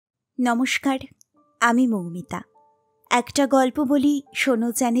নমস্কার, আমি মৌমিতা। একটা গল্প বলি শোনো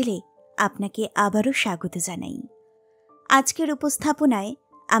চ্যানেলে আপনাকে আবারও স্বাগত জানাই। আজকের উপস্থাপনায়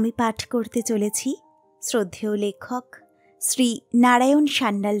আমি পাঠ করতে চলেছি শ্রদ্ধেয় লেখক শ্রী নারায়ণ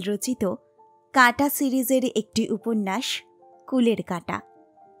সান্যাল রচিত কাঁটা সিরিজের একটি উপন্যাস কুলের কাঁটা।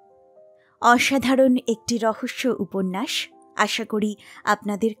 অসাধারণ একটি রহস্য উপন্যাস, আশা করি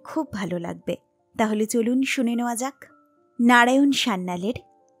আপনাদের খুব ভালো লাগবে। তাহলে চলুন শুনে নেওয়া যাক নারায়ণ সান্যালের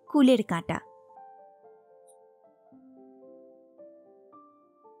কুলের কাঁটা।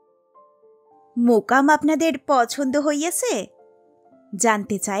 মোকাম আপনাদের পছন্দ হইয়াছে?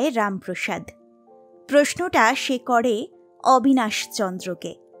 জানতে চায় রামপ্রসাদ। প্রশ্নটা সে করে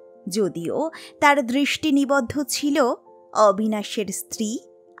অবিনাশচন্দ্রকে, যদিও তার দৃষ্টি নিবদ্ধ ছিল অবিনাশের স্ত্রী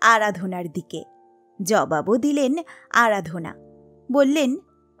আরাধনার দিকে। জবাবও দিলেন আরাধনা। বললেন,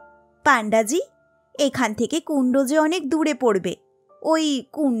 পাণ্ডাজি, এখান থেকে কুণ্ড যে অনেক দূরে পড়বে, ওই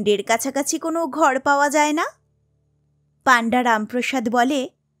কুণ্ডের কাছাকাছি কোনো ঘর পাওয়া যায় না? পাণ্ডা রামপ্রসাদ বলে,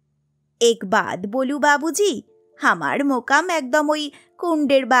 এক বাদ বলু বাবুজি, আমার মোকাম একদম ওই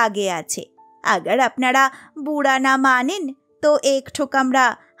কুণ্ডের বাগে আছে। আগার আপনারা বুড়া না মানেন তো এক ঠোকামরা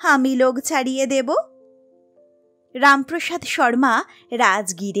হামি লোক ছাড়িয়ে দেব। রামপ্রসাদ শর্মা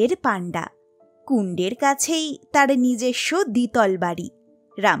রাজগীরের পাণ্ডা। কুণ্ডের কাছেই তার নিজস্ব দ্বিতল বাড়ি।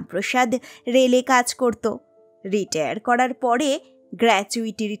 রামপ্রসাদ রেলে কাজ করত। রিটায়ার করার পরে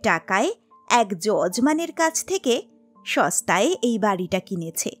গ্র্যাচুইটির টাকায় এক যজমানের কাছ থেকে সস্তায় এই বাড়িটা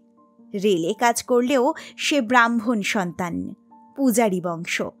কিনেছে। রেলে কাজ করলেও সে ব্রাহ্মণ সন্তান, পূজারী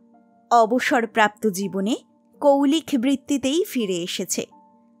বংশ। অবসরপ্রাপ্ত জীবনে কৌলিক বৃত্তিতেই ফিরে এসেছে।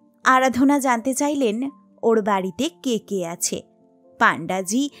 আরাধনা জানতে চাইলেন ওর বাড়িতে কে কে আছে।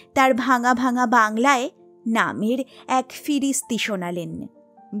 পাণ্ডাজি তার ভাঙা ভাঙা বাংলায় নামের এক ফিরিস্তি শোনালেন।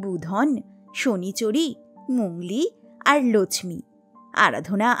 বুধন, শনিচরি, মুংলি আর লক্ষ্মী।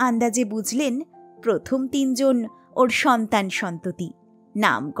 আরাধনা আন্দাজে বুঝলেন প্রথম তিনজন ওর সন্তান সন্ততি।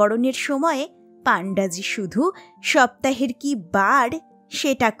 নামকরণের সময় পাণ্ডাজি শুধু সপ্তাহের কি বার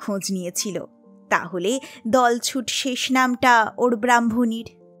সেটা খোঁজ নিয়েছিল, তাহলে দলছুট শেষ নামটা ওর ব্রাহ্মণীর।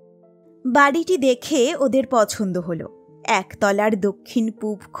 বাড়িটি দেখে ওদের পছন্দ হলো। একতলার দক্ষিণ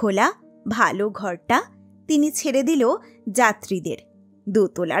পূব খোলা ভালো ঘরটা তিনি ছেড়ে দিল যাত্রীদের।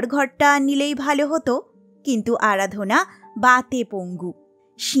 দোতলার ঘরটা নিলেই ভালো হতো, কিন্তু আরাধনা বাতে পঙ্গু,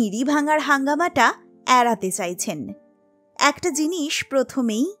 সিঁড়ি ভাঙার হাঙ্গামাটা এড়াতে চাইছেন। একটা জিনিস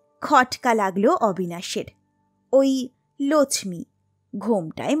প্রথমেই খটকা লাগলো অবিনাশের, ওই লক্ষ্মী।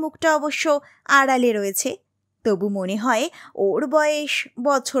 ঘোমটায় মুখটা অবশ্য আড়ালে রয়েছে, তবু মনে হয় ওর বয়স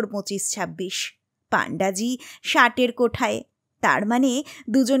বছর 25-26। পাণ্ডাজি 60-এর কোঠায়, তার মানে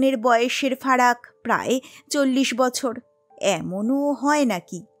দুজনের বয়সের ফারাক প্রায় 40 বছর। এমনও হয়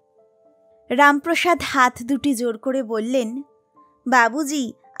নাকি? রামপ্রসাদ হাত দুটি জোর করে বললেন, বাবুজি,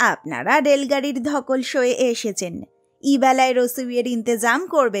 আপনারা রেলগাড়ির ধকল সয়ে এসেছেন, ইবেলায় রসুইয়ের ইন্তজাম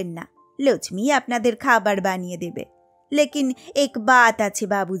করবেন না। লক্ষ্মী আপনাদের খাবার বানিয়ে দেবে। লেকিন এক বাত আছে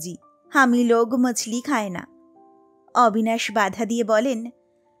বাবুজি, আমি লোক মছলি খায় না। অবিনাশ বাধা দিয়ে বলেন,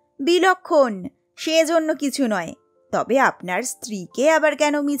 বিলক্ষণ, সেজন্য কিছু নয়, তবে আপনার স্ত্রীকে আবার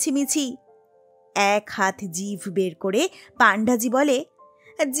কেন মিছিমিছি? এক হাত জিভ বের করে পাণ্ডাজি বলে,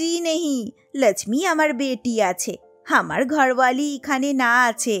 জি নেহি, লক্ষ্মী আমার বেটি আছে, আমার ঘরওয়ালি এখানে না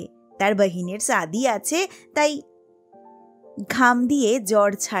আছে, তার বহিনের শাদি আছে, তাই। ঘাম দিয়ে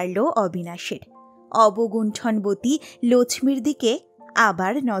জ্বর ছাড়ল অবিনাশের। অবগুণ্ঠনবতী লক্ষ্মীর দিকে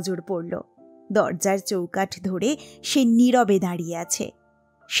আবার নজর পড়ল। দরজার চৌকাঠ ধরে সে নীরবে দাঁড়িয়ে আছে।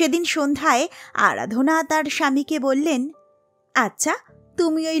 সেদিন সন্ধ্যায় আরাধনা তার স্বামীকে বললেন, আচ্ছা,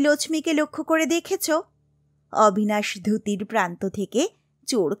 তুমি ওই লক্ষ্মীকে লক্ষ্য করে দেখেছ? অবিনাশ ধুতির প্রান্ত থেকে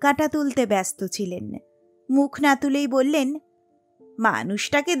চোর কাটা তুলতে ব্যস্ত ছিলেন। মুখ না তুলেই বললেন,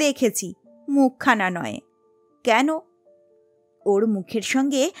 মানুষটাকে দেখেছি, মুখখানা নয়। কেন? ওর মুখের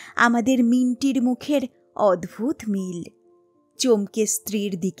সঙ্গে আমাদের মিন্টির মুখের অদ্ভুত মিল। চমকে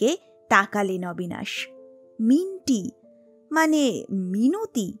স্ত্রীর দিকে তাকালেন অবিনাশ। মিন্টি মানে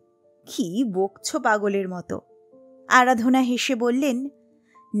মিনতি? কি বকছ পাগলের মতো? আরাধনা হেসে বললেন,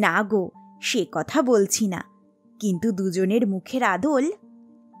 না গো, সে কথা বলছি না, কিন্তু দুজনের মুখের আদল।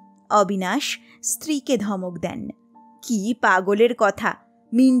 অবিনাশ স্ত্রীকে ধমক দেন, কি পাগলের কথা?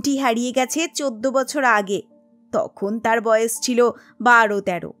 মিন্টি হারিয়ে গেছে 14 বছর আগে। তখন তার বয়স ছিল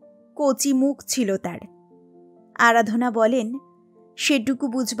 12-13, কচি মুখ ছিল তার। আরাধনা বলেন, সেটুকু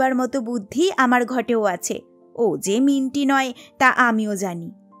বুঝবার মতো বুদ্ধি আমার ঘটেও আছে। ও যে মিন্টি নয় তা আমিও জানি,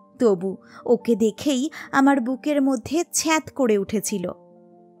 তবু ওকে দেখেই আমার বুকের মধ্যে ছ্যাঁত করে উঠেছিল।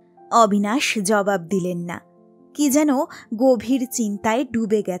 অবিনাশ জবাব দিলেন না, কি যেন গভীর চিন্তায়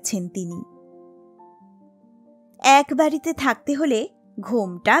ডুবে গেছেন তিনি। এক বাড়িতে থাকতে হলে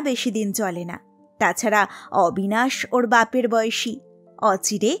ঘুমটা বেশি দিন চলে না। তাছাড়া অবিনাশ ওর বাপের বয়সী,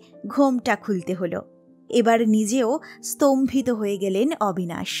 অচিরে ঘুমটা খুলতে হলো। এবার নিজেও স্তম্ভিত হয়ে গেলেন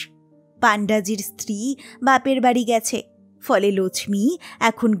অবিনাশ। পাণ্ডাজির স্ত্রী বাপের বাড়ি গেছে, ফলে লক্ষ্মী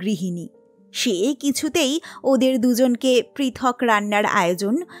এখন গৃহিণী। সে কিছুতেই ওদের দুজনকে পৃথক রান্নার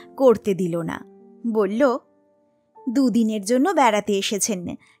আয়োজন করতে দিল না। বলল, দুদিনের জন্য বেড়াতে এসেছেন,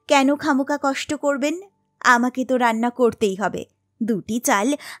 কেন খামোকা কষ্ট করবেন? আমাকে তো রান্না করতেই হবে। 2টি চাল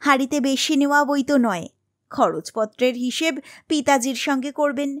হাঁড়িতে বেশি নেওয়া বই তো নয়। খরচপত্রের হিসেব পিতাজির সঙ্গে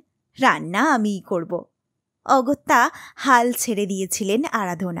করবেন, রান্না আমিই করব। অগত্যা হাল ছেড়ে দিয়েছিলেন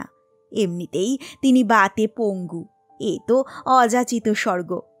আরাধনা। এমনিতেই তিনি বাতে পঙ্গু, এ তো অযাচিত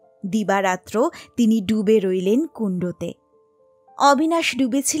স্বর্গ। দিবারাত্র তিনি ডুবে রইলেন কুণ্ডতে। অবিনাশ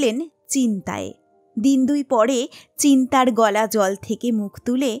ডুবেছিলেন চিন্তায়। 2 দিন পরে চিন্তার গলা জল থেকে মুখ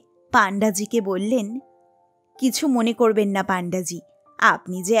তুলে পাণ্ডাজিকে বললেন, কিছু মনে করবেন না পাণ্ডাজি,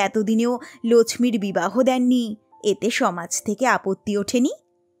 আপনি যে এতদিনেও লক্ষ্মীর বিবাহ দেননি, এতে সমাজ থেকে আপত্তি ওঠেনি?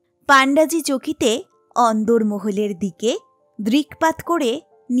 পাণ্ডাজি চকিতে অন্দরমহলের দিকে দৃকপাত করে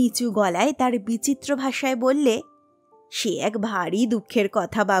নিচু গলায় তার বিচিত্র ভাষায় বললে, সে এক ভারী দুঃখের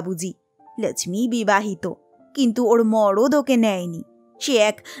কথা বাবুজি। লক্ষ্মী বিবাহিত, কিন্তু ওর মরদ ওকে নেয়নি। সে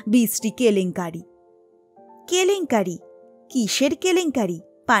এক বিশ্রী কেলেঙ্কারি। কেলেঙ্কারি? কিসের কেলেঙ্কারি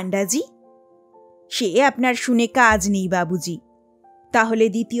পাণ্ডাজি? সে আপনার শুনে কাজ নেই বাবুজি। তাহলে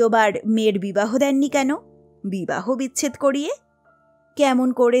দ্বিতীয়বার মেয়ের বিবাহ দেননি কেন? বিবাহ বিচ্ছেদ করিয়ে? কেমন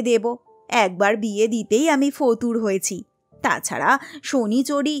করে দেব? একবার বিয়ে দিতেই আমি ফতুর হয়েছি। তাছাড়া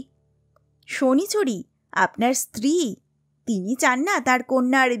শনিচরি। শনিচরি আপনার স্ত্রী? তিনি চান না তার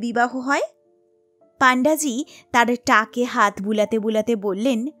কন্যার বিবাহ হয়? পাণ্ডাজি তার টাকে হাত বুলাতে বুলাতে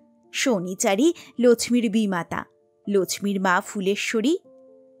বললেন, শনিচারী লক্ষ্মীর বিমাতা। লক্ষ্মীর মা ফুলেশ্বরী।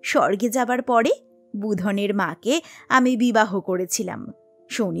 স্বর্গে যাবার পরে বুধনের মাকে আমি বিবাহ করেছিলাম।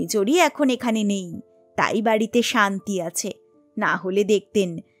 শনিচরী এখন এখানে নেই, তাই বাড়িতে শান্তি আছে। না হলে দেখতেন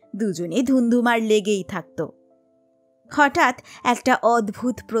দুজনে ধুন্ধুমার লেগেই থাকত। হঠাৎ একটা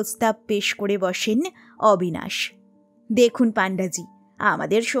অদ্ভুত প্রস্তাব পেশ করে বসেন অবিনাশ। দেখুন পাণ্ডাজি,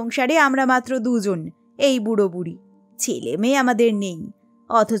 আমাদের সংসারে আমরা মাত্র 2 জন, এই বুড়ো বুড়ি। ছেলে মেয়ে আমাদের নেই,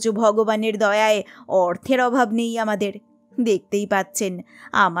 অথচ ভগবানের দয়ায় অর্থের অভাব নেই আমাদের। দেখতেই পাচ্ছেন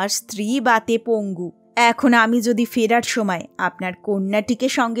আমার স্ত্রী বাতে পঙ্গু। এখন আমি যদি ফেরার সময় আপনার কন্যাটিকে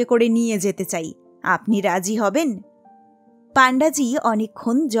সঙ্গে করে নিয়ে যেতে চাই, আপনি রাজি হবেন? পাণ্ডাজি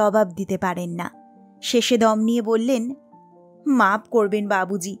অনেকক্ষণ জবাব দিতে পারেন না। শেষে দম নিয়ে বললেন, মাপ করবেন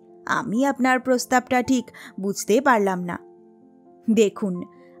বাবুজি, আমি আপনার প্রস্তাবটা ঠিক বুঝতে পারলাম না। দেখুন,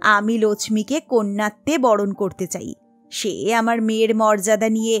 আমি লক্ষ্মীকে কন্যাত্বে বরণ করতে চাই। সে আমার মেয়ের মর্যাদা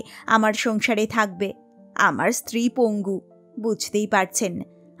নিয়ে আমার সংসারে থাকবে। আমার স্ত্রী পঙ্গু, বুঝতেই পারছেন।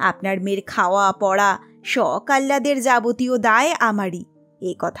 আপনার মেয়ের খাওয়া পড়া শখ আহ্লাদের যাবতীয় দায় আমারই,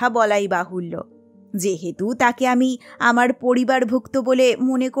 এ কথা বলাই বাহুল্য। যেহেতু তাকে আমি আমার পরিবারভুক্ত বলে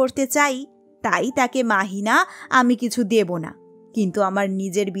মনে করতে চাই, তাই তাকে মাহিনা আমি কিছু দেব না। কিন্তু আমার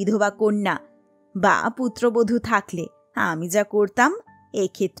নিজের বিধবা কন্যা বা পুত্রবধূ থাকলে আমি যা করতাম,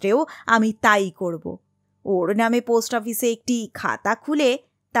 এক্ষেত্রেও আমি তাই করব। ওর নামে পোস্ট অফিসে একটি খাতা খুলে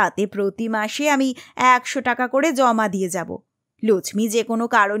তাতে প্রতি মাসে আমি 100 টাকা করে জমা দিয়ে যাব। লক্ষ্মী যে কোনো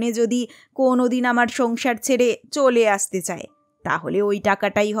কারণে যদি কোনো দিন আমার সংসার ছেড়ে চলে আসতে চায়, তাহলে ওই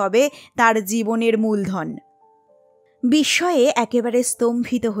টাকাটাই হবে তার জীবনের মূলধন। বিস্ময়ে একেবারে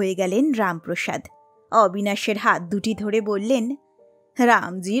স্তম্ভিত হয়ে গেলেন রামপ্রসাদ। অবিনাশের হাত দুটি ধরে বললেন,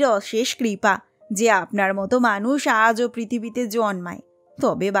 রামজির অশেষ কৃপা যে আপনার মতো মানুষ আজও পৃথিবীতে জন্মায়।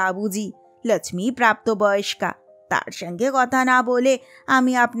 তবে বাবুজি, লক্ষ্মী প্রাপ্তবয়স্কা, তার সঙ্গে কথা না বলে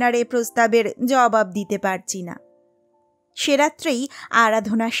আমি আপনার এ প্রস্তাবের জবাব দিতে পারছি না। সে রাত্রেই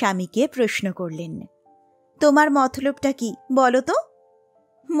আরাধনা স্বামীকে প্রশ্ন করলেন, তোমার মতলবটা কি বলো তো?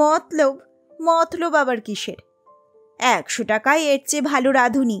 মতলব? মতলব আবার কিসের? 100 টাকায় এর চেয়ে ভালো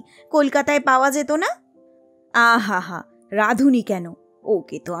রাঁধুনি কলকাতায় পাওয়া যেত না? আহা, রাঁধুনি কেন,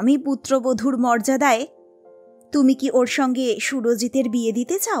 ওকে তো আমি পুত্রবধূর মর্যাদায়। তুমি কি ওর সঙ্গে সুরজিতের বিয়ে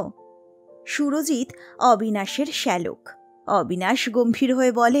দিতে চাও? সুরজিৎ অবিনাশের শ্যালক। অবিনাশ গম্ভীর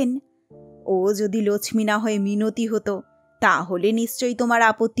হয়ে বলেন, ও যদি লক্ষ্মী না হয়ে মিনতি হতো, তাহলে নিশ্চয়ই তোমার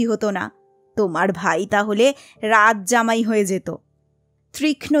আপত্তি হতো না। তোমার ভাই তাহলে রাত জামাই হয়ে যেত।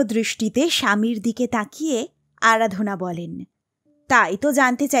 তীক্ষ্ণ দৃষ্টিতে স্বামীর দিকে তাকিয়ে আরাধনা বলেন, তাই তো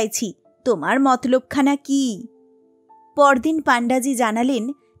জানতে চাইছি, তোমার মতলবখানা কি? পরদিন পাণ্ডাজি জানালেন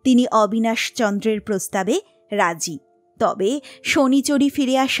তিনি অবিনাশ চন্দ্রের প্রস্তাবে রাজি, তবে শনিচরি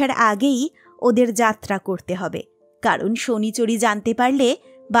ফিরে আসার আগেই ওদের যাত্রা করতে হবে, কারণ শনিচরি জানতে পারলে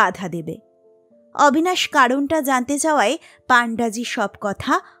বাধা দেবে। অবিনাশ কারণটা জানতে চাওয়ায় পাণ্ডাজি সব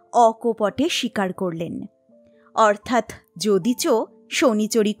কথা অকপটে স্বীকার করলেন। অর্থাৎ যদিচ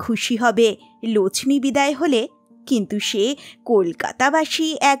শনিচরি খুশি হবে লক্ষ্মী বিদায় হলে, কিন্তু সে কলকাতাবাসী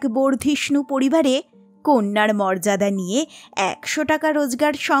এক বর্ধিষ্ণু পরিবারে কন্যার মর্যাদা নিয়ে 100 টাকা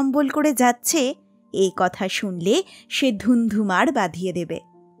রোজগার সম্বল করে যাচ্ছে, এ কথা শুনলে সে ধুন্ধুমার বাঁধিয়ে দেবে।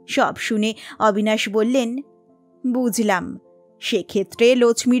 সব শুনে অবিনাশ বললেন, বুঝলাম, সেক্ষেত্রে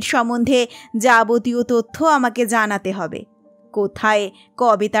লক্ষ্মীর সম্বন্ধে যাবতীয় তথ্য আমাকে জানাতে হবে। কোথায়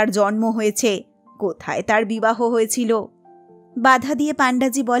কবে তার জন্ম হয়েছে, কোথায় তার বিবাহ হয়েছিল? বাধা দিয়ে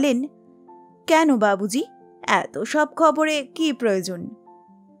পাণ্ডাজি বলেন, কেন বাবুজি, এত সব খবরে কি প্রয়োজন?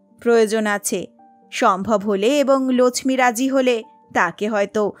 প্রয়োজন আছে। সম্ভব হলে এবং লক্ষ্মী রাজি হলে তাকে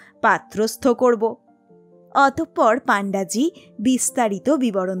হয়তো পাত্রস্থ করব। অতঃপর পাণ্ডাজি বিস্তারিত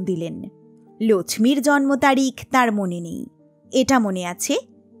বিবরণ দিলেন। লক্ষ্মীর জন্ম তারিখ তার মনে নেই। এটা মনে আছে,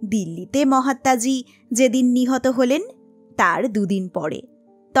 দিল্লিতে মহাত্মাজি যেদিন নিহত হলেন তার 2 দিন পরে।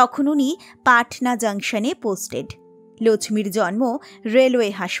 তখন উনি পাটনা জাংশনে পোস্টেড। লক্ষ্মীর জন্ম রেলওয়ে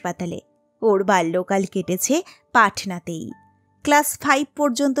হাসপাতালে। ওর বাল্যকাল কেটেছে পাটনাতেই। ক্লাস 5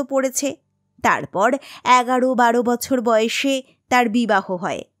 পর্যন্ত পড়েছে। তারপর 11-12 বছর বয়সে তার বিবাহ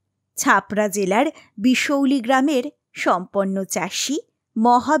হয় ছাপড়া জেলার বিশৌলি গ্রামের সম্পন্ন চাষি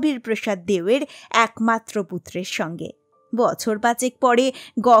মহাবীর প্রসাদ দেওয়ের একমাত্র পুত্রের সঙ্গে। বছর 5 পরে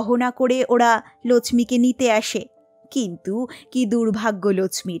গহনা করে ওরা লক্ষ্মীকে নিতে আসে। কিন্তু কি দুর্ভাগ্য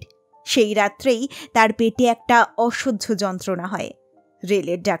লক্ষ্মীর, সেই রাত্রেই তার পেটে একটা অসহ্য যন্ত্রণা হয়।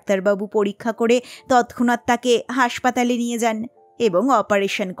 রেলের ডাক্তারবাবু পরীক্ষা করে তৎক্ষণাৎ তাকে হাসপাতালে নিয়ে যান এবং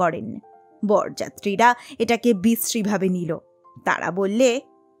অপারেশন করেন। বরযাত্রীরা এটাকে বিশ্রীভাবে নিল। তারা বললে,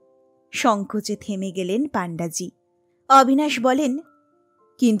 সংকোচে থেমে গেলেন পাণ্ডাজি। অবিনাশ বলেন,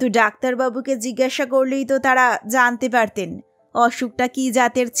 কিন্তু ডাক্তারবাবুকে জিজ্ঞাসা করলেই তো তারা জানতে পারতেন অসুখটা কি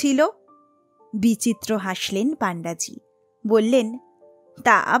জাতের ছিল। বিচিত্র হাসলেন পাণ্ডাজি। বললেন,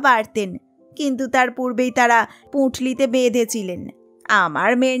 তা পারতেন, কিন্তু তার পূর্বেই তারা পুঁটলিতে বেঁধেছিলেন।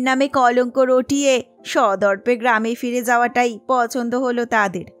 আমার মেয়ের নামে কলঙ্ক রটিয়ে সদর্পে গ্রামে ফিরে যাওয়াটাই পছন্দ হলো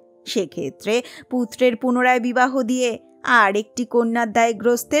তাদের। সেক্ষেত্রে পুত্রের পুনরায় বিবাহ দিয়ে আর একটি কন্যার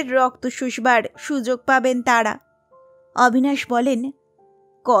দায়গ্রস্তের রক্ত শুষবার সুযোগ পাবেন তারা। অবিনাশ বলেন,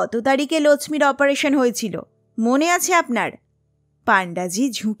 কত তারিখে লক্ষ্মীর অপারেশন হয়েছিল মনে আছে আপনার? পাণ্ডাজি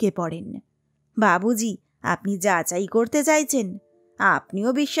ঝুঁকে পড়েন। বাবুজি, আপনি যাচাই করতে চাইছেন? আপনিও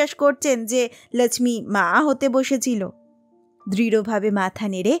বিশ্বাস করছেন যে লক্ষ্মী মা হতে বসেছিল? দৃঢ়ভাবে মাথা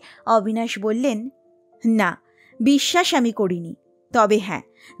নেড়ে অবিনাশ বললেন, না, বিশ্বাস আমি করিনি। তবে হ্যাঁ,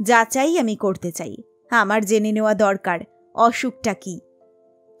 যাচাই আমি করতে চাই। আমার জেনে নেওয়া দরকার অসুখটা কি।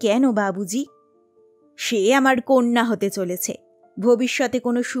 কেন বাবুজি? সে আমার কন্যা হতে চলেছে। ভবিষ্যতে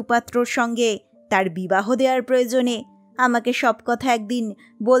কোনো সুপাত্রর সঙ্গে তার বিবাহ দেওয়ার প্রয়োজনে আমাকে সব কথা একদিন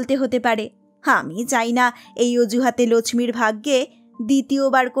বলতে হতে পারে। আমি চাই না এই অজুহাতে লক্ষ্মীর ভাগ্যে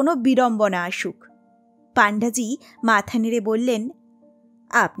দ্বিতীয়বার কোনো বিড়ম্বনা আসুক। পাণ্ডাজি মাথা নেড়ে বললেন,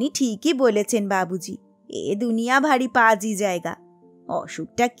 আপনি ঠিকই বলেছেন বাবুজি, এ দুনিয়া ভারী পাজি জায়গা।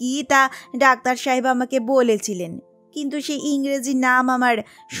 অসুখটা কি তা ডাক্তার সাহেব আমাকে বলেছিলেন, কিন্তু সে ইংরেজি নাম আমার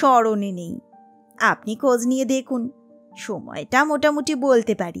স্মরণে নেই। আপনি খোঁজ নিয়ে দেখুন, সময়টা মোটামুটি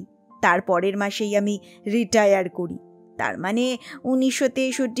বলতে পারি। তার পরের মাসেই আমি রিটায়ার করি, তার মানে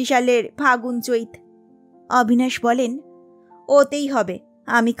 1963 সালের ফাগুন চৈত। অবিনাশ বলেন, ওতেই হবে।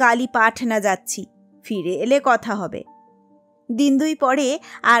 আমি কালই পাটনা যাচ্ছি, ফিরে এলে কথা হবে। 2 দিন পরে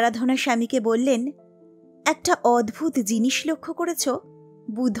আরাধনা স্বামীকে বললেন, একটা অদ্ভুত জিনিস লক্ষ্য করেছ?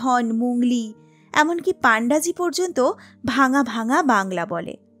 বুধন, মুংলি, এমনকি পাণ্ডাজি পর্যন্ত ভাঙা ভাঙা বাংলা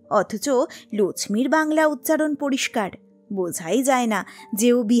বলে, অথচ লক্ষ্মীর বাংলা উচ্চারণ পরিষ্কার, বোঝাই যায় না যে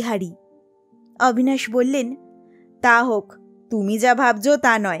ও বিহারি। অবিনাশ বললেন, তা হোক, তুমি যা ভাবছ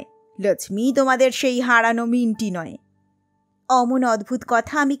তা নয়। লক্ষ্মী তোমাদের সেই হারানো মিনটি নয়। অমন অদ্ভুত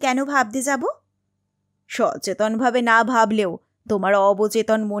কথা আমি কেন ভাবতে যাব? সচেতনভাবে না ভাবলেও তোমার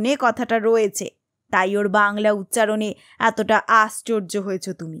অবচেতন মনে কথাটা রয়েছে, তাই ওর বাংলা উচ্চারণে এতটা আশ্চর্য হয়েছ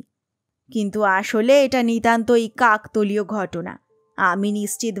তুমি। কিন্তু আসলে এটা নিতান্তই কাকতলীয় ঘটনা। আমি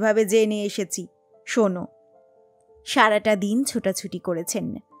নিশ্চিতভাবে জেনে এসেছি। শোনো। সারাটা দিন ছোটাছুটি করেছেন।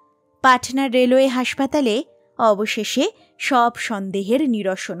 পাটনার রেলওয়ে হাসপাতালে অবশেষে সব সন্দেহের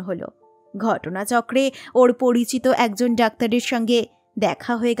নিরসন হলো। ঘটনাচক্রে ওর পরিচিত একজন ডাক্তারের সঙ্গে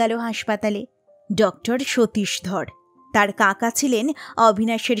দেখা হয়ে গেল হাসপাতালে, ডক্টর সতীশ ধর। তার কাকা ছিলেন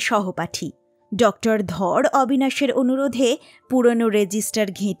অবিনাশের সহপাঠী। ডক্টর ধর অবিনাশের অনুরোধে পুরনো রেজিস্টার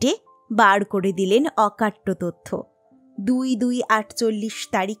ঘেঁটে বার করে দিলেন অকাট্য তথ্য। 2/2/48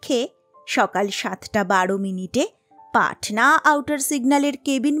 তারিখে সকাল 7:12 পাটনা আউটার সিগন্যালের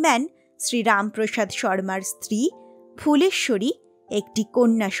কেবিনম্যান শ্রী রামপ্রসাদ শর্মার স্ত্রী ফুলেশ্বরী একটি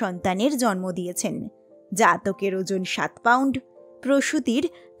কন্যা সন্তানের জন্ম দিয়েছেন। জাতকের ওজন 7 পাউন্ড, প্রসূতির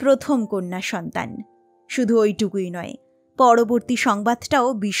প্রথম কন্যা সন্তান। শুধু ওইটুকুই নয়, পরবর্তী সংবাদটাও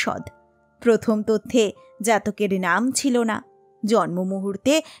বিশদ। প্রথম তথ্যে জাতকের নাম ছিল না, জন্ম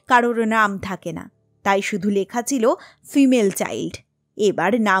মুহূর্তে কারোর নাম থাকে না, তাই শুধু লেখা ছিল ফিমেল চাইল্ড।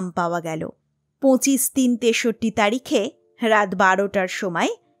 এবার নাম পাওয়া গেল। 25/3/63 তারিখে রাত 12টার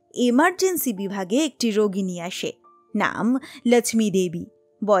সময় এমার্জেন্সি বিভাগে একটি রোগী নিয়ে আসে। নাম লক্ষ্মী দেবী,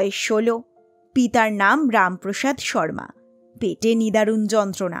 বয়স 16, পিতার নাম রামপ্রসাদ শর্মা। পেটে নিদারুণ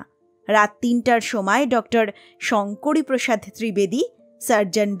যন্ত্রণা। রাত 3টার সময় ডক্টর শঙ্করী প্রসাদ ত্রিবেদী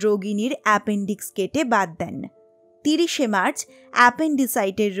সার্জন রোগিনীর অ্যাপেন্ডিক্স কেটে বাদ দেন। 30শে মার্চ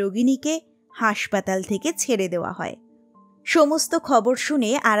অ্যাপেন্ডিসাইটের রোগিণীকে হাসপাতাল থেকে ছেড়ে দেওয়া হয়। সমস্ত খবর শুনে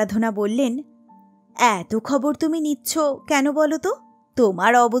আরাধনা বললেন, এত খবর তুমি নিচ্ছ কেন বলো তো?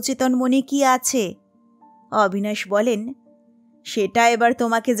 তোমার অবচেতন মনে কি আছে? অবিনাশ বলেন, সেটা এবার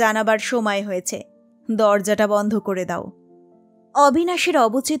তোমাকে জানাবার সময় হয়েছে, দরজাটা বন্ধ করে দাও। অবিনাশের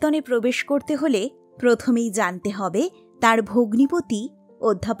অবচেতনে প্রবেশ করতে হলে প্রথমেই জানতে হবে তার ভগ্নিপতি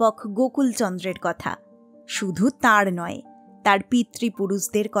অধ্যাপক গোকুলচন্দ্রের কথা। শুধু তার নয়, তার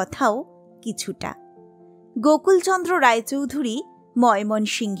পিতৃপুরুষদের কথাও কিছুটা। গোকুলচন্দ্র রায়চৌধুরী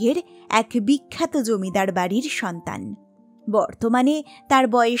ময়মনসিংহের এক বিখ্যাত জমিদার বাড়ির সন্তান। বর্তমানে তার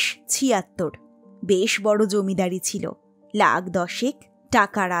বয়স 76। বেশ বড় জমিদারি ছিল, লাখ 10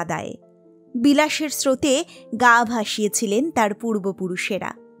 টাকার আদায়ে। বিলাসের স্রোতে গা ভাসিয়েছিলেন তার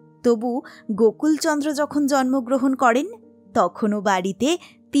পূর্বপুরুষেরা। তবু গোকুলচন্দ্র যখন জন্মগ্রহণ করেন তখনও বাড়িতে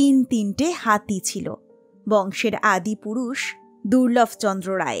 3-3টে হাতি ছিল। বংশের আদি পুরুষ দুর্লভচন্দ্র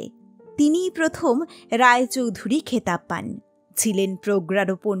রায়, তিনিই প্রথম রায়চৌধুরী খেতাব পান। ছিলেন প্রজ্ঞার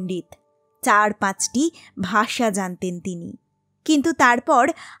পণ্ডিত, 4-5টি ভাষা জানতেন তিনি। কিন্তু তারপর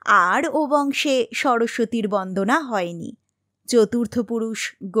আর ও বংশে সরস্বতীর বন্দনা হয়নি। চতুর্থ পুরুষ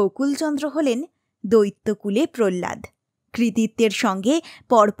গোকুলচন্দ্র হলেন দৈত্যকুলে প্রহ্লাদ। কৃতিত্বের সঙ্গে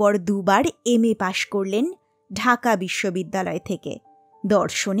পরপর 2বার MA পাশ করলেন ঢাকা বিশ্ববিদ্যালয় থেকে,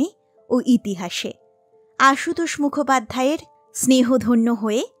 দর্শনে ও ইতিহাসে। আশুতোষ মুখোপাধ্যায়ের স্নেহধন্য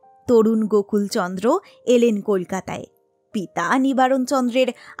হয়ে তরুণ গোকুলচন্দ্র এলেন কলকাতায়। পিতা নিবারণচন্দ্রের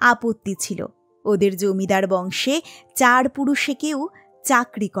আপত্তি ছিল, ওদের জমিদার বংশে 4 পুরুষে কেউ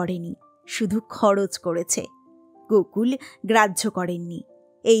চাকরি করেনি, শুধু খরচ করেছে। গোকুল গ্রাহ্য করেননি।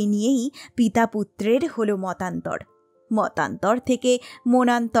 এই নিয়েই পিতা পুত্রের হলো মতান্তর, মতান্তর থেকে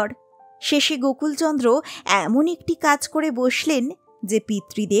মনান্তর। শেষে গোকুলচন্দ্র এমন একটি কাজ করে বসলেন যে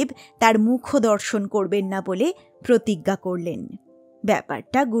পিতৃদেব তার মুখ দর্শন করবেন না বলে প্রতিজ্ঞা করলেন।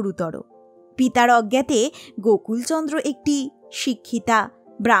 ব্যাপারটা গুরুতর। পিতার অজ্ঞাতে গোকুলচন্দ্র একটি শিক্ষিতা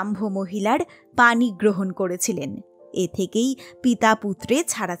ব্রাহ্ম মহিলার পানি গ্রহণ করেছিলেন। এ থেকেই পিতা পুত্রে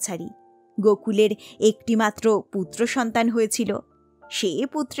ছাড়াছাড়ি। গোকুলের একটিমাত্র পুত্র সন্তান হয়েছিল। সে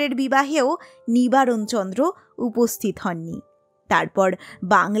পুত্রের বিবাহেও নিবারণচন্দ্র উপস্থিত হননি। তারপর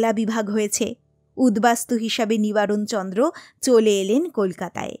বাংলা বিভাগ হয়েছে। উদ্বাস্তু হিসাবে নিবারণচন্দ্র চলে এলেন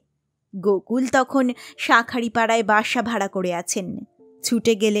কলকাতায়। গোকুল তখন শাঁখারীপাড়ায় বাসা ভাড়া করে আছেন।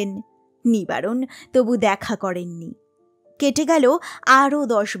 ছুটে গেলেন। নিবারণ তবু দেখা করেননি। কেটে গেল আরও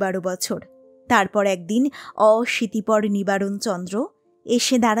 10-12 বছর। তারপর একদিন অশীতিপর নিবারণচন্দ্র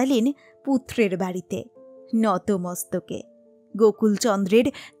এসে দাঁড়ালেন পুত্রের বাড়িতে নতমস্তকে। গোকুলচন্দ্রের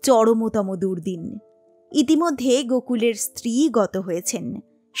চরমতম দুর্দিন। ইতিমধ্যে গোকুলের স্ত্রী গত হয়েছেন।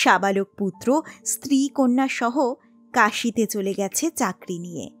 সাবালক পুত্র স্ত্রী কন্যা সহ কাশীতে চলে গেছে চাকরি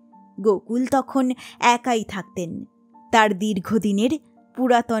নিয়ে। গোকুল তখন একাই থাকতেন। তার দীর্ঘদিনের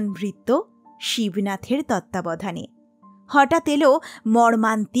পুরাতন ভৃত্য শিবনাথের তত্ত্বাবধানে। হঠাৎ এলো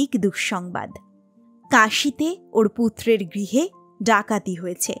মর্মান্তিক দুঃসংবাদ। কাশীতে ওর পুত্রের গৃহে ডাকাতি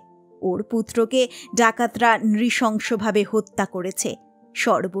হয়েছে। ওর পুত্রকে ডাকাতরা নৃশংসভাবে হত্যা করেছে,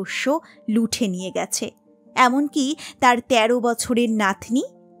 সর্বস্ব লুঠে নিয়ে গেছে। এমনকি তার 13 বছরের নাতনি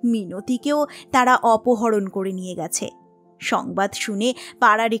মিনতিকেও তারা অপহরণ করে নিয়ে গেছে। সংবাদ শুনে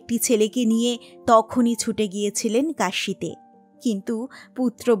পাড়ার একটি ছেলেকে নিয়ে তখনই ছুটে গিয়েছিলেন কাশীতে, কিন্তু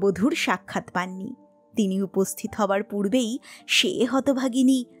পুত্রবধূর সাক্ষাৎ পাননি। তিনি উপস্থিত হবার পূর্বেই সে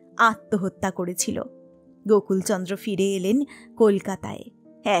হতভাগিনী আত্মহত্যা করেছিল। গোকুলচন্দ্র ফিরে এলেন কলকাতায়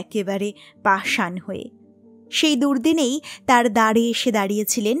একেবারে পাষাণ হয়ে। সেই দুর্দিনেই তার দ্বারে এসে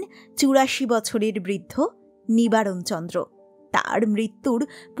দাঁড়িয়েছিলেন 84 বছরের বৃদ্ধ নিবারণচন্দ্র। তার মৃত্যুর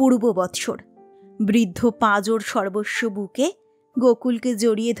পূর্ব বৎসর। বৃদ্ধ পাঁজর সর্বস্ব বুকে গোকুলকে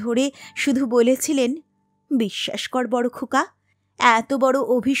জড়িয়ে ধরে শুধু বলেছিলেন, বিশ্বাস কর বড় খোকা, এত বড়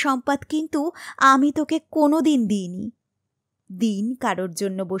অভিসম্পাদ কিন্তু আমি তোকে কোনোদিন দিইনি। দিন কারোর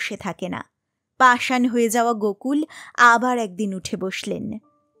জন্য বসে থাকে না। পাষাণ হয়ে যাওয়া গোকুল আবার একদিন উঠে বসলেন।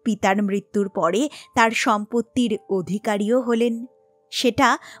 পিতার মৃত্যুর পরে তার সম্পত্তির অধিকারীও হলেন। সেটা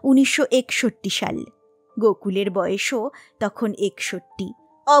 1961 সাল। গোকুলের বয়সও তখন 61।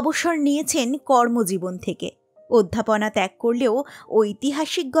 অবসর নিয়েছেন কর্মজীবন থেকে। অধ্যাপনা ত্যাগ করলেও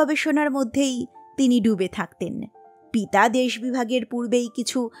ঐতিহাসিক গবেষণার মধ্যেই তিনি ডুবে থাকতেন। পিতা দেশ বিভাগের পূর্বেই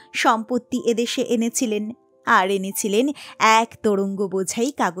কিছু সম্পত্তি এদেশে এনেছিলেন, আর এনেছিলেন এক তরঙ্গ বোঝাই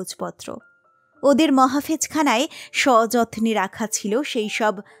কাগজপত্র। ওদের মহাফেজখানায় সযত্নে রাখা ছিল সেই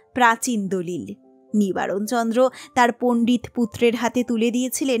সব প্রাচীন দলিল। নিবারণচন্দ্র তার পণ্ডিত পুত্রের হাতে তুলে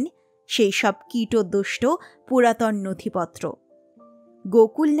দিয়েছিলেন সেই সব কীটোদ্দষ্ট পুরাতন নথিপত্র।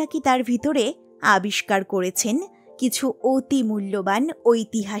 গোকুল নাকি তার ভিতরে আবিষ্কার করেছেন কিছু অতি মূল্যবান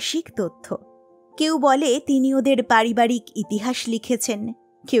ঐতিহাসিক তথ্য। কেউ বলে তিনি ওদের পারিবারিক ইতিহাস লিখেছেন,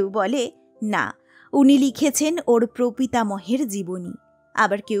 কেউ বলে না, উনি লিখেছেন ওর প্রপিতামহের জীবনী।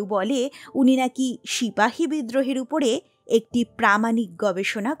 আবার কেউ বলে উনি নাকি সিপাহী বিদ্রোহের উপরে একটি প্রামাণিক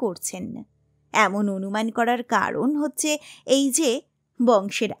গবেষণা করছেন। এমন অনুমান করার কারণ হচ্ছে এই যে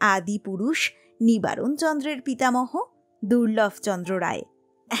বংশের আদি পুরুষ নিবারণচন্দ্রের পিতামহ দুর্লভচন্দ্র রায়।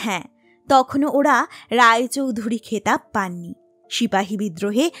 হ্যাঁ, তখনও ওরা রায়চৌধুরী খেতাব পাননি। সিপাহী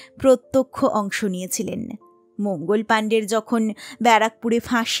বিদ্রোহে প্রত্যক্ষ অংশ নিয়েছিলেন। মঙ্গল পাণ্ডের যখন ব্যারাকপুরে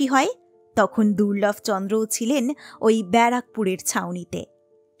ফাঁসি হয়, তখন দুর্লভচন্দ্রও ছিলেন ওই ব্যারাকপুরের ছাউনিতে।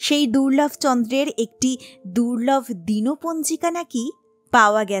 সেই দুর্লভচন্দ্রের একটি দুর্লভ দিনপঞ্জিকা নাকি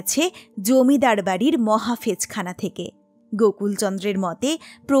পাওয়া গেছে জমিদার বাড়ির মহাফেজখানা থেকে। গোকুলচন্দ্রের মতে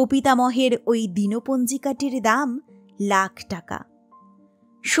প্রপিতামহের ওই দিনপঞ্জিকাটির দাম লাখ টাকা।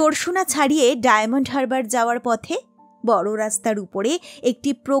 সরসুনা ছাড়িয়ে ডায়মন্ড হারবার যাওয়ার পথে বড় রাস্তার উপরে একটি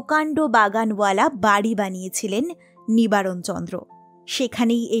প্রকাণ্ড বাগানওয়ালা বাড়ি বানিয়েছিলেন নিবারণচন্দ্র।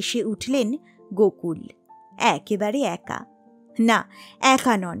 সেখানেই এসে উঠলেন গোকুল, একেবারে একা। না,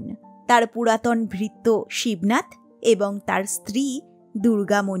 একা নন, তার পুরাতন ভৃত্য শিবনাথ এবং তার স্ত্রী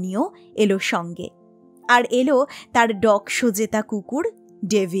দুর্গামণিও এলো সঙ্গে। আর এলো তার ডকশোজেতা কুকুর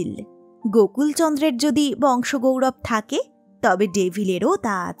ডেভিল। গোকুলচন্দ্রের যদি বংশগৌরব থাকে, তবে ডেভিলেরও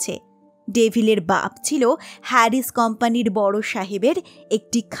তা আছে। ডেভিলের বাপ ছিল হ্যারিস কোম্পানির বড় সাহেবের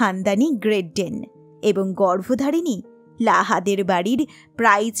একটি খানদানি গ্রেট ডেন এবং গর্ভধারিণী লাহাদের বাড়ির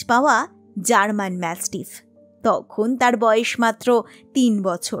প্রাইজ পাওয়া জার্মান ম্যাস্টিফ। তখন তার বয়স মাত্র 3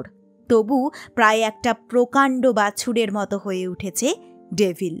 বছর, তবু প্রায় একটা প্রকাণ্ড বাছুরের মতো হয়ে উঠেছে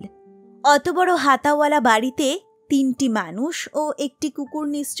ডেভিল। অত বড় হাতাওয়ালা বাড়িতে 3টি মানুষ ও একটি কুকুর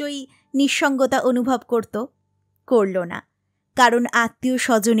নিশ্চয়ই নিঃসঙ্গতা অনুভব করল না, কারণ আত্মীয়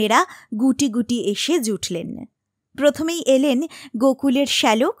স্বজনেরা গুটি গুটি এসে জুটলেন। প্রথমেই এলেন গোকুলের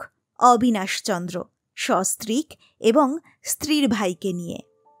শ্যালক অবিনাশচন্দ্র সস্ত্রীক এবং স্ত্রীর ভাইকে নিয়ে।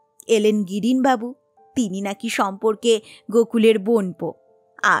 এলেন গিরিনবাবু, তিনি নাকি সম্পর্কে গোকুলের বোনপো।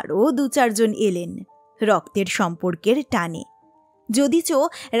 আরও 2-4 জন এলেন রক্তের সম্পর্কের টানে। যদিচ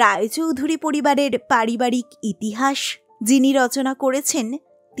রায়চৌধুরী পরিবারের পারিবারিক ইতিহাস যিনি রচনা করেছেন,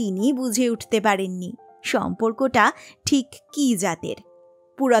 তিনি বুঝে উঠতে পারেননি সম্পর্কটা ঠিক কী জাতের।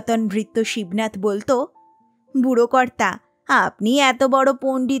 পুরাতন ভৃত্য শিবনাথ বলতো, বুড়ো কর্তা, আপনি এত বড়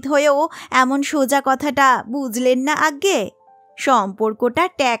পণ্ডিত হয়েও এমন সোজা কথাটা বুঝলেন না আজ্ঞে। সম্পর্কটা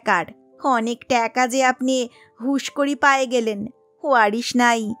ট্যাকার, অনেক ট্যাকা যে আপনি হুশ করি পায়ে গেলেন, ওয়ারিশ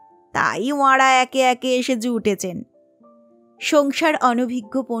নাই, তাই ওঁরা একে একে এসে জুটেছেন। সংসার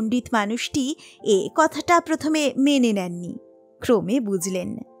অনভিজ্ঞ পণ্ডিত মানুষটি এ কথাটা প্রথমে মেনে নেননি, ক্রমে বুঝলেন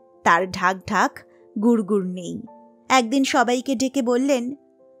তার ঢাক ঢাক গুড়গুড় নেই। একদিন সবাইকে ডেকে বললেন,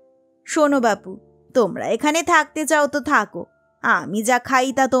 শোনো বাপু, তোমরা এখানে থাকতে চাও তো থাকো, আমি যা খাই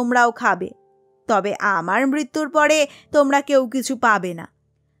তা তোমরাও খাবে। তবে আমার মৃত্যুর পরে তোমরা কেউ কিছু পাবে না।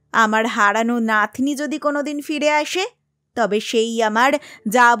 আমার হারানো নাতনি যদি কোনোদিন ফিরে আসে, তবে সেই আমার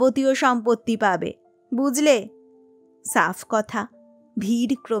যাবতীয় সম্পত্তি পাবে, বুঝলে? সাফ কথা।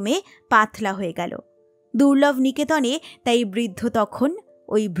 ভিড় ক্রমে পাতলা হয়ে গেল। দুর্লভ নিকেতনে তাই বৃদ্ধ তখন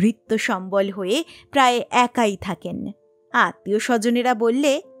ওই ভৃত্য সম্বল হয়ে প্রায় একাই থাকেন। আত্মীয় স্বজনেরা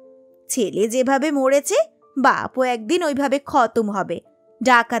বললে, ছেলে যেভাবে মরেছে, বাপও একদিন ওইভাবে খতম হবে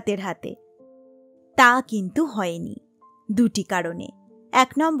ডাকাতের হাতে। তা কিন্তু হয়নি, 2টি কারণে। 1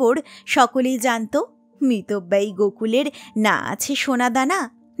 নম্বর, সকলেই জানত মিতব্যয়ী গোকুলের না আছে সোনাদানা,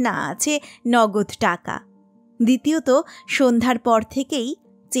 না আছে নগদ টাকা। দ্বিতীয়ত, সন্ধ্যার পর থেকেই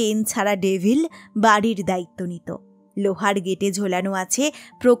চেন ছাড়া ডেভিল বাড়ির দায়িত্ব নিত। লোহার গেটে ঝোলানো আছে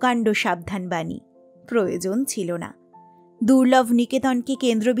প্রকাণ্ড সাবধানবাণী, প্রয়োজন ছিল না। দুর্লভ নিকেতনকে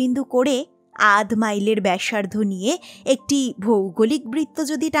কেন্দ্রবিন্দু করে 1/2 মাইলের ব্যাসার্ধ নিয়ে একটি ভৌগোলিক বৃত্ত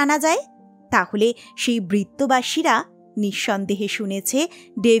যদি টানা যায়, তাহলে সেই বৃত্তবাসীরা নিঃসন্দেহে শুনেছে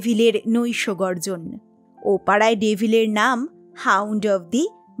ডেভিলের নৈশ গর্জন। ও পাড়ায় ডেভিলের নাম হাউন্ড অব দি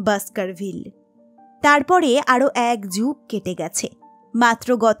বাস্কারভিল। তারপরে আরও 1 যুগ কেটে গেছে। মাত্র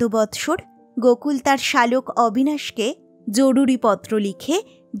গত বৎসর গোকুল তার শালক অবিনাশকে জরুরি পত্র লিখে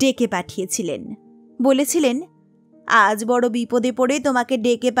ডেকে পাঠিয়েছিলেন। বলেছিলেন, আজ বড় বিপদে পড়ে তোমাকে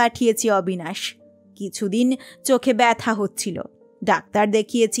ডেকে পাঠিয়েছি অবিনাশ, কিছুদিন চোখে ব্যথা হচ্ছিল, ডাক্তার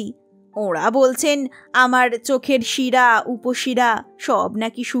দেখিয়েছি। ওরা বলছেন আমার চোখের শিরা উপশিরা সব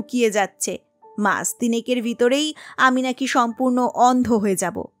নাকি শুকিয়ে যাচ্ছে, মাস তিনেকের ভিতরেই আমি নাকি সম্পূর্ণ অন্ধ হয়ে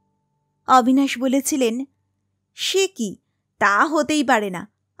যাব। অবিনাশ বলেছিলেন, সে কি, তা হতেই পারে না।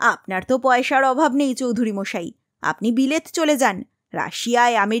 আপনার তো পয়সার অভাব নেই চৌধুরী মশাই, আপনি বিলেত চলে যান,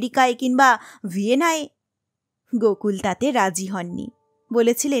 রাশিয়ায়, আমেরিকায় কিংবা ভিয়েনায়। গোকুল তাতে রাজি হননি,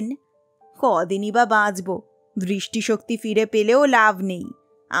 বলেছিলেন, কদিনই বা বাঁচব, দৃষ্টিশক্তি ফিরে পেলেও লাভ নেই।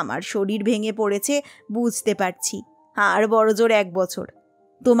 আমার শরীর ভেঙে পড়েছে বুঝতে পারছি, আর বড়জোর 1 বছর।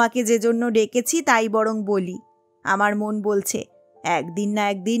 তোমাকে যে জন্য ডেকেছি তাই বরং বলি। আমার মন বলছে একদিন না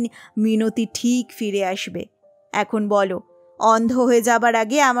একদিন মিনতি ঠিক ফিরে আসবে। এখন বলো, অন্ধ হয়ে যাবার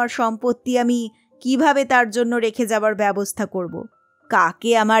আগে আমার সম্পত্তি আমি কিভাবে তার জন্য রেখে যাবার ব্যবস্থা করব?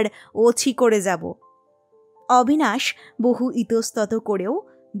 কাকে আমার ওছি করে যাব? অবিনাশ বহু ইতস্তত করেও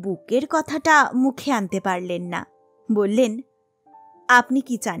বুকের কথাটা মুখে আনতে পারলেন না। বললেন, আপনি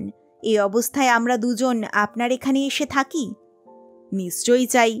কি চান এই অবস্থায় আমরা দুজন আপনার এখানে এসে থাকি? নিশ্চয়ই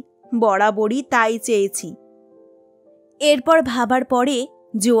চাই, বরাবরই তাই চেয়েছি। এরপর ভাবার পরে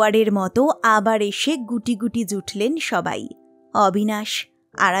জোয়ারের মতো আবার এসে গুটি গুটি জুটলেন সবাই। অবিনাশ,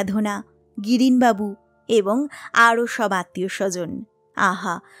 আরাধনা, গিরিনবাবু এবং আরও সব আত্মীয় স্বজন।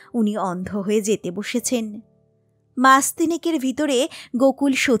 আহা, উনি অন্ধ হয়ে যেতে বসেছেন। মাস তিনেকের ভিতরে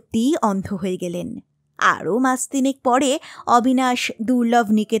গোকুল সত্যিই অন্ধ হয়ে গেলেন। আরও মাস তিনেক পরে অবিনাশ দুর্লভ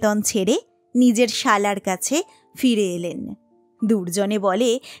নিকেতন ছেড়ে নিজের শালার কাছে ফিরে এলেন। দুর্জনে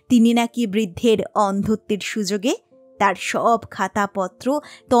বলে তিনি নাকি বৃদ্ধের অন্ধত্বের সুযোগে তার সব খাতাপত্র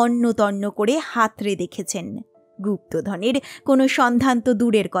তন্ন তন্ন করে হাতড়ে দেখেছেন। গুপ্তধনের কোনো সন্ধান তো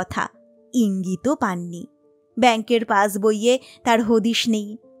দূরের কথা, ইঙ্গিতও পাননি। ব্যাংকের পাসবইয়ে তার হদিশ নেই,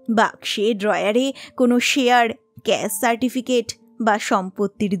 বাক্সে ড্রয়ারে কোনো শেয়ার, ক্যাশ সার্টিফিকেট বা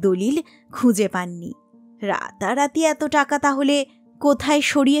সম্পত্তির দলিল খুঁজে পাননি। রাতারাতি এত টাকা তাহলে কোথায়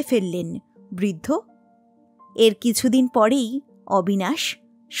সরিয়ে ফেললেন বৃদ্ধ? এর কিছুদিন পরেই অবিনাশ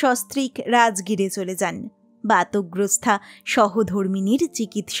সস্ত্রীক রাজগিরে চলে যান বাতগ্রস্থা সহধর্মিনীর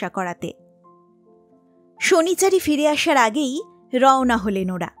চিকিৎসা করাতে। শনিচারি ফিরে আসার আগেই রওনা হলেন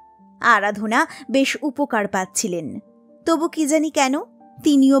ওরা। আরাধনা বেশ উপকার পাচ্ছিলেন, তবু কি জানি কেন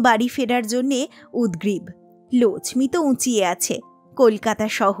তিনিও বাড়ি ফেরার জন্যে উদ্গ্রীব। লক্ষ্মী তো উঁচিয়ে আছে কলকাতা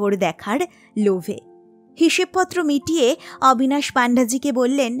শহর দেখার লোভে। হিসেবপত্র মিটিয়ে অবিনাশ পাণ্ডাজিকে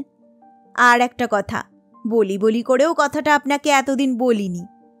বললেন, আর একটা কথা, বলি বলি করেও কথাটা আপনাকে এতদিন বলিনি।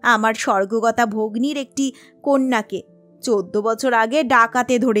 আমার স্বর্গগতা ভগ্নীর একটি কন্যাকে 14 বছর আগে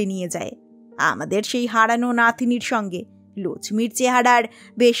ডাকাতে ধরে নিয়ে যায়। আমাদের সেই হারানো নাতনির সঙ্গে লক্ষ্মীর চেহারার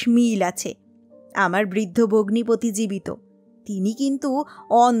বেশ মিল আছে। আমার বৃদ্ধ ভগ্নীপতি জীবিত, তিনি কিন্তু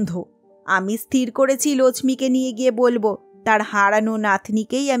অন্ধ। আমি স্থির করেছি লক্ষ্মীকে নিয়ে গিয়ে বলবো তার হারানো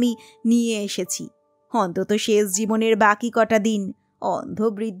নাতনিকেই আমি নিয়ে এসেছি। অন্তত শেষ জীবনের বাকি কটা দিন অন্ধ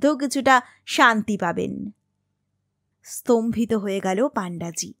বৃদ্ধ কিছুটা শান্তি পাবেন। স্তম্ভিত হয়ে গেল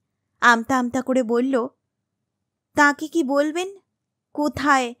পাণ্ডাজি। আমতা আমতা করে বলল, তাকে কি বলবেন?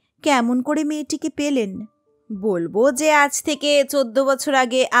 কোথায়, কেমন করে মেয়েটিকে পেলেন? বলবো যে আজ থেকে 14 বছর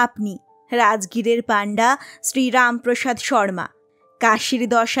আগে আপনি রাজগীরের পাণ্ডা শ্রী রামপ্রসাদ শর্মা কাশীর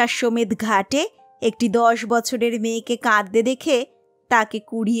দশাশ্বমেধ ঘাটে একটি 10 বছরের মেয়েকে কাঁদতে দেখে তাকে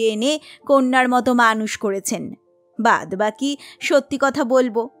কুড়িয়ে এনে কন্যার মতো মানুষ করেছেন। বাদ বাকি সত্যি কথা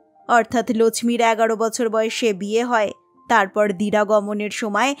বলবো, অর্থাৎ লক্ষ্মীর 11 বছর বয়সে বিয়ে হয়, তারপর দিরাগমনের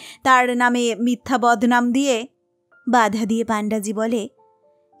সময় তার নামে মিথ্যা বদনাম দিয়ে। বাধা দিয়ে পাণ্ডাজি বলে,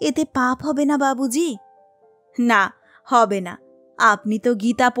 এতে পাপ হবে না বাবুজি? না, হবে না। আপনি তো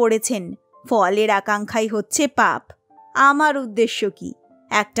গীতা পড়েছেন, ফলের আকাঙ্ক্ষাই হচ্ছে পাপ। আমার উদ্দেশ্য কি?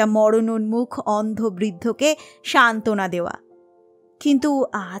 একটা মরণোন্মুখ অন্ধ বৃদ্ধকে সান্ত্বনা দেওয়া। কিন্তু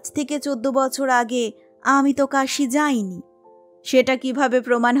আজ থেকে 14 বছর আগে আমি তো কাশী যাইনি। সেটা কিভাবে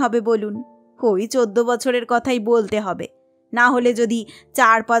প্রমাণ হবে বলুন? ওই 14 বছরের কথাই বলতে হবে। না হলে যদি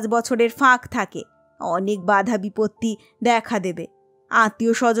 4-5 বছরের ফাঁক থাকে, অনেক বাধা বিপত্তি দেখা দেবে।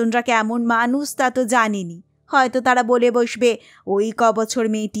 আত্মীয় স্বজনরা কেমন মানুষ তা তো জানেনি। হয়তো তারা বলে বসবে, ওই বছর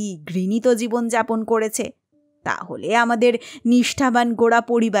মেয়েটি ঘৃণিত জীবনযাপন করেছে। তাহলে আমাদের নিষ্ঠাবান গোড়া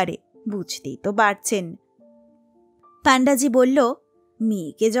পরিবারে, বুঝতেই তো পারছেন। পাণ্ডাজি বলল,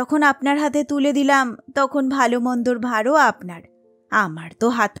 মেয়েকে যখন আপনার হাতে তুলে দিলাম তখন ভালো মন্দর ভারও আপনার, আমার তো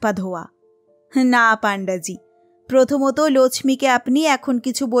হাত পা ধোয়া। না পাণ্ডাজি, প্রথমত লক্ষ্মীকে আপনি এখন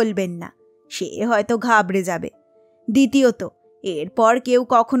কিছু বলবেন না, সে হয়তো ঘাবড়ে যাবে। দ্বিতীয়ত, এরপর কেউ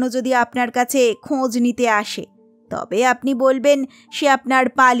কখনো যদি আপনার কাছে খোঁজ নিতে আসে, তবে আপনি বলবেন সে আপনার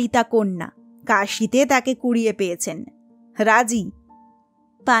পালিতা কন্যা, কাশীতে তাকে কুড়িয়ে পেয়েছেন। রাজি?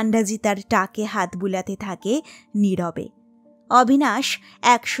 পাণ্ডাজি তার টাকে হাত বুলাতে থাকে নীরবে। অবিনাশ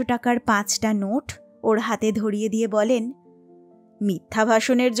 100 টাকার 5টা নোট ওর হাতে ধরিয়ে দিয়ে বলেন, মিথ্যা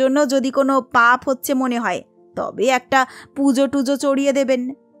ভাষণের জন্য যদি কোনো পাপ হচ্ছে মনে হয় তবে একটা পুজো টুজো চড়িয়ে দেবেন।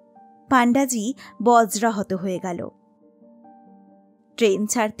 পাণ্ডাজি বজ্রাহত হয়ে গেল। ট্রেন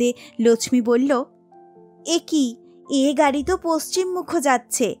ছাড়তে লক্ষ্মী বলল, এ কি, এ গাড়ি তো পশ্চিমমুখ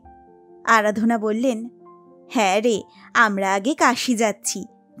যাচ্ছে। আরাধনা বললেন, হ্যাঁ রে, আমরা আগে কাশী যাচ্ছি,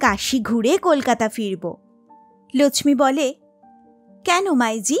 কাশী ঘুরে কলকাতা ফিরব। লক্ষ্মী বলে, কেন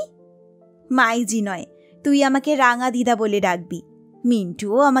মাইজি? মাইজি নয়, তুই আমাকে রাঙা দিদা বলে ডাকবি।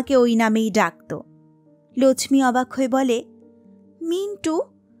 মিন্টুও আমাকে ওই নামেই ডাকত। লক্ষ্মী অবাক হয়ে বলে, মিন্টু?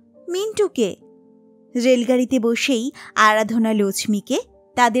 মিন্টুকে? রেলগাড়িতে বসেই আরাধনা লক্ষ্মীকে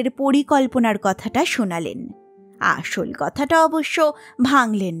তাদের পরিকল্পনার কথাটা শোনালেন। আসল কথাটা অবশ্য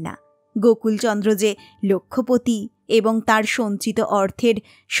ভাঙলেন না। গোকুলচন্দ্র যে লক্ষপতি এবং তার সঞ্চিত অর্থের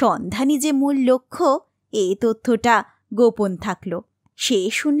সন্ধানই যে মূল লক্ষ্য, এই তথ্যটা গোপন থাকল। সে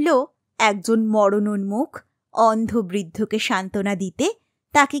শুনল একজন মরণোন্মুখ অন্ধ বৃদ্ধকে সান্ত্বনা দিতে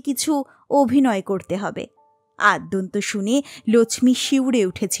তাকে কিছু অভিনয় করতে হবে। আদ্যন্ত শুনে লক্ষ্মী শিউরে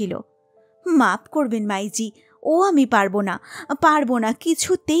উঠেছিল। মাপ করবেন মাইজি, ও আমি পারবো না,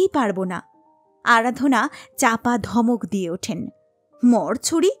 কিছুতেই পারবো না। আরাধনা চাপা ধমক দিয়ে ওঠেন, মর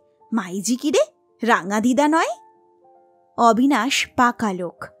ছুরি, মাইজি কিরে, রাঙা দিদা নয়? অবিনাশ পাকা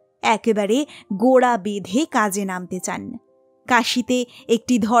লোক, একেবারে গোড়া বেঁধে কাজে নামতে চান। কাশীতে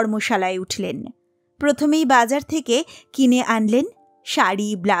একটি ধর্মশালায় উঠলেন। প্রথমেই বাজার থেকে কিনে আনলেন শাড়ি,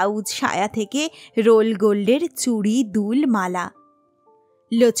 ব্লাউজ, সায়া থেকে রোল গোল্ডের চুড়ি, দুল, মালা।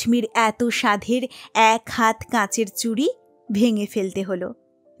 লক্ষ্মীর এত সাধের এক হাত কাঁচের চুড়ি ভেঙে ফেলতে হলো।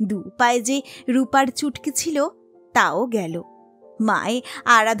 2 পায়ে যে রূপার চুটকি ছিল তাও গেল। মায়ে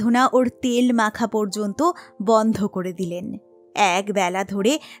আরাধনা ওর তেল মাখা পর্যন্ত বন্ধ করে দিলেন। এক বেলা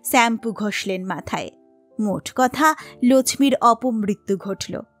ধরে শ্যাম্পু ঘষলেন মাথায়। মোট কথা, লক্ষ্মীর অপমৃত্যু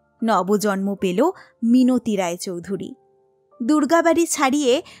ঘটল। নবজন্ম পেল মিনতি রায়চৌধুরী। দুর্গাবাড়ি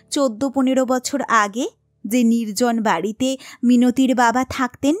ছাড়িয়ে 14-15 বছর আগে যে নির্জন বাড়িতে মিনতির বাবা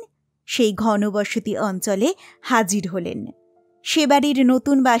থাকতেন, সেই ঘনবসতি অঞ্চলে হাজির হলেন। সে বাড়ির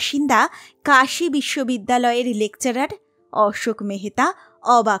নতুন বাসিন্দা কাশী বিশ্ববিদ্যালয়ের লেকচারার অশোক মেহতা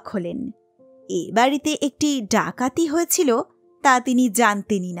অবাক হলেন। এ বাড়িতে একটি ডাকাতি হয়েছিল তা তিনি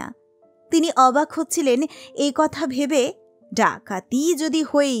জানতেনই না। তিনি অবাক হচ্ছিলেন এই কথা ভেবে, ডাকাতি যদি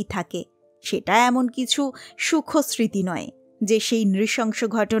হয়েই থাকে সেটা এমন কিছু সুখস্মৃতি নয় যে সেই নৃশংস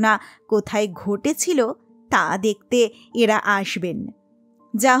ঘটনা কোথায় ঘটেছিল তা দেখতে এরা আসবেন।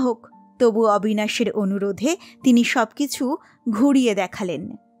 যা হোক, তবু অবিনাশের অনুরোধে তিনি সবকিছু ঘুরিয়ে দেখালেন।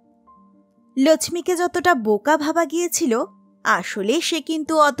 লক্ষ্মীকে যতটা বোকা ভাবা গিয়েছিল, আসলে সে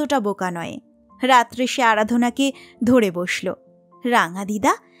কিন্তু অতটা বোকা নয়। রাত্রে সে আরাধনাকে ধরে বসল। রাঙা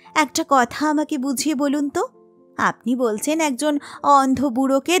দিদা, একটা কথা আমাকে বুঝিয়ে বলুন তো। আপনি বলছেন একজন অন্ধ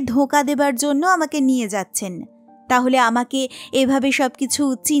বুড়োকে ধোঁকা দেবার জন্য আমাকে নিয়ে যাচ্ছেন, তাহলে আমাকে এভাবে সবকিছু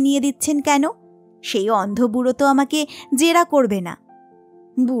চিনিয়ে দিচ্ছেন কেন? সেই অন্ধ বুড়ো তো আমাকে জেরা করবে না।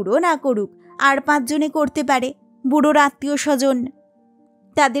 বুড়ো না করুক, আর 5 জনে করতে পারে, বুড়োর আত্মীয় স্বজন।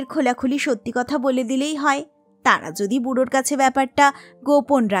 তাদের খোলাখুলি সত্যি কথা বলে দিলেই হয়। তারা যদি বুড়োর কাছে ব্যাপারটা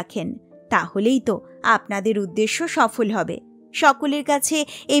গোপন রাখেন, তাহলেই তো আপনাদের উদ্দেশ্য সফল হবে। সকলের কাছে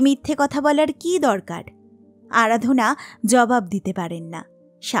এ মিথ্যে কথা বলার কি দরকার? আরাধনা জবাব দিতে পারেন না।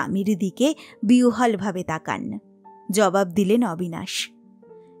 স্বামীর দিকে বিহ্বলভাবে তাকান। জবাব দিলেন অবিনাশ,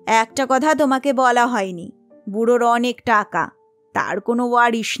 একটা কথা তোমাকে বলা হয়নি। বুড়োর অনেক টাকা, তার কোনো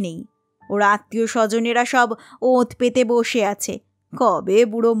ওয়ারিশ নেই। ওর আত্মীয় স্বজনেরা সব ওঁত পেতে বসে আছে, কবে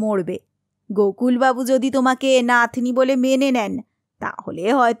বুড়ো মরবে। গোকুলবাবু যদি তোমাকে নাতনি বলে মেনে নেন, তাহলে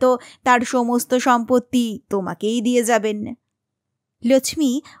হয়তো তার সমস্ত সম্পত্তি তোমাকেই দিয়ে যাবেন। লক্ষ্মী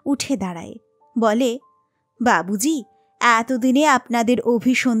উঠে দাঁড়ায়, বলে, বাবুজি, এতদিনে আপনাদের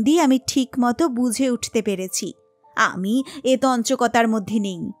অভিসন্ধি আমি ঠিক মতো বুঝে উঠতে পেরেছি। আমি এ তঞ্চকতার মধ্যে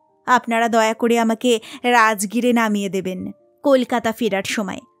নেই। আপনারা দয়া করে আমাকে রাজগিরে নামিয়ে দেবেন কলকাতা ফেরার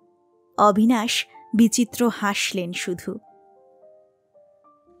সময়। অবিনাশ বিচিত্র হাসলেন শুধু।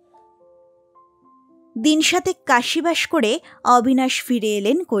 দিন 7 কাশীবাস করে অবিনাশ ফিরে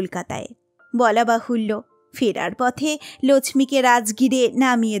এলেন কলকাতায়। বলা বাহুল্য, ফেরার পথে লক্ষ্মীকে রাজগিরে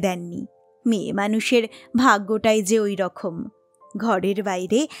নামিয়ে দেননি। মেয়ে মানুষের ভাগ্যটাই যে ওই রকম। ঘরের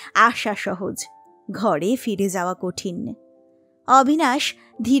বাইরে আসা সহজ, ঘরে ফিরে যাওয়া কঠিন। অবিনাশ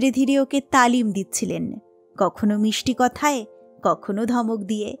ধীরে ধীরে ওকে তালিম দিচ্ছিলেন, কখনো মিষ্টি কথায়, কখনো ধমক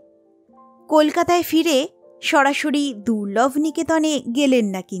দিয়ে। কলকাতায় ফিরে সরাসরি দুর্লভ নিকেতনে গেলেন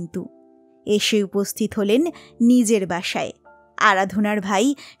না, কিন্তু এসে উপস্থিত হলেন নিজের বাসায়। আরাধনার ভাই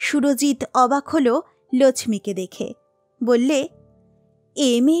সুরজিৎ অবাক হল লক্ষ্মীকে দেখে। বললে,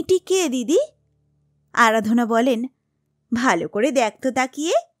 এ মেয়েটি কে দিদি? আরাধনা বলেন, ভালো করে দেখ তো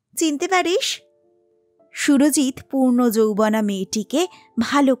তাকিয়ে, চিনতে পারিস? সুরজিৎ পূর্ণ যৌবনা মেয়েটিকে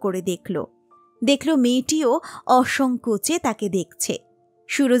ভালো করে দেখল মেয়েটিও অসংকোচে তাকে দেখছে।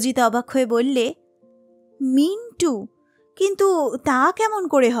 সুরজিৎ অবাক হয়ে বললে, মিন্টু? কিন্তু তা কেমন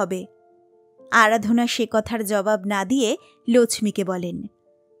করে হবে? আরাধনা সে কথার জবাব না দিয়ে লক্ষ্মীকে বলেন,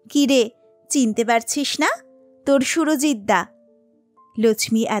 কিরে, চিনতে পারছিস না? তোর সুরজিৎ দা।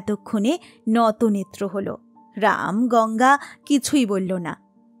 লক্ষ্মী এতক্ষণে নতনেত্র হল। রাম গঙ্গা কিছুই বলল না।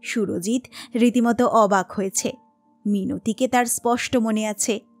 সুরজিৎ রীতিমতো অবাক হয়েছে। মিনতিকে তার স্পষ্ট মনে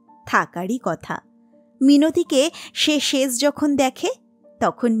আছে, থাকারই কথা। মিনতিকে সে শেষ যখন দেখে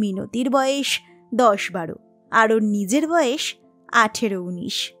তখন মিনতির বয়স 10-12 আর ওর নিজের বয়স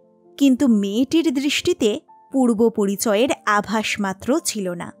 18-19। কিন্তু মেয়েটির দৃষ্টিতে পূর্ব পরিচয়ের আভাস মাত্র ছিল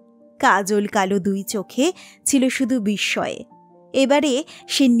না। কাজল কালো 2 চোখে ছিল শুধু বিস্ময়ে। এবারে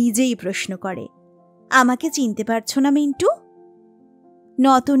সে নিজেই প্রশ্ন করে, আমাকে চিনতে পারছ না মিন্টু?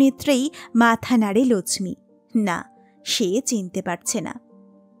 নতনেত্রেই মাথা নাড়ে লক্ষ্মী। না, সে চিনতে পারছে না।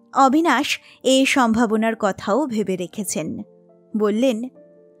 অবিনাশ এ সম্ভাবনার কথাও ভেবে রেখেছেন। বললেন,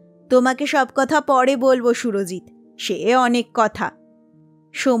 তোমাকে সব কথা পরে বলবো সুরজিৎ, সে অনেক কথা।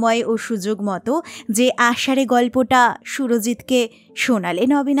 সময় ও সুযোগ মতো যে আষাঢ়ে গল্পটা সুরজিৎকে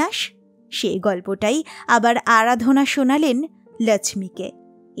শোনালেন অবিনাশ, সেই গল্পটাই আবার আরাধনা শোনালেন লক্ষ্মীকে।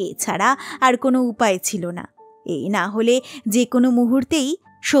 এছাড়া আর কোনো উপায় ছিল না। এই না হলে যে কোনো মুহূর্তেই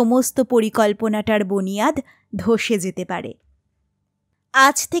সমস্ত পরিকল্পনাটার বুনিয়াদ ধসে যেতে পারে।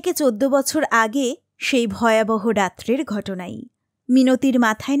 আজ থেকে 14 বছর আগে সেই ভয়াবহ রাত্রের ঘটনাই। মিনতির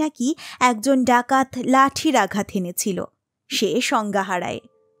মাথায় নাকি একজন ডাকাত লাঠির আঘাত এনেছিল। সে সংজ্ঞা হারায়।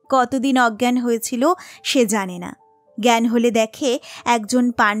 কতদিন অজ্ঞান হয়েছিল সে জানে না। জ্ঞান হলে দেখে একজন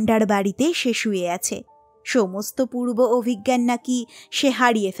পাণ্ডার বাড়িতে সে শুয়ে আছে। সমস্ত পূর্ব অভিজ্ঞান নাকি সে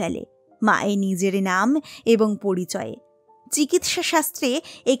হারিয়ে ফেলে, মায়ের নিজের নাম এবং পরিচয়ে। চিকিৎসা শাস্ত্রে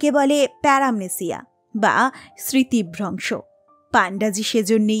একে বলে প্যারামনেসিয়া বা স্মৃতিভ্রংশ। পাণ্ডাজি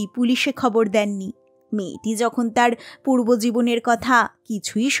সেজন্যেই পুলিশে খবর দেননি। মেয়েটি যখন তার পূর্বজীবনের কথা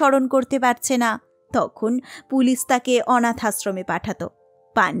কিছুই স্মরণ করতে পারছে না, তখন পুলিশ তাকে অনাথাশ্রমে পাঠাত।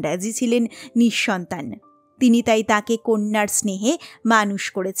 পাণ্ডাজি ছিলেন নিঃসন্তান। তিনি তাই তাকে কন্যার স্নেহে মানুষ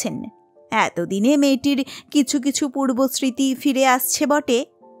করেছেন। এতদিনে মেয়েটির কিছু কিছু পূর্বস্মৃতি ফিরে আসছে বটে,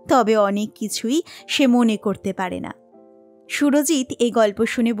 তবে অনেক কিছুই সে মনে করতে পারে না। সুরজিৎ এই গল্প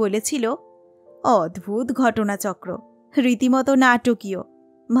শুনে বলেছিল, অদ্ভুত ঘটনাচক্র, রীতিমতো নাটকীয়,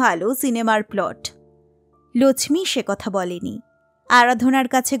 ভালো সিনেমার প্লট। লক্ষ্মী সে কথা বলেনি। আরাধনার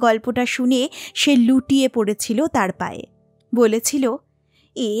কাছে গল্পটা শুনে সে লুটিয়ে পড়েছিল তার পায়ে। বলেছিল,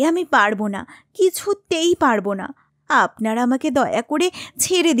 আমি পারবো না, কিছুতেই পারবো না। আপনারা আমাকে দয়া করে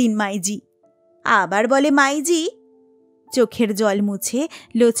ছেড়ে দিন মাইজি। আবার বলে মাইজি। চোখের জল মুছে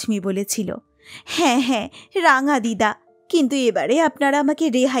লক্ষ্মী বলেছিল, হ্যাঁ, রাঙা দিদা, কিন্তু এবারে আপনারা আমাকে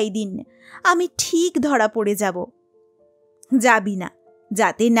রেহাই দিন। আমি ঠিক ধরা পড়ে যাব। যাবি না,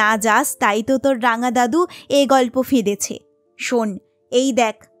 যাতে না যাস তাই তো তোর রাঙা দাদু এ গল্প ফেঁদেছে। শোন, এই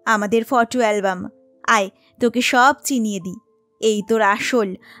দেখ আমাদের ফটো অ্যালবাম। আয়, তোকে সব চিনিয়ে দিই। এই তোর আসল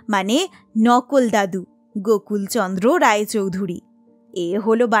মানে নকল দাদু গোকুলচন্দ্র রায়চৌধুরী। এ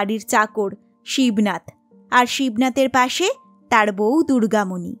হলো বাড়ির চাকর শিবনাথ, আর শিবনাথের পাশে তার বউ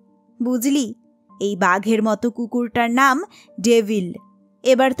দুর্গামণি। বুঝলি, এই বাঘের মতো কুকুরটার নাম ডেভিল।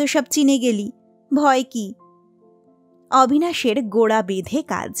 এবার তো সব চিনে গেলি, ভয় কি? অবিনাশের গোড়া বেঁধে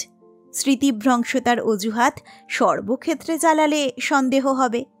কাজ। স্মৃতিভ্রংশতার অজুহাত সর্বক্ষেত্রে চালালে সন্দেহ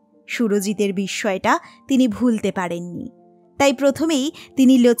হবে। সুরজিতের বিস্ময়টা তিনি ভুলতে পারেননি। তাই প্রথমেই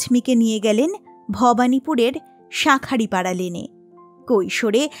তিনি লক্ষ্মীকে নিয়ে গেলেন ভবানীপুরের শাঁখারিপাড়া লেনে।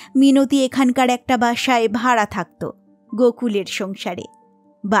 কৈশোরে মিনতি এখানকার একটা বাসায় ভাড়া থাকত, গোকুলের সংসারে।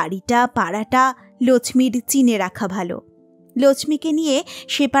 বাড়িটা পাড়াটা লক্ষ্মীর চিনে রাখা ভালো। লক্ষ্মীকে নিয়ে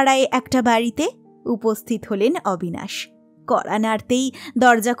সে পাড়ায় একটা বাড়িতে উপস্থিত হলেন অবিনাশ। কড়া নাড়তেই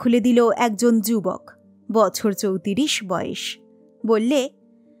দরজা খুলে দিল একজন যুবক, বছর 34 বয়স। বললে,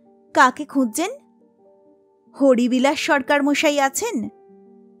 কাকে খুঁজছেন? হরিবিলাস সরকার মশাই আছেন?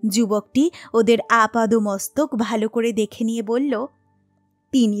 যুবকটি ওদের আপাদ মস্তক ভালো করে দেখে নিয়ে বলল,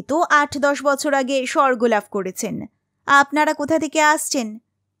 তিনি তো 8-10 বছর আগে স্বর্গলাভ করেছেন। আপনারা কোথা থেকে আসছেন?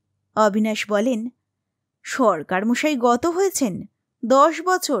 অবিনাশ বলেন, সরকার মশাই গত হয়েছেন 10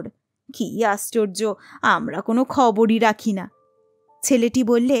 বছর? কি আশ্চর্য, আমরা কোনো খবরই রাখি না। ছেলেটি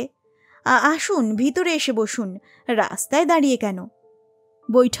বললে, আসুন, ভিতরে এসে বসুন, রাস্তায় দাঁড়িয়ে কেন?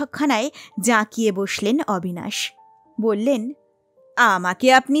 বৈঠকখানায় জাঁকিয়ে বসলেন অবিনাশ। বললেন, আমাকে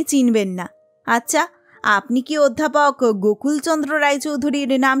আপনি চিনবেন না। আচ্ছা, আপনি কি অধ্যাপক গোকুলচন্দ্র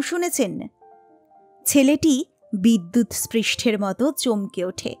রায়চৌধুরীর নাম শুনেছেন? ছেলেটি বিদ্যুৎ স্পৃষ্টের মতো চমকে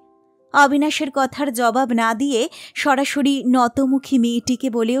ওঠে। অবিনাশের কথার জবাব না দিয়ে সরাসরি নতমুখী মেয়েটিকে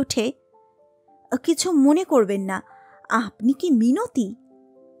বলে ওঠে, কিছু মনে করবেন না, আপনি কি মিনতি?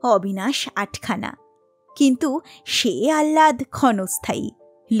 অবিনাশ আটখানা, কিন্তু সে আহ্লাদ ক্ষণস্থায়ী।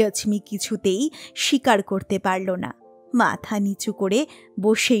 লক্ষ্মী কিছুতেই স্বীকার করতে পারল না, মাথা নিচু করে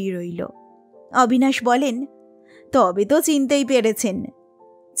বসেই রইল। অবিনাশ বলেন, তবে তো চিনতেই পেরেছেন।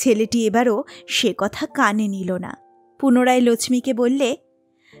 ছেলেটি এবারও সে কথা কানে নিল না। পুনরায় লক্ষ্মীকে বললে,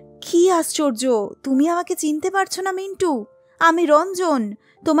 কি আশ্চর্য, তুমি আমাকে চিনতে পারছো না মিন্টু? আমি রঞ্জন,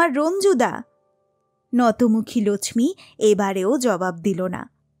 তোমার রঞ্জুদা। নতমুখী লক্ষ্মী এবারেও জবাব দিল না,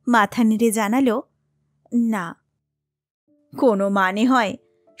 মাথা নেড়ে জানালো, না। কোনো মানে হয়?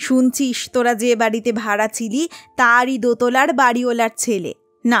 শুনছিস তোরা যে বাড়িতে ভাড়া ছিলি তারই দোতলার বাড়িওয়ালার ছেলে,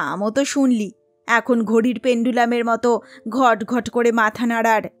 নামও তো শুনলি। এখন ঘড়ির পেন্ডুলামের মতো ঘট ঘট করে মাথা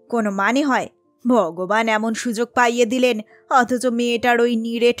নাড়ার কোনো মানে হয়? ভগবান এমন সুযোগ পাইয়ে দিলেন, অথচ মেয়েটার ওই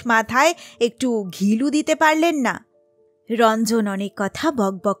নিরেট মাথায় একটু ঘিলু দিতে পারলেন না। রঞ্জন অনেক কথা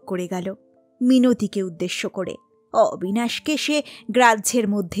বকবক করে গেল মিনতিকে উদ্দেশ্য করে। অবিনাশকে সে গ্রাহ্যের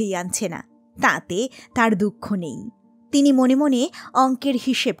মধ্যেই আনছে না, তাতে তার দুঃখ নেই। তিনি মনে মনে অঙ্কের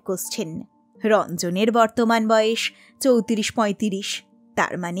হিসেব কষছেন। রঞ্জনের বর্তমান বয়স 34-35,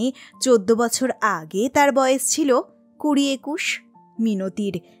 তার মানে 14 বছর আগে তার বয়স ছিল 20-21।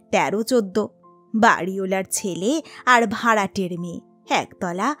 মিনতির 13-14। বাড়িওলার ছেলে আর ভাড়াটের মেয়ে,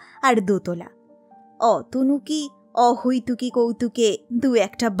 একতলা আর দোতলা। অতনু কি অহৈতুকি কৌতুকে দু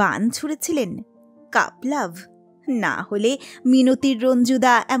একটা বান ছুঁড়েছিলেন? কাপলাভ না হলে মিনতির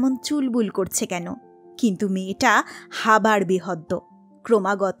রঞ্জুদা এমন চুলবুল করছে কেন? কিন্তু মেয়েটা হাবার বেহদ্দ,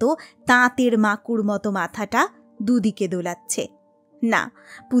 ক্রমাগত তাঁতের মাকুড় মতো মাথাটা দুদিকে দোলাচ্ছে। না,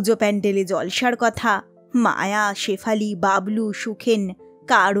 পুজো প্যান্ডেলে জলসার কথা, মায়া, শেফালি, বাবলু, সুখেন,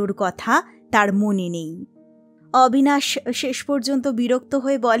 কারোর কথা তার মনে নেই। অবিনাশ শেষ পর্যন্ত বিরক্ত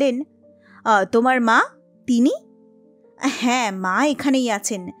হয়ে বলেন, তোমার মা, তিনি? হ্যাঁ, মা এখানেই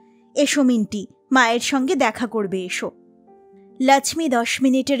আছেন। এসো মিন্টি, মায়ের সঙ্গে দেখা করবে, এসো। লক্ষ্মী 10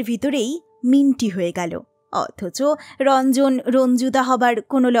 মিনিটের ভিতরেই মিন্টি হয়ে গেল, অথচ রঞ্জন রঞ্জুদা হবার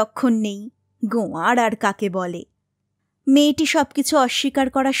কোনো লক্ষণ নেই। গোয়ার আর কাকে বলে? মেয়েটি সবকিছু অস্বীকার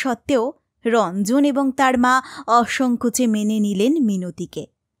করা সত্ত্বেও রঞ্জন এবং তার মা অসংকোচে মেনে নিলেন মিনতিকে।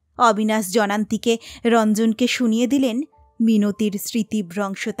 অবিনাশ জনান্তিকে রঞ্জনকে শুনিয়ে দিলেন মিনতির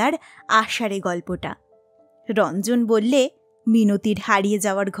স্মৃতিভ্রংশতার আষাঢ়ে গল্পটা। রঞ্জন বললে, মিনতির হারিয়ে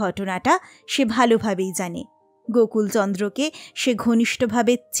যাওয়ার ঘটনাটা সে ভালোভাবেই জানে। গোকুলচন্দ্রকে সে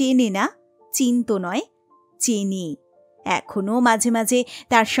ঘনিষ্ঠভাবে চেনে না, চিনত নয়, চেনে। এখনও মাঝে মাঝে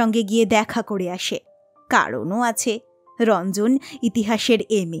তার সঙ্গে গিয়ে দেখা করে আসে। কারণও আছে। রঞ্জন ইতিহাসের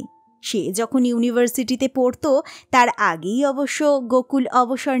MA। সে যখন ইউনিভার্সিটিতে পড়ত তার আগেই অবশ্য গোকুল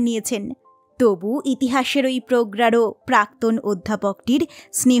অবসর নিয়েছেন। তবু ইতিহাসের ওই প্রজ্ঞারও প্রাক্তন অধ্যাপকটির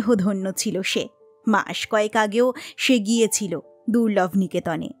স্নেহধন্য ছিল সে। মাস কয়েক আগেও সে গিয়েছিল দুর্লভ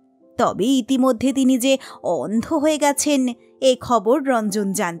নিকেতনে। তবে ইতিমধ্যে তিনি যে অন্ধ হয়ে গেছেন এ খবর রঞ্জন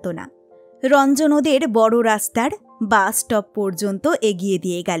জানত না। রঞ্জন ওদের বড় রাস্তার বাস স্টপ পর্যন্ত এগিয়ে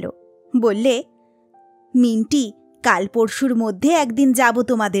দিয়ে গেল। বললে, মিন্টি, কাল পরশুর মধ্যে একদিন যাব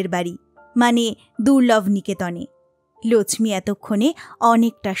তোমাদের বাড়ি, মানে দুর্লভ নিকেতনে। লক্ষ্মী এতক্ষণে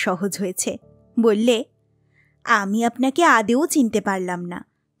অনেকটা সহজ হয়েছে। বললে, আমি আপনাকে আদেও চিনতে পারলাম না,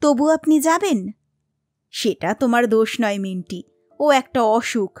 তবু আপনি যাবেন? সেটা তোমার দোষ নয় মিন্টি, ও একটা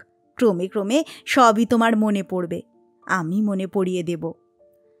অসুখ। ক্রমে ক্রমে সবই তোমার মনে পড়বে, আমি মনে পড়িয়ে দেব।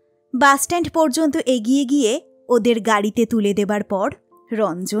 বাসস্ট্যান্ড পর্যন্ত এগিয়ে গিয়ে ওদের গাড়িতে তুলে দেবার পর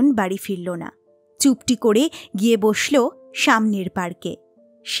রঞ্জন বাড়ি ফিরল না। চুপটি করে গিয়ে বসল সামনের পার্কে।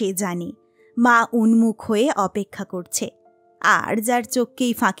 সে জানে মা উন্মুখ হয়ে অপেক্ষা করছে। আর যার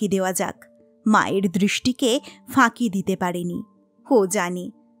চোখকেই ফাঁকি দেওয়া যাক, মায়ের দৃষ্টিকে ফাঁকি দিতে পারেনি। ও জানে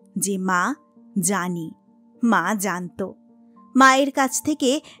যে মা জানে, মা জানত। মায়ের কাছ থেকে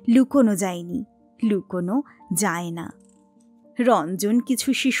লুকোনো যায়নি, লুকোনো যায় না। রঞ্জন কিছু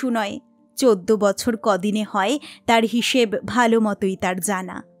শিশু নয়। 14 বছর কদিনে হয় তার হিসেব ভালো মতোই তার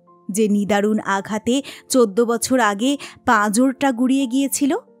জানা। যে নিদারুণ আঘাতে 14 বছর আগে পাঁজরটা গুড়িয়ে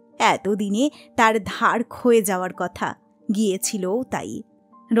গিয়েছিল, এতদিনে তার ধার ক্ষয়ে যাওয়ার কথা, গিয়েছিলও তাই।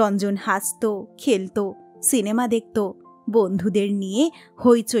 রঞ্জন হাসত, খেলত, সিনেমা দেখত, বন্ধুদের নিয়ে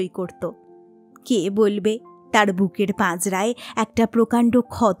হইচই করত। কে বলবে তার বুকের পাঁজরায় একটা প্রকাণ্ড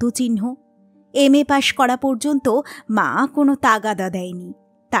ক্ষত চিহ্ন? MA পাশ করা পর্যন্ত মা কোনো তাগাদা দেয়নি।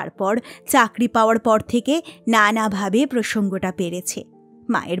 তারপর চাকরি পাওয়ার পর থেকে নানাভাবে প্রসঙ্গটা পেরেছে।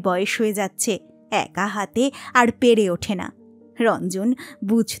 মায়ের বয়স হয়ে যাচ্ছে, একা হাতে আর পেরে ওঠে না। রঞ্জন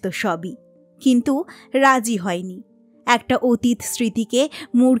বুঝত সবই, কিন্তু রাজি হয়নি। একটা অতীত স্মৃতিকে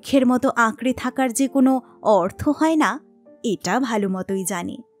মূর্খের মতো আঁকড়ে থাকার যে কোনো অর্থ হয় না, এটা ভালো মতোই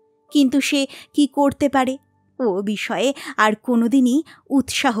জানে। কিন্তু সে কি করতে পারে? ও বিষয়ে আর কোনোদিনই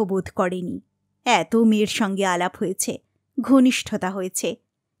উৎসাহ বোধ করেনি। এত মেয়ের সঙ্গে আলাপ হয়েছে, ঘনিষ্ঠতা হয়েছে,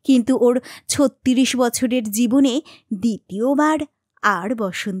 কিন্তু ওর ৩৬ বছরের জীবনে দ্বিতীয়বার আর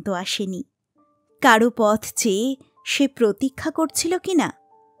বসন্ত আসেনি। কারো পথ চেয়ে সে প্রতীক্ষা করছিল কিনা?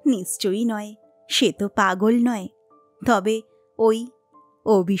 নিশ্চয়ই নয়, সে তো পাগল নয়। তবে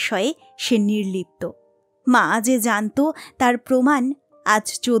ও বিষয়ে সে নির্লিপ্ত। মা যে জানত তার প্রমাণ আজ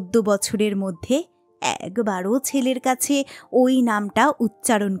 ১৪ বছরের মধ্যে একবারও ছেলের কাছে ওই নামটা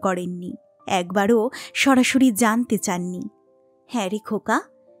উচ্চারণ করেননি, একবারও সরাসরি জানতে চাননি। হ্যাঁ রে খোকা,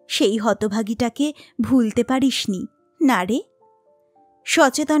 সেই হতভাগীটাকে ভুলতে পারিসনি না রে?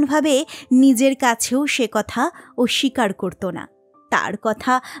 সচেতনভাবে নিজের কাছেও সে কথা ও স্বীকার করত না। তার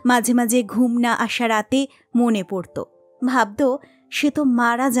কথা মাঝে মাঝে ঘুম না আসা রাতে মনে পড়ত। ভাবত সে তো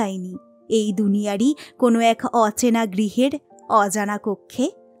মারা যায়নি, এই দুনিয়ারই কোনো এক অচেনা গৃহের অজানা কক্ষে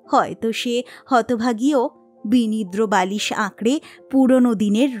হয়তো সে হতভাগীও বিনিদ্র বালিশ আঁকড়ে পুরনো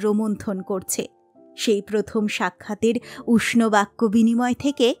দিনের রোমন্থন করছে। সেই প্রথম সাক্ষাতের উষ্ণ বাক্য বিনিময়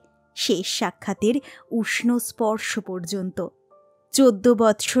থেকে শেষ সাক্ষাতের উষ্ণ স্পর্শ পর্যন্ত ১৪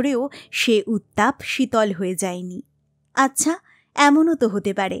 বৎসরেও সে উত্তাপ শীতল হয়ে যায়নি। আচ্ছা, এমনও তো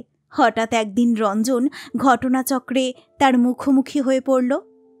হতে পারে হঠাৎ একদিন রঞ্জন ঘটনাচক্রে তার মুখোমুখি হয়ে পড়ল।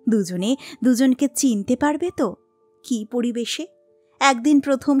 দুজনে দুজনকে চিনতে পারবে তো? কি পরিবেশে? একদিন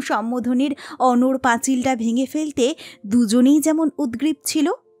প্রথম সম্বোধনের অনড় পাঁচিলটা ভেঙে ফেলতে দুজনেই যেমন উদ্গ্রীব ছিল,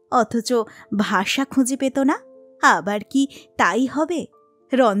 অথচ ভাষা খুঁজে পেত না। আবার কি তাই হবে?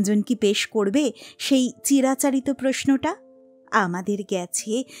 রঞ্জন কি পেশ করবে সেই চিরাচারিত প্রশ্নটা, আমাদের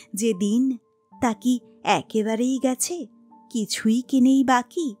গেছে যে দিন, তা কি একেবারেই গেছে, কিছুই কি নেই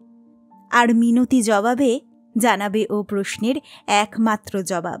বাকি? আর মিনতি জবাবে জানাবে ও প্রশ্নের একমাত্র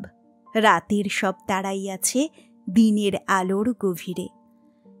জবাব, রাতের সব তারাই আছে দিনের আলোর গভীরে।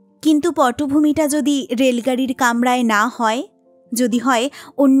 কিন্তু পটভূমিটা যদি রেলগাড়ির কামরায় না হয়, যদি হয়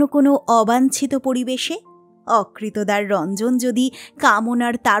অন্য কোনো অবাঞ্ছিত পরিবেশে, অকৃতদার রঞ্জন যদি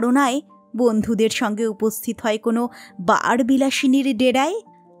কামনার তাড়নায় বন্ধুদের সঙ্গে উপস্থিত হয় কোনো বার বিলাসিনীর ডেরায়,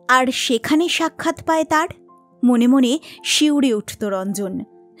 আর সেখানে সাক্ষাৎ পায় তার, মনে মনে শিউরে উঠত রঞ্জন।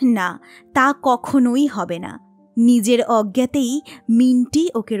 না, তা কখনোই হবে না। নিজের অজ্ঞাতেই মিনটি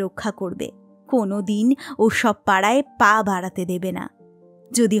ওকে রক্ষা করবে, কোনো দিন ও সব পাড়ায় পা বাড়াতে দেবে না।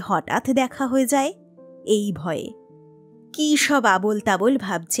 যদি হঠাৎ দেখা হয়ে যায়, এই ভয়ে। কি সব আবোল তাবোল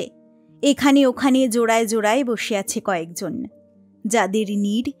ভাবছে। এখানে ওখানে জোড়ায় জোড়ায় বসে আছে কয়েকজন, যাদের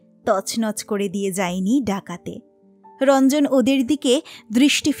নীড় তছনছ করে দিয়ে যায়নি ডাকাতে। রঞ্জন ওদের দিকে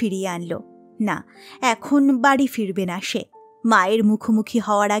দৃষ্টি ফিরিয়ে আনল। না, এখন বাড়ি ফিরবে না সে। মায়ের মুখোমুখি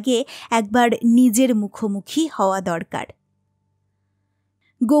হওয়ার আগে একবার নিজের মুখোমুখি হওয়া দরকার।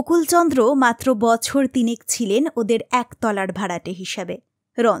 গোকুলচন্দ্র মাত্র বছর ৩ ছিলেন ওদের একতলার ভাড়াটে হিসাবে।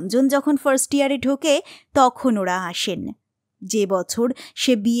 রঞ্জন যখন ফার্স্ট ইয়ারে ঢোকে তখন ওরা আসেন। যে বছর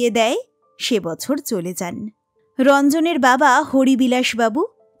সে বিয়ে দেয় সে বছর চলে যান। রঞ্জনের বাবা হরিবিলাসবাবু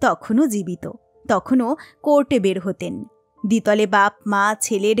তখনও জীবিত, তখনও কোর্টে বের হতেন। দ্বিতলে বাপ মা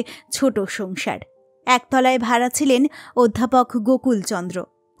ছেলের ছোট সংসার। একতলায় ভাড়া ছিলেন অধ্যাপক গোকুলচন্দ্র,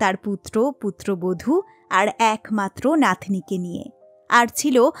 তার পুত্র পুত্রবধূ আর একমাত্র নাতনিকে নিয়ে। আর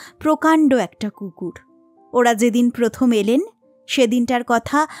ছিল প্রকাণ্ড একটা কুকুর। ওরা যেদিন প্রথম এলেন সেদিনটার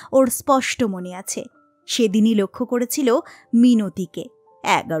কথা ওর স্পষ্ট মনে আছে। সেদিনই লক্ষ্য করেছিল মিনতিকে,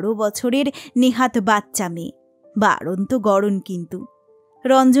 11 বছরের নেহাত বাচ্চা মেয়ে, বাড়ন্ত গড়ন। কিন্তু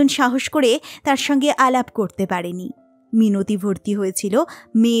রঞ্জন সাহস করে তার সঙ্গে আলাপ করতে পারেনি। মিনতি ভর্তি হয়েছিল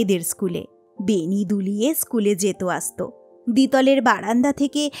মেয়েদের স্কুলে, বেনি দুলিয়ে স্কুলে যেত আসত। দ্বিতলের বারান্দা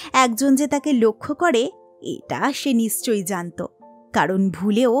থেকে একজন যে তাকে লক্ষ্য করে এটা সে নিশ্চয়ই জানত, কারণ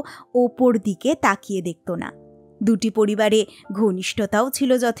ভুলেও ওপর দিকে তাকিয়ে দেখত না। দুটি পরিবারে ঘনিষ্ঠতাও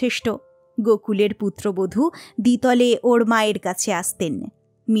ছিল যথেষ্ট। গোকুলের পুত্রবধূ দ্বিতলে ওর মায়ের কাছে আসতেন,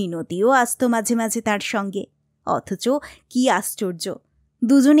 মিনতিও আসত মাঝে মাঝে তার সঙ্গে। অথচ কি আশ্চর্য,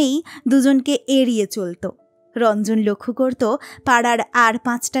 দুজনেই দুজনকে এড়িয়ে চলত। রঞ্জন লক্ষ্য করত পাড়ার আর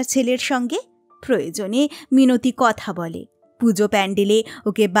 5টা ছেলের সঙ্গে প্রয়োজনে মিনতি কথা বলে। পুজো প্যান্ডেলে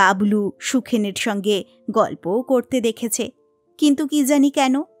ওকে বাবলু সুখেনের সঙ্গে গল্পও করতে দেখেছে। কিন্তু কি জানি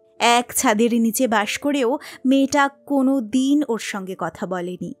কেন এক ছাদের নিচে বাস করেও মেয়েটা কোনো দিন ওর সঙ্গে কথা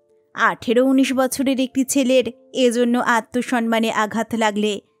বলেনি। 18-19 বছরের একটি ছেলের এজন্য আত্মসম্মানে আঘাত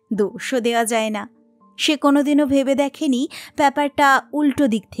লাগলে দোষও দেওয়া যায় না। সে কোনোদিনও ভেবে দেখেনি ব্যাপারটা উল্টো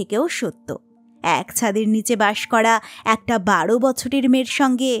দিক থেকেও সত্য। এক ছাদের নিচে বাস করা একটা 12 বছরের মেয়ের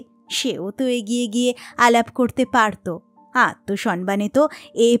সঙ্গে সেও তো এগিয়ে গিয়ে আলাপ করতে পারত। আত্মসম্মানে তো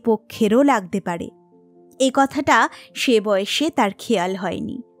এ পক্ষেরও লাগতে পারে। এ কথাটা সে বয়সে তার খেয়াল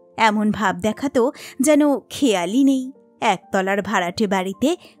হয়নি। এমন ভাব দেখাতো যেন খেয়ালই নেই। একতলার ভাড়াটে বাড়িতে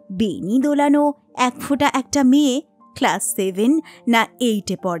বেনি দোলানো 1 ফোঁটা একটা মেয়ে ক্লাস 7 না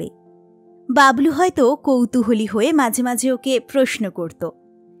 8-এ পড়ে। বাবলু হয়তো কৌতূহলী হয়ে মাঝে মাঝে ওকে প্রশ্ন করত,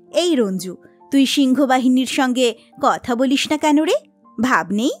 এই রঞ্জু, তুই সিংহবাহিনীর সঙ্গে কথা বলিস না কেন রে? ভাব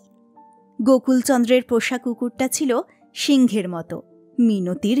নেই? গোকুলচন্দ্রের পোষা কুকুরটা ছিল সিংহের মতো,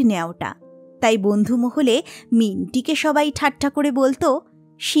 মিনতির ন্যাওটা। তাই বন্ধু মহলে মিনটিকে সবাই ঠাট্টা করে বলতো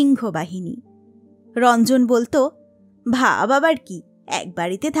সিংহবাহিনী। রঞ্জন বলতো, ভাব আবার কি, এক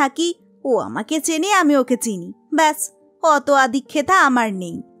বাড়িতে থাকি, ও আমাকে চেনে, আমি ওকে চিনি, ব্যাস, অত আদিক্ষেতা আমার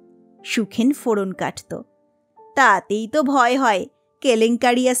নেই। সুখেন ফোড়ন কাটত, তাতেই তো ভয় হয়,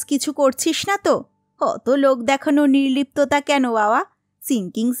 কেলেঙ্কারিয়াস কিছু করছিস না তো? অত লোক দেখানো নির্লিপ্ততা কেন বাবা?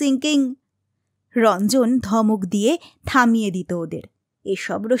 Sinking sinking. রঞ্জন ধমক দিয়ে থামিয়ে দিত ওদের।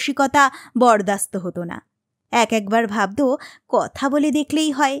 এসব রসিকতা বরদাস্ত হতো না। একবার ভাবত, কথা বলে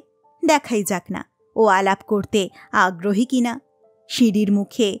দেখলেই হয়, দেখাই যাক না ও আলাপ করতে আগ্রহী কিনা। সিঁড়ির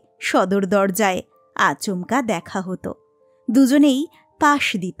মুখে, সদর দরজায় আচমকা দেখা হতো। দুজনেই পাশ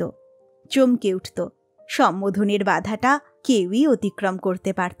দিত, চমকে উঠত। সম্বোধনের বাধাটা কেউই অতিক্রম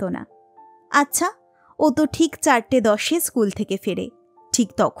করতে পারত না। আচ্ছা, ও তো ঠিক 4:10 স্কুল থেকে ফেরে। ঠিক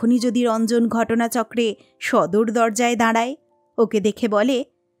তখনই যদি রঞ্জন ঘটনাচক্রে সদর দরজায় দাঁড়ায়, ওকে দেখে বলে,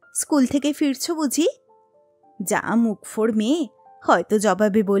 স্কুল থেকে ফিরছ বুঝি? যা মুখফোর মেয়ে, হয়তো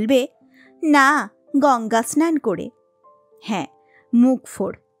জবাবে বলবে, না, গঙ্গা স্নান করে। হ্যাঁ,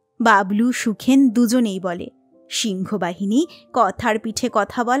 মুখফোর। বাবলু, সুখেন দুজনেই বলে। সিংহবাহিনী কথার পিঠে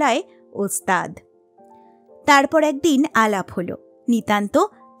কথা বলায় ওস্তাদ। তারপর একদিন আলাপ হলো নিতান্ত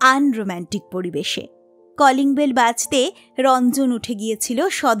আনরোম্যান্টিক পরিবেশে। কলিং বেল বাজতে রঞ্জন উঠে গিয়েছিল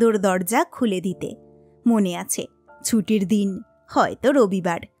সদর দরজা খুলে দিতে। মনে আছে, ছুটির দিন, হয়তো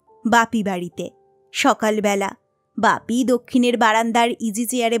রবিবার, বাপি বাড়িতে। সকালবেলা বাপি দক্ষিণের বারান্দার ইজি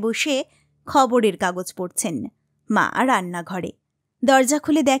চেয়ারে বসে খবরের কাগজ পড়ছেন, মা রান্নাঘরে। দরজা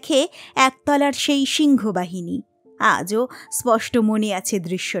খুলে দেখে একতলার সেই সিংহবাহিনী। আজও স্পষ্ট মনে আছে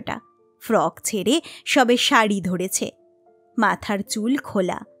দৃশ্যটা। ফ্রক ছেড়ে সবে শাড়ি ধরেছে, মাথার চুল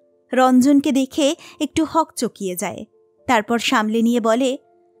খোলা। রঞ্জনকে দেখে একটু হকচকিয়ে যায়, তারপর সামলে নিয়ে বলে,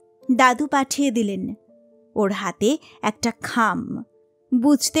 দাদু পাঠিয়ে দিলেন। ওর হাতে একটা খাম।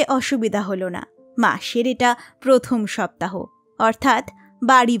 বুঝতে অসুবিধা হলো না, মাসের এটা প্রথম সপ্তাহ, অর্থাৎ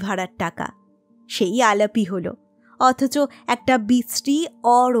বাড়ি ভাড়ার টাকা। সেই আলাপই হলো, অথচ একটা বিশ্রী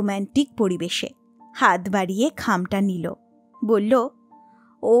অরোম্যান্টিক পরিবেশে। হাত বাড়িয়ে খামটা নিল, বলল,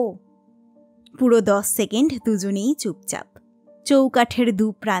 ও। পুরো 10 সেকেন্ড দুজনেই চুপচাপ। চৌকাঠের দু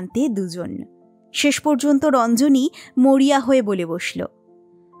প্রান্তে দুজন। শেষ পর্যন্ত রঞ্জনী মরিয়া হয়ে বলে বসল,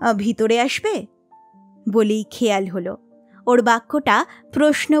 ভিতরে আসবে? বলেই খেয়াল হলো ওর বাক্যটা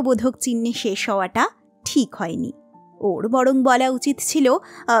প্রশ্নবোধক চিহ্নে শেষ হওয়াটা ঠিক হয়নি। ওর বরং বলা উচিত ছিল,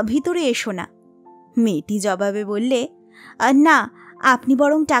 ভিতরে এসো না। মেয়েটি জবাবে বললে, না, আপনি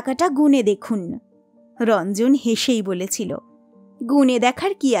বরং টাকাটা গুনে দেখুন। রঞ্জন হেসেই বলেছিল, গুনে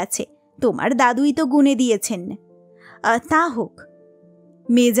দেখার কি আছে, তোমার দাদুই তো গুনে দিয়েছেন। তা হোক।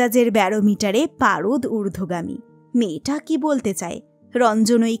 মেজাজের ব্যারোমিটারে পারদ ঊর্ধ্বগামী। মেয়েটা কি বলতে চায়?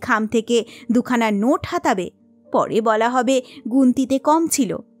 রঞ্জন ওই খাম থেকে দুখানা নোট হাতাবে, পরে বলা হবে গুনতিতে কম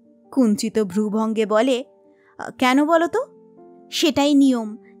ছিল। কুঞ্চিত ভ্রুভঙ্গে বলে, কেন বলো তো? সেটাই নিয়ম,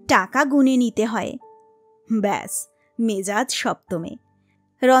 টাকা গুনে নিতে হয়। ব্যাস, মেজাজ সপ্তমে।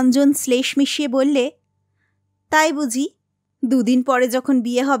 রঞ্জন শ্লেষ মিশিয়ে বললে, তাই বুঝি? 2 দিন পরে যখন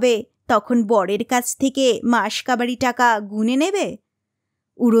বিয়ে হবে তখন বরের কাছ থেকে মাস কাবারি টাকা গুনে নেবে?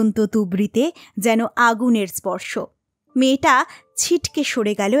 উড়ন্ত তুবড়িতে যেন আগুনের স্পর্শ। মেয়েটা ছিটকে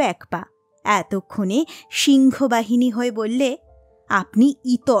সরে গেল এক পা। এতক্ষণে সিংহবাহিনী হয়ে বললে, আপনি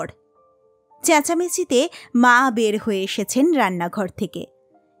ইতর। চেঁচামেচিতে মা বের হয়ে এসেছেন রান্নাঘর থেকে।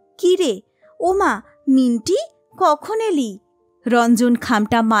 কি রে, ও মা, মিন্টি, কখন এলি? রঞ্জন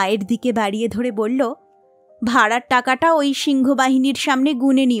খামটা মায়ের দিকে বাড়িয়ে ধরে বলল, ভাড়ার টাকাটা ওই সিংহবাহিনীর সামনে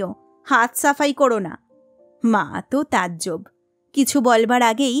গুনে নিও, হাত সাফাই করো না। মা তো তাজ্জব। কিছু বলবার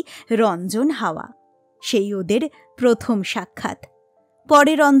আগেই রঞ্জন হাওয়া। সেই ওদের প্রথম সাক্ষাৎ।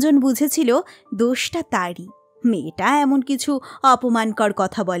 পরে রঞ্জন বুঝেছিল দোষটা তারই। মেয়েটা এমন কিছু অপমানকর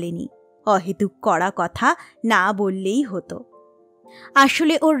কথা বলেনি, অহেতুক কড়া কথা না বললেই হতো।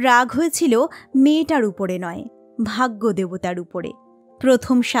 আসলে ওর রাগ হয়েছিল মেয়েটার উপরে নয়, ভাগ্য দেবতার উপরে।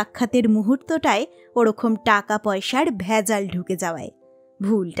 প্রথম সাক্ষাতের মুহূর্তটায় ওরকম টাকা পয়সার ভেজাল ঢুকে যাওয়ায়।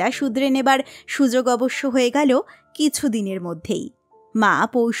 ভুলটা শুধরে নেবার সুযোগ অবশ্য হয়ে গেল কিছুদিনের মধ্যেই। মা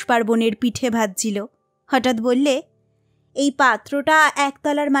পৌষ পার্বণের পিঠে ভাজছিল। হঠাৎ বললে, এই পাত্রটা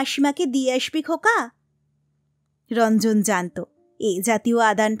একতলার মাসিমাকে দিয়ে আসবি খোকা। রঞ্জন জানত এ জাতীয়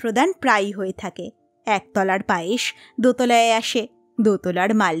আদান প্রদান প্রায়ই হয়ে থাকে। একতলার পায়েস দোতলায় আসে,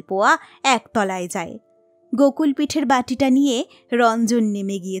 দোতলার মালপোয়া একতলায় যায়। গোকুল পিঠের বাটিটা নিয়ে রঞ্জন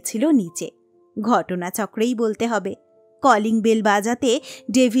নেমে গিয়েছিল নিচে। ঘটনাচক্রেই বলতে হবে। কলিং বেল বাজাতে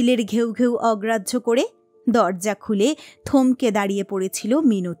ডেভিলের ঘেউ ঘেউ অগ্রাহ্য করে দরজা খুলে থমকে দাঁড়িয়ে পড়েছিল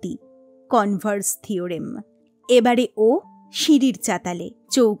মিনতি। Converse theorem. এবারে ও সিঁড়ির চাতালে,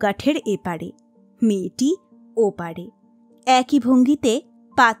 চৌকাঠের এপারে, মেয়েটি ওপারে। একই ভঙ্গিতে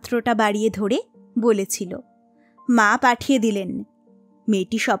পাত্রটা বাড়িয়ে ধরে বলেছিল, মা পাঠিয়ে দিলেন।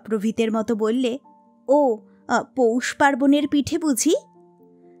 মেয়েটি সপ্রভিতের মতো বললে, ও পৌষ পার্বণের পিঠে বুঝি?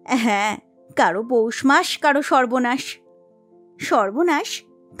 হ্যাঁ, কারো পৌষ মাস, কারো সর্বনাশ। সর্বনাশ?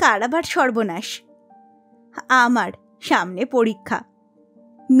 কার আবার সর্বনাশ? আমার, সামনে পরীক্ষা।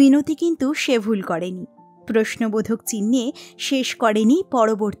 মিনতি কিন্তু সে ভুল করেনি। প্রশ্নবোধক চিহ্নে শেষ করেনি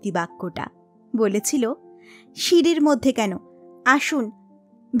পরবর্তী বাক্যটা। বলেছিল, সিঁড়ির মধ্যে কেন? আসুন,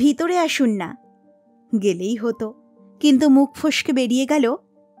 ভিতরে আসুন না। গেলেই হতো, কিন্তু মুখ ফসকে বেরিয়ে গেল,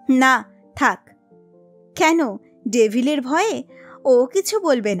 না থাক। কেন? ডেভিলের ভয়ে? ও কিছু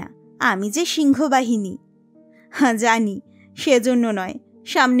বলবে না, আমি যে সিংহবাহিনী। হ্যাঁ জানি, সেজন্য নয়,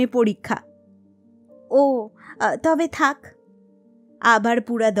 সামনে পরীক্ষা। ও তবে থাক। আবার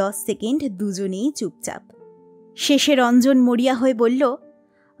পুরা 10 সেকেন্ড দুজনেই চুপচাপ। শেষে রঞ্জন মরিয়া হয়ে বলল,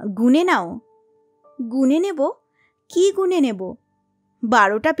 গুনে নাও। গুনে নেব? কি গুনে নেব?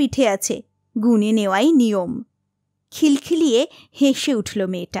 12টা পিঠে আছে, গুনে নেওয়াই নিয়ম। খিলখিলিয়ে হেসে উঠল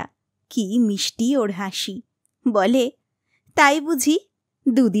মেয়েটা। কি মিষ্টি ওর হাসি। বলে, তাই বুঝি?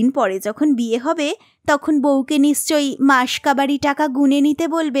 2 দিন পরে যখন বিয়ে হবে তখন বউকে নিশ্চয়ই মাসকাবারি টাকা গুনে নিতে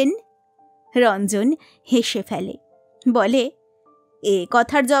বলবেন। রঞ্জন হেসে ফেলে, বলে, এ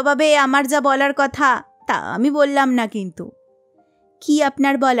কথার জবাবে আমার যা বলার কথা তা আমি বললাম না। কিন্তু কি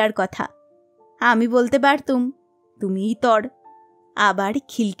আপনার বলার কথা? আমি বলতে পারতুম, তুমিই তর। আবার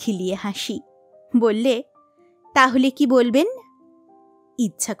খিলখিলিয়ে হাসি। বললে, তাহলে কি বলবেন?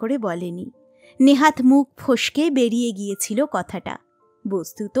 ইচ্ছা করে বলেনি, নেহাত মুখ ফসকে বেরিয়ে গিয়েছিল কথাটা।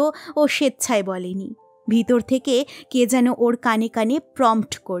 বস্তুত ও স্বেচ্ছায় বলেনি, ভিতর থেকে কে যেন ওর কানে কানে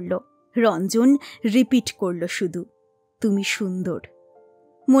প্রম্পট করল। রঞ্জন রিপিট করল শুধু, তুমি সুন্দর।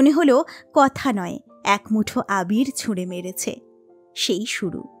 মনে হলো কথা নয়, এক মুঠো আবির ছুঁড়ে মেরেছে। সেই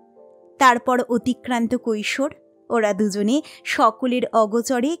শুরু। তারপর অতিক্রান্ত কৈশোর। ওরা দুজনে সকলের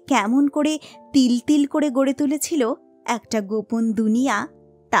অগোচরে কেমন করে তিল তিল করে গড়ে তুলেছিল একটা গোপন দুনিয়া,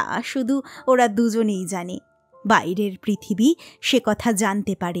 তা শুধু ওরা দুজনেই জানে। বাইরের পৃথিবী সে কথা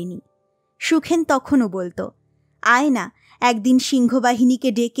জানতে পারেনি। সুখেন তখনও বলতো, আয় না, একদিন সিংহবাহিনীকে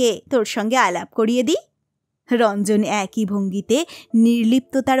ডেকে তোর সঙ্গে আলাপ করিয়ে দিই। রঞ্জন একই ভঙ্গিতে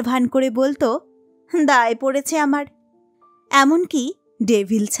নির্লিপ্ততার ভান করে বলতো, দায় পড়েছে আমার। এমনকি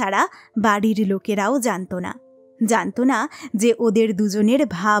ডেভিল ছাড়া বাড়ির লোকেরাও জানতো না যে ওদের দুজনের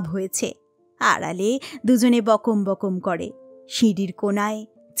ভাব হয়েছে। আড়ালে দুজনে বকম বকম করে, সিঁড়ির কোনায়,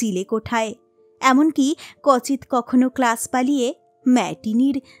 চিলে কোঠায়, এমনকি কচিত কখনো ক্লাস পালিয়ে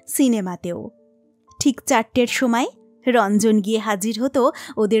ম্যাটিনির সিনেমাতেও। ঠিক 4টের সময় রঞ্জন গিয়ে হাজির হতো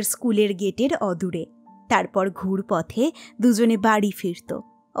ওদের স্কুলের গেটের অদূরে। তারপর ঘুরপথে দুজনে বাড়ি ফিরত,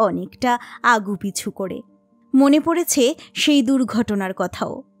 অনেকটা আগুপিছু করে। মনে পড়েছে সেই দুর্ঘটনার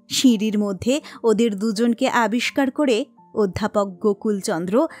কথাও। সিঁড়ির মধ্যে ওদের দুজনকে আবিষ্কার করে অধ্যাপক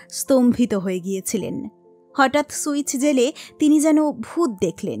গোকুলচন্দ্র স্তম্ভিত হয়ে গিয়েছিলেন। হঠাৎ সুইচ জেলে তিনি যেন ভূত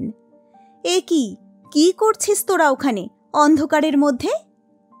দেখলেন। এ কি করছিস তোরা ওখানে অন্ধকারের মধ্যে?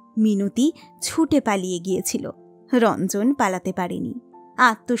 মিনতি ছুটে পালিয়ে গিয়েছিল। রঞ্জন পালাতে পারেনি,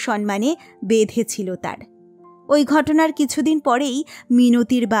 আত্মসম্মানে বেঁধেছিল তার। ওই ঘটনার কিছুদিন পরেই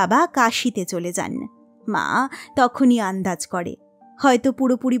মিনতির বাবা কাশিতে চলে যান। মা তখনই আন্দাজ করে, হয়তো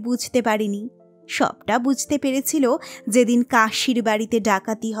পুরোপুরি বুঝতে পারেনি। সবটা বুঝতে পেরেছিল যেদিন কাশির বাড়িতে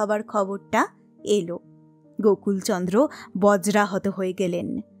ডাকাতি হবার খবরটা এলো। গোকুলচন্দ্র বজ্রাহত হয়ে গেলেন।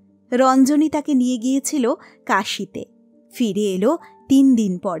 রঞ্জনী তাকে নিয়ে গিয়েছিল কাশিতে। ফিরে এলো 3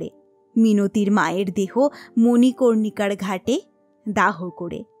 দিন পরে, মিনতির মায়ের দেহ মণিকর্ণিকার ঘাটে দাহ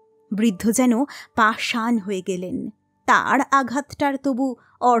করে। বৃদ্ধ যেন পাষাণ হয়ে গেলেন। তার আঘাতটার তবু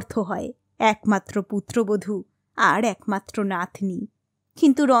অর্থ হয়, একমাত্র পুত্রবধূ আর একমাত্র নাতনি।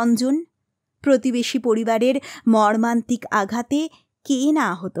 কিন্তু রঞ্জন, প্রতিবেশী পরিবারের মর্মান্তিক আঘাতে কে না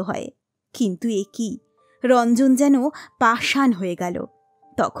আহত হয়? কিন্তু এ কি, রঞ্জন যেন পাষাণ হয়ে গেল।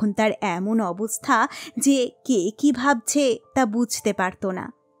 তখন তার এমন অবস্থা যে কে কি ভাবছে তা বুঝতে পারত না।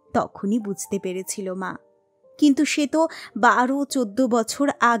 তখনই বুঝতে পেরেছিল মা। কিন্তু সে তো 12-14 বছর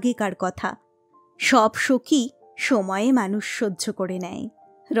আগেকার কথা। সব শোকই সময়ে মানুষ সহ্য করে নেয়।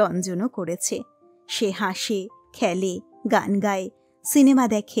 রঞ্জনও করেছে। সে হাসে, খেলে, গান গায়, সিনেমা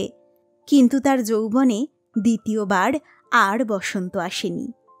দেখে। কিন্তু তার যৌবনে দ্বিতীয়বার আর বসন্ত আসেনি।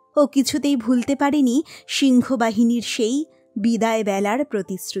 ও কিছুতেই ভুলতে পারেনি সিংহবাহিনীর সেই বিদায় বেলার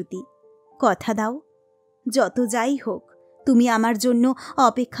প্রতিশ্রুতি। কথা দাও, যত যাই হোক তুমি আমার জন্য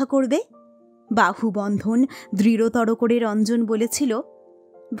অপেক্ষা করবে। বাহুবন্ধন দৃঢ়তর করে রঞ্জন বলেছিল,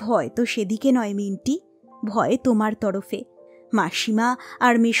 ভয় তো সেদিকে নয় মিন্টি, ভয় তোমার তরফে। মাসিমা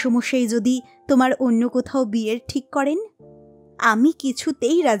আর মেসোমশাই যদি তোমার অন্য কোথাও বিয়ের ঠিক করেন, আমি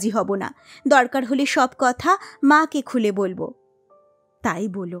কিছুতেই রাজি হব না। দরকার হলে সব কথা মাকে খুলে বলবো। তাই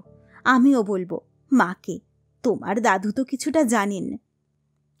বলো, আমিও বলবো মাকে। তোমার দাদু তো কিছুটা জানেন।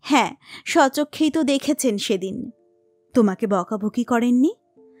 হ্যাঁ, স্বচক্ষেই তো দেখেছেন সেদিন। তোমাকে বকাবকি করেননি?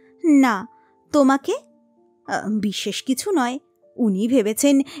 না। তোমাকে? বিশেষ কিছু নয়, উনি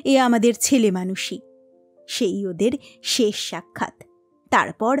ভেবেছেন এ আমাদের ছেলে মানুষই। সেই ওদের শেষ সাক্ষাৎ।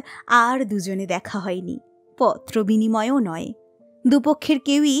 তারপর আর দুজনে দেখা হয়নি, পত্র বিনিময়ও নয়। দুপক্ষের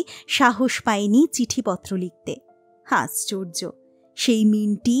কেউই সাহস পায়নি চিঠিপত্র লিখতে। আশ্চর্য, সেই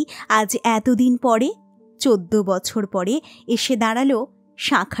মিন্টি আজ এতদিন পরে, 14 বছর পরে এসে দাঁড়ালো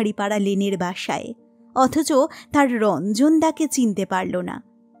শাঁখারিপাড়া লেনের বাসায়, অথচ তার রঞ্জনদাকে চিনতে পারল না।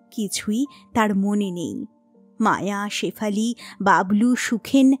 কিছুই তার মনে নেই। মায়া, শেফালি, বাবলু,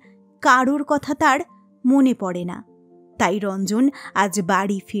 সুখেন, কারোর কথা তার মনে পড়ে না। তাই রঞ্জন আজ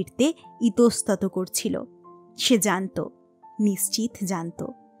বাড়ি ফিরতে ইতস্তত করছিল। সে জানত, নিশ্চিত জানত,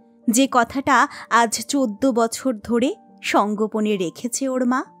 যে কথাটা আজ 14 বছর ধরে সঙ্গোপনে রেখেছে ওর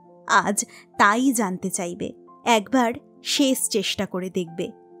মা, আজ তাই জানতে চাইবে। একবার শেষ চেষ্টা করে দেখবে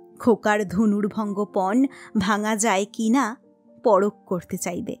খোকার ধনুর্ভঙ্গ পণ ভাঙা যায় কি না পরখ করতে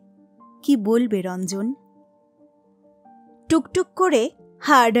চাইবে। কি বলবে রঞ্জন? টুকটুক করে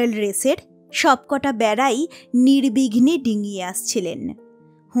হার্ডল রেসের সবকটা বেড়াই নির্বিঘ্নে ডিঙিয়ে আসছিলেন।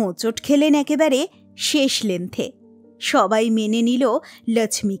 হোঁচট খেলেন একেবারে শেষ লেন্থে। সবাই মেনে নিল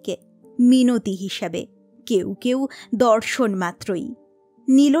লক্ষ্মীকে মিনতি হিসাবে, কেউ কেউ দর্শন মাত্রই।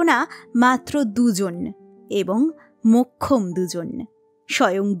 নিল না মাত্র 2 জন, এবং মোক্ষম 2 জন,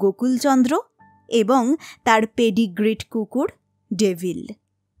 স্বয়ং গোকুলচন্দ্র এবং তার পেডিগ্রিড কুকুর ডেভিল।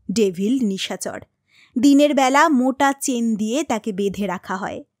 ডেভিল নিশাচর। দিনের বেলা মোটা চেন দিয়ে তাকে বেঁধে রাখা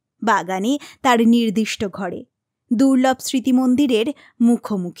হয় বাগানে তার নির্দিষ্ট ঘরে, দুর্লভ স্মৃতিমন্দিরের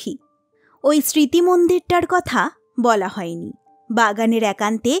মুখোমুখি। ওই স্মৃতিমন্দিরটার কথা বলা হয়নি। বাগানের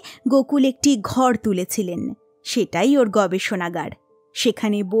একান্তে গোকুল একটি ঘর তুলেছিলেন, সেটাই ওর গবেষণাগার।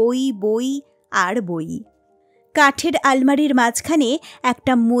 সেখানে বই, বই আর বই। কাঠের আলমারির মাঝখানে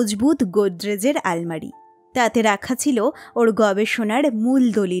একটা মজবুত গোদরেজের আলমারি, তাতে রাখা ছিল ওর গবেষণার মূল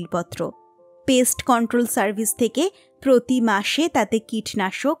দলিলপত্র। পেস্ট কন্ট্রোল সার্ভিস থেকে প্রতি মাসে তাতে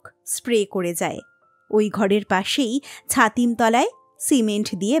কীটনাশক স্প্রে করে যায়। ওই ঘরের পাশেই ছাতিমতলায় সিমেন্ট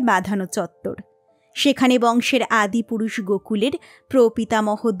দিয়ে বাঁধানো চত্বর। সেখানে বংশের আদি পুরুষ গোকুলের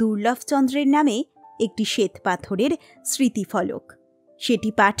প্রপিতামহ দুর্লভচন্দ্রের নামে একটি শ্বেতপাথরের স্মৃতিফলক। সেটি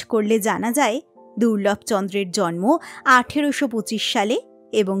পাঠ করলে জানা যায় দুর্লভচন্দ্রের জন্ম 1825 সালে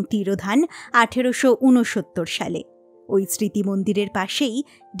এবং তিরোধান 1869 সালে। ওই স্মৃতিমন্দিরের পাশেই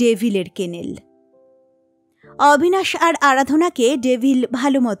ডেভিলের কেনেল। অবিনাশ আর আরাধনাকে ডেভিল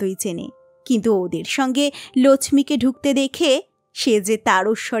ভালো মতোই চেনে, কিন্তু ওদের সঙ্গে লক্ষ্মীকে ঢুকতে দেখে সে যে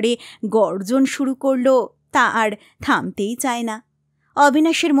তারস্বরে গর্জন শুরু করল তা আর থামতেই চায় না।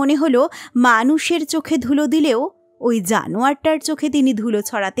 অবিনাশের মনে হলো মানুষের চোখে ধুলো দিলেও ওই জানোয়ারটার চোখে তিনি ধুলো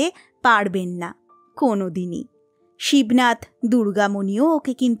ছড়াতে পারবেন না কোনো দিনই। শিবনাথ, দুর্গামণিও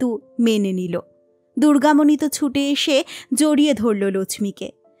ওকে কিন্তু মেনে নিল। দুর্গামণি তো ছুটে এসে জড়িয়ে ধরল লক্ষ্মীকে।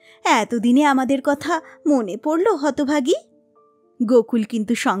 এতদিনে আমাদের কথা মনে পড়ল হতভাগী। গোকুল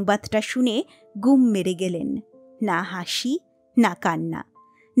কিন্তু সংবাদটা শুনে গুম মেরে গেলেন। না হাসি, না কান্না,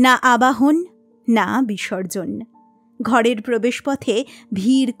 না আবাহন, না বিসর্জন। ঘরের প্রবেশপথে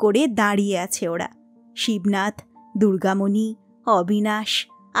ভিড় করে দাঁড়িয়ে আছে ওরা। শিবনাথ, দুর্গামণি, অবিনাশ,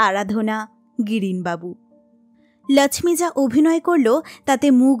 আরাধনা, গিরিনবাবু। লক্ষ্মী যা অভিনয় করল তাতে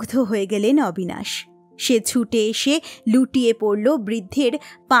মুগ্ধ হয়ে গেলেন অবিনাশ। সে ছুটে এসে লুটিয়ে পড়ল বৃদ্ধের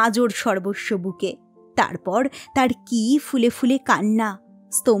পাঁজর সর্বস্ব বুকে। তারপর তার কি ফুলে ফুলে কান্না!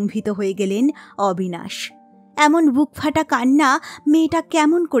 স্তম্ভিত হয়ে গেলেন অবিনাশ। এমন বুক ফাটা কান্না মেয়েটা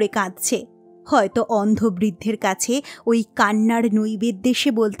কেমন করে কাঁদছে? হয়তো অন্ধ বৃদ্ধের কাছে ওই কান্নার নৈবেদ্যে সে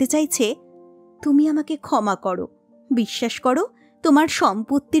বলতে চাইছে, তুমি আমাকে ক্ষমা করো, বিশ্বাস করো, তোমার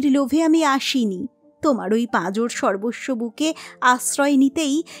সম্পত্তির লোভে আমি আসিনি, তোমার ওই পাঁজর সর্বস্ব বুকে আশ্রয়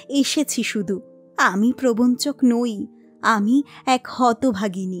নিতেই এসেছি শুধু। আমি প্রবঞ্চক নই, আমি এক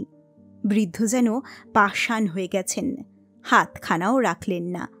হতভাগিনী। বৃদ্ধ যেন পাষাণ হয়ে গেছেন, হাতখানাও রাখলেন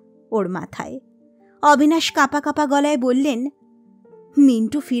না ওর মাথায়। অবিনাশ কাঁপা কাঁপা গলায় বললেন,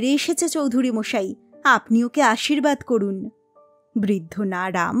 মিন্টু ফিরে এসেছে চৌধুরী মশাই, আপনি ওকে আশীর্বাদ করুন। বৃদ্ধ না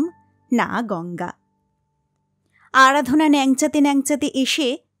রাম না গঙ্গা। আরাধনা ন্যাংচাতে ন্যাংচাতে এসে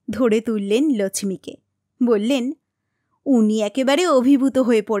ধরে তুললেন লক্ষ্মীকে। বললেন, উনি একেবারে অভিভূত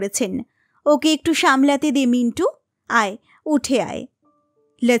হয়ে পড়েছেন, ওকে একটু সামলাতে দে মিন্টু, আয় উঠে আয়।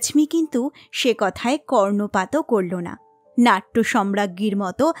 লক্ষ্মী কিন্তু সে কথায় কর্ণপাতও করল না। নাট্য সম্রাজ্ঞীর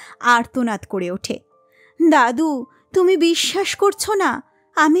মতো আর্তনাদ করে ওঠে, দাদু তুমি বিশ্বাস করছো না,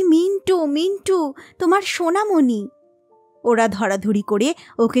 আমি মিন্টু, মিন্টু তোমার সোনামণি। ওরা ধরাধরি করে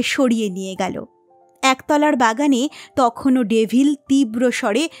ওকে সরিয়ে নিয়ে গেল। একতলার বাগানে তখনও ডেভিল তীব্র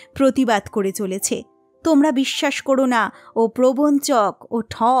স্বরে প্রতিবাদ করে চলেছে, তোমরা বিশ্বাস করো না, ও প্রবঞ্চক, ও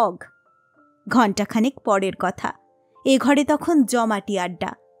ঠগ। ঘণ্টাখানেক পরের কথা, এ ঘরে তখন জমাটি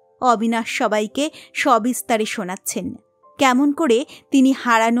আড্ডা। অবিনাশ সবাইকে সবিস্তারে শোনাচ্ছেন কেমন করে তিনি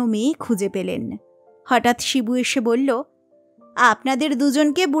হারানো মেয়ে খুঁজে পেলেন। হঠাৎ শিবু এসে বলল, আপনাদের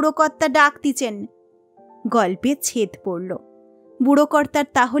দুজনকে বুড়ো কর্তা ডাক দিচ্ছেন। গল্পে ছেদ পড়ল। বুড়ো কর্তার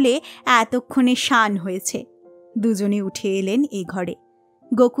তাহলে এতক্ষণে শান হয়েছে। দুজনে উঠে এলেন এ ঘরে।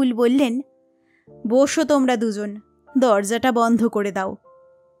 গোকুল বললেন, বসো তোমরা দুজন, দরজাটা বন্ধ করে দাও।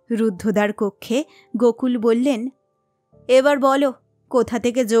 রুদ্ধদ্বার কক্ষে গোকুল বললেন, এবার বলো কোথা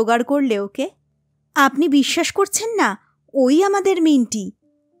থেকে জোগাড় করলে ওকে? আপনি বিশ্বাস করছেন না, ওই আমাদের মিন্টি।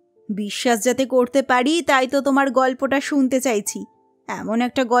 বিশ্বাস যাতে করতে পারি তাই তো তোমার গল্পটা শুনতে চাইছি। এমন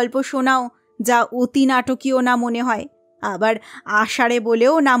একটা গল্প শোনাও যা অতি নাটকীয় না মনে হয়, আবার আষাঢ়ে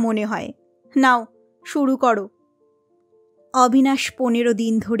বলেও না মনে হয়। নাও শুরু করো। অবিনাশ 15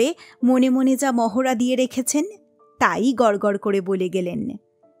 দিন ধরে মনে মনে যা মহড়া দিয়ে রেখেছেন তাই গড়গড় করে বলে গেলেন।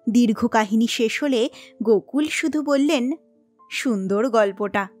 দীর্ঘ কাহিনী শেষ হলে গোকুল শুধু বললেন, সুন্দর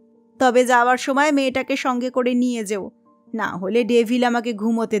গল্পটা, তবে যাওয়ার সময় মেয়েটাকে সঙ্গে করে নিয়ে যেও, না হলে ডেভিল আমাকে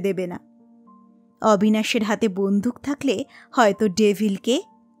ঘুমোতে দেবে না। অবিনাশের হাতে বন্দুক থাকলে হয়তো ডেভিলকে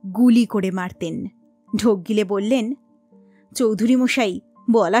গুলি করে মারতেন। ঢোক গিলে বললেন, চৌধুরী মশাই,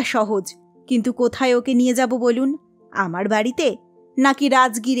 বলা সহজ, কিন্তু কোথায় ওকে নিয়ে যাব বলুন? আমার বাড়িতে নাকি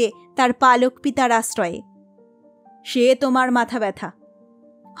রাজগিরে তার পালক পিতার আশ্রয়ে? সে তোমার মাথা ব্যথা।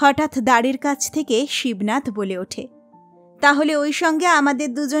 হঠাৎ দ্বারের কাছ থেকে শিবনাথ বলে ওঠে, তাহলে ওই সঙ্গে আমাদের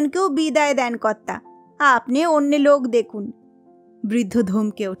দুজনকেও বিদায় দেন কর্তা, আপনি অন্য লোক দেখুন। বৃদ্ধ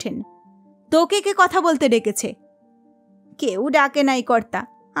ধমকে ওঠেন, তোকে কে কথা বলতে ডেকেছে? কেউ ডাকে নাই কর্তা,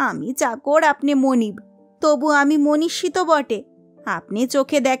 আমি চাকর, আপনি মনিব, তবু আমি মনীষী তো বটে। আপনি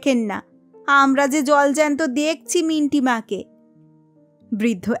চোখে দেখেন না, আমরা যে জলজ্যান্ত দেখছি মিন্টি মাকে।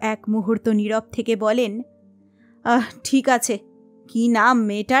 বৃদ্ধ এক মুহূর্ত নীরব থেকে বলেন, ঠিক আছে, কি নাম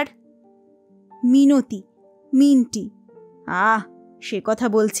মেয়েটার? মিনতি। মিন্টি? সে কথা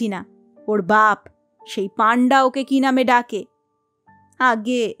বলছি না, ওর বাপ সেই পান্ডা ওকে কি নামে ডাকে?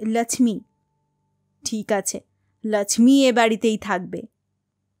 আগে লক্ষ্মী। ঠিক আছে, লক্ষ্মী এ বাড়িতেই থাকবে।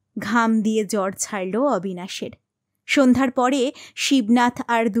 ঘাম দিয়ে জ্বর ছাড়ল অবিনাশের। সন্ধ্যার পরে শিবনাথ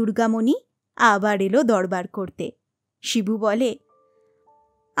আর দুর্গামণি আবার এলো দরবার করতে। শিবু বলে,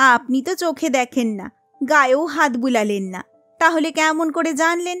 আপনি তো চোখে দেখেন না, গায়েও হাত বুলালেন না, তাহলে কেমন করে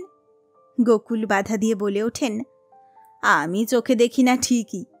জানলেন? গোকুল বাধা দিয়ে বলে ওঠেন, আমি চোখে দেখি না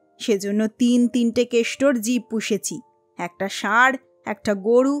ঠিকই, সেজন্য 3 কেষ্টর জীব পুষেছি, একটা ষাঁড়, একটা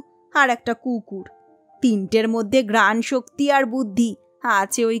গরু আর একটা কুকুর। 3টের মধ্যে ঘ্রাণ শক্তি আর বুদ্ধি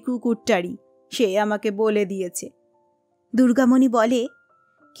আছে ওই কুকুরটারই, সে আমাকে বলে দিয়েছে। দুর্গামণি বলে,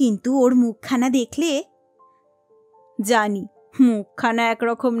 কিন্তু ওর মুখখানা দেখলে? জানি, মুখখানা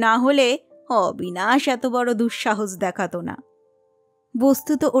একরকম না হলে অবিনাশ এত বড় দুঃসাহস দেখাতো না।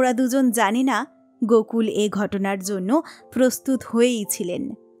 বস্তুত ওরা দুজন জানে না গোকুল এ ঘটনার জন্য প্রস্তুত হয়েই ছিলেন।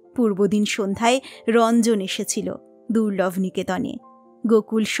 পূর্বদিন সন্ধ্যায় রঞ্জন এসেছিল দুর্লভ নিকেতনে।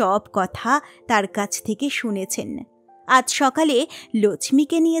 গোকুল সব কথা তার কাছ থেকে শুনেছেন। আজ সকালে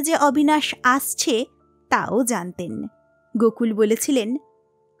লক্ষ্মীকে নিয়ে যে অবিনাশ আসছে তাও জানতেন। গোকুল বলেছিলেন,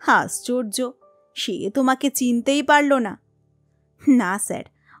 আশ্চর্য, সে তোমাকে চিনতেই পারল না। না স্যার,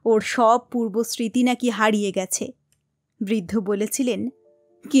 ওর সব পূর্বস্মৃতি নাকি হারিয়ে গেছে। বৃদ্ধ বলেছিলেন,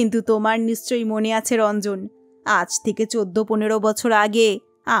 কিন্তু তোমার নিশ্চয়ই মনে আছে রঞ্জন, আজ থেকে 14-15 বছর আগে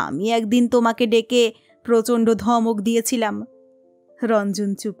আমি একদিন তোমাকে ডেকে প্রচণ্ড ধমক দিয়েছিলাম। রঞ্জন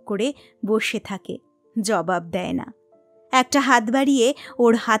চুপ করে বসে থাকে, জবাব দেয় না। একটা হাত বাড়িয়ে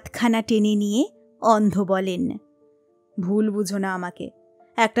ওর হাতখানা টেনে নিয়ে অন্ধ বলেন, ভুল বুঝো না আমাকে,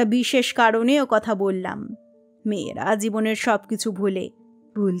 একটা বিশেষ কারণে ও কথা বললাম। মেয়েরা জীবনের সব কিছু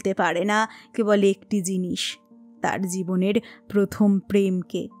ভুলতে পারে না কেবল একটি জিনিস, তার জীবনের প্রথম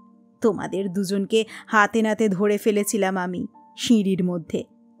প্রেমকে। তোমাদের দুজনকে হাতে নাতে ধরে ফেলেছিলাম আমি সিঁড়ির মধ্যে।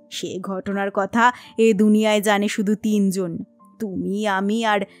 সে ঘটনার কথা এ দুনিয়ায় জানে শুধু 3 জন, তুমি, আমি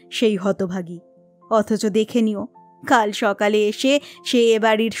আর সেই হতভাগী। অথচ দেখে নিও, কাল সকালে এসে সে এ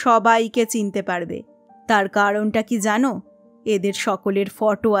বাড়ির সবাইকে চিনতে পারবে। তার কারণটা কি জানো? এদের সকলের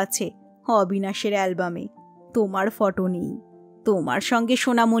ফটো আছে অবিনাশের অ্যালবামে, তোমার ফটো নেই। তোমার সঙ্গে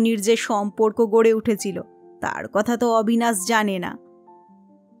সোনামণির যে সম্পর্ক গড়ে উঠেছিল তার কথা তো অবিনাশ জানে না।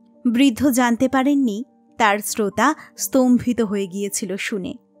 বৃদ্ধ জানতে পারেননি তার শ্রোতা স্তম্ভিত হয়ে গিয়েছিল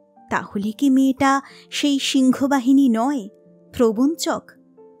শুনে। তাহলে কি মেয়েটা সেই সিংহবাহিনী নয়, প্রবঞ্চক?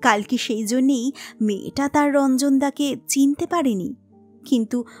 কাল কি সেই জন্যেই মেয়েটা তার রঞ্জনদাকে চিনতে পারেনি?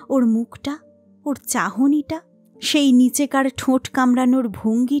 কিন্তু ওর মুখটা, ওর চাহনিটা, সেই নিচেকার ঠোঁট কামড়ানোর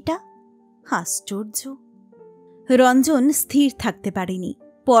ভঙ্গিটা, আশ্চর্য। রঞ্জন স্থির থাকতে পারেনি।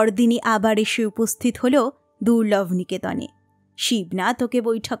 পরদিনই আবার এসে উপস্থিত হল দুর্লভ নিকেতনে। শিবনাথ ওকে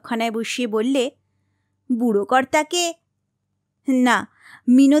বৈঠকখানায় বসিয়ে বললে, বুড়ো কর্তাকে না,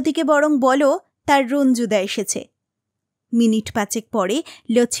 মিনতিকে বরং বলো তার রঞ্জুদা এসেছে। মিনিট 5 পরে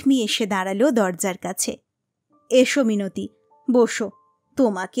লক্ষ্মী এসে দাঁড়ালো দরজার কাছে। এসো মিনতি, বসো,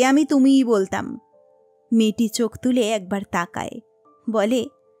 তোমাকে আমি তুমিই বলতাম। মেয়েটি চোখ তুলে একবার তাকায়, বলে,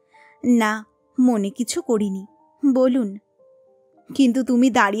 না, মনে কিছু করিনি, বলুন। কিন্তু তুমি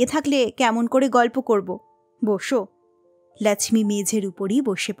দাঁড়িয়ে থাকলে কেমন করে গল্প করব, বসো। লক্ষ্মী মেঝের উপরই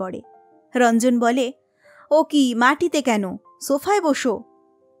বসে পড়ে। রঞ্জন বলে, ও কি মাটিতে কেন, সোফায় বসো।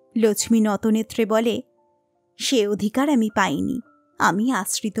 লক্ষ্মী নতনেত্রে বলে, সে অধিকার আমি পাইনি, আমি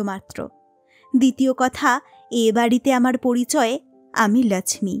আশ্রিত মাত্র। দ্বিতীয় কথা, এ বাড়িতে আমার পরিচয় আমি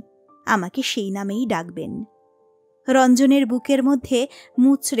লক্ষ্মী, আমাকে সেই নামেই ডাকবেন। রঞ্জনের বুকের মধ্যে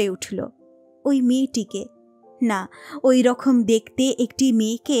মুচড়ে উঠল। ওই মেয়েটিকে, না, ওই রকম দেখতে একটি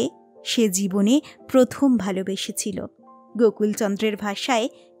মেয়েকে সে জীবনে প্রথম ভালোবেসেছিল। গোকুলচন্দ্রের ভাষায়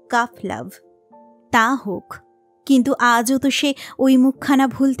কাফ লাভ। তা হোক, কিন্তু আজও তো সে ওই মুখখানা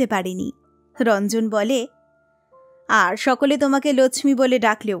ভুলতে পারেনি। রঞ্জন বলে, আর সকলে তোমাকে লক্ষ্মী বলে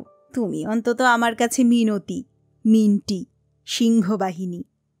ডাকলেও তুমি অন্তত আমার কাছে মিনতি, মিনটি, সিংহবাহিনী।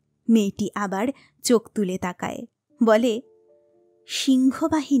 মেয়েটি আবার চোখ তুলে তাকায়, বলে,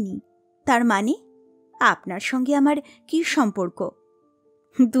 সিংহবাহিনী? তার মানে আপনার সঙ্গে আমার কি সম্পর্ক?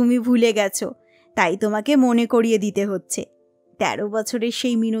 তুমি ভুলে গেছো, তাই তোমাকে মনে করিয়ে দিতে হচ্ছে। 13 বছরের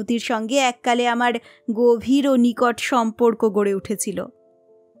সেই মিনতির সঙ্গে এককালে আমার গভীর ও নিকট সম্পর্ক গড়ে উঠেছিল।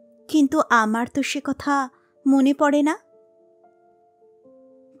 কিন্তু আমার তো সে কথা মনে পড়ে না।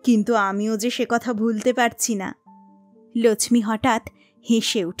 কিন্তু আমিও যে সে কথা ভুলতে পারছি না। লক্ষ্মী হঠাৎ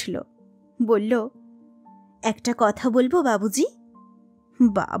হেসে উঠল, বলল, একটা কথা বলবো বাবুজি?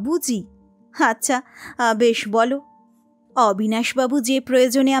 বাবুজি? আচ্ছা, বেশ, বলো। অবিনাশবাবু যে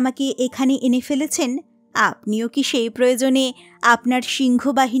প্রয়োজনে আমাকে এখানে এনে ফেলেছেন, আপনিও কি সেই প্রয়োজনে আপনার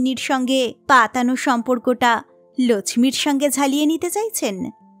সিংহবাহিনীর সঙ্গে পাতানো সম্পর্কটা লক্ষ্মীর সঙ্গে ঝালিয়ে নিতে চাইছেন?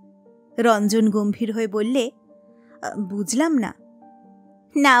 রঞ্জন গম্ভীর হয়ে বললে, বুঝলাম না।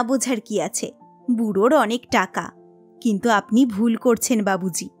 না বোঝার কি আছে, বুড়োর অনেক টাকা। কিন্তু আপনি ভুল করছেন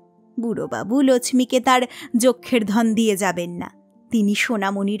বাবুজি। বুড়োবাবু লক্ষ্মীকে তার যক্ষের ধন দিয়ে যাবেন না। তিনি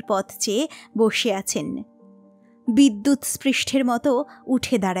সোনামণির পথ চেয়ে বসে আছেন। বিদ্যুৎ স্পৃষ্টের মতো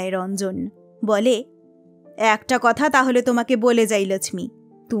উঠে দাঁড়ায় রঞ্জন, বলে, একটা কথা তাহলে তোমাকে বলে যাই লক্ষ্মী,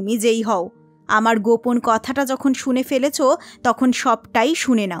 তুমি যেই হও, আমার গোপন কথাটা যখন শুনে ফেলেছ তখন সবটাই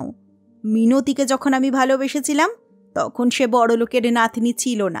শুনে নাও। মিনতিকে যখন আমি ভালোবেসেছিলাম তখন সে বড়লোকের নাতনি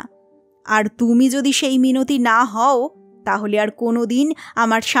ছিল না। আর তুমি যদি সেই মিনতি না হও তাহলে আর কোনো দিন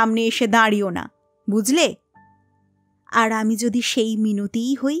আমার সামনে এসে দাঁড়িও না, বুঝলে? আর আমি যদি সেই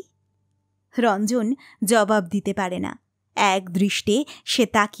মিনতিই হই? রঞ্জন জবাব দিতে পারে না। এক দৃষ্টে সে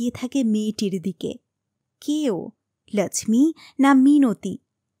তাকিয়ে থাকে মেয়েটির দিকে। কেও, লক্ষ্মী না মিনতি?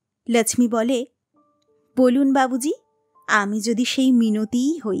 লক্ষ্মী বলে, বলুন বাবুজি, আমি যদি সেই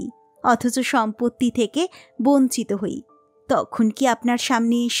মিনতিই হই অথচ সম্পত্তি থেকে বঞ্চিত হই, তখন কি আপনার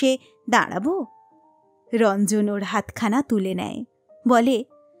সামনে এসে দাঁড়াবো? রঞ্জন ওর হাতখানা তুলে নেয়, বলে,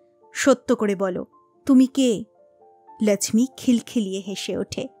 সত্য করে বলো, তুমি কে? লক্ষ্মী খিলখিলিয়ে হেসে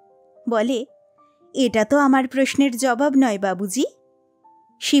ওঠে, বলে, এটা তো আমার প্রশ্নের জবাব নয় বাবুজি।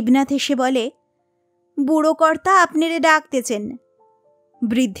 শিবনাথ এসে বলে, বুড়ো কর্তা আপনারে ডাকতেছেন।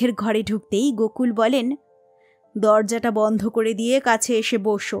 বৃদ্ধের ঘরে ঢুকতেই গোকুল বলেন, দরজাটা বন্ধ করে দিয়ে কাছে এসে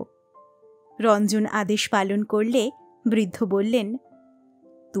বসো। রঞ্জন আদেশ পালন করলে বৃদ্ধ বললেন,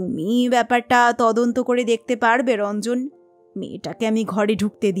 তুমি ব্যাপারটা তদন্ত করে দেখতে পারবে রঞ্জন? মেয়েটাকে আমি ঘরে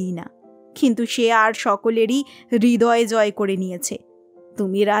ঢুকতে দিই না, কিন্তু সে আর সকলেরই হৃদয় জয় করে নিয়েছে।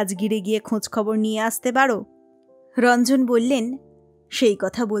 তুমি রাজগিরে গিয়ে খোঁজ খবর নিয়ে আসতে পারো। রঞ্জন বললেন, সেই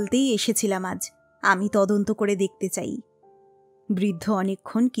কথা বলতেই এসেছিলাম আজ, আমি তদন্ত করে দেখতে চাই। বৃদ্ধ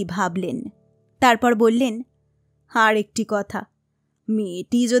অনেকক্ষণ কি ভাবলেন, তারপর বললেন, আর একটি কথা,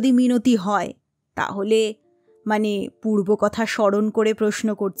 মেয়েটি যদি মিনতি হয় তাহলে, মানে পূর্ব কথা স্মরণ করে প্রশ্ন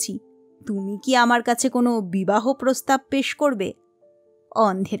করছি, তুমি কি আমার কাছে কোনো বিবাহ প্রস্তাব পেশ করবে?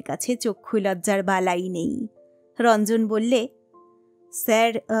 অন্ধের কাছে চক্ষু লজ্জার বালাই নেই। রঞ্জন বললে,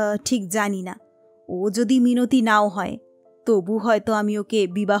 স্যার, ঠিক জানি না, ও যদি মিনতি নাও হয় তবু হয়তো আমি ওকে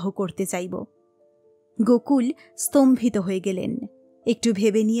বিবাহ করতে চাইব। গোকুল স্তম্ভিত হয়ে গেলেন। একটু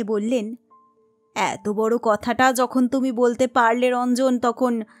ভেবে নিয়ে বললেন, এত বড় কথাটা যখন তুমি বলতে পারলে রঞ্জন,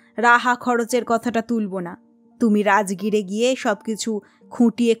 তখন রাহা খরচের কথাটা তুলব না। তুমি রাজগিরে গিয়ে সবকিছু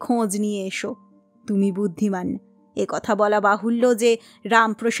খুঁটিয়ে খোঁজ নিয়ে এসো। তুমি বুদ্ধিমান। এ কথা বলা বাহুল্য যে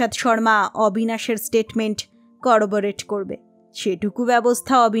রামপ্রসাদ শর্মা অবিনাশের স্টেটমেন্ট করবোরেট করবে, সেটুকু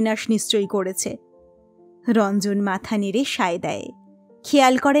ব্যবস্থা অবিনাশ নিশ্চয়ই করেছে। রঞ্জন মাথা নেড়ে সায় দেয়।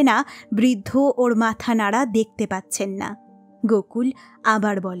 খেয়াল করে না বৃদ্ধ ওর মাথা নাড়া দেখতে পাচ্ছেন না। গোকুল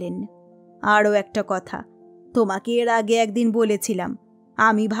আবার বলেন, আরও একটা কথা, তোমাকে এর আগে একদিন বলেছিলাম,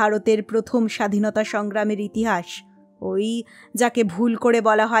 আমি ভারতের প্রথম স্বাধীনতা সংগ্রামের ইতিহাস, ওই যাকে ভুল করে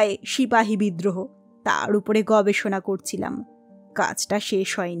বলা হয় সিপাহী বিদ্রোহ, তার উপরে গবেষণা করছিলাম। কাজটা শেষ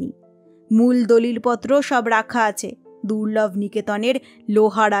হয়নি। মূল দলিলপত্র সব রাখা আছে দুর্লভ নিকেতনের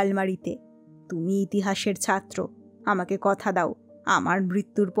লোহার আলমারিতে। তুমি ইতিহাসের ছাত্র, আমাকে কথা দাও, আমার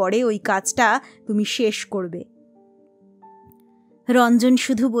মৃত্যুর পরে ওই কাজটা তুমি শেষ করবে। রঞ্জন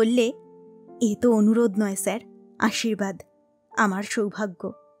শুধু বললে, এ তো অনুরোধ নয় স্যার, আশীর্বাদ, আমার সৌভাগ্য।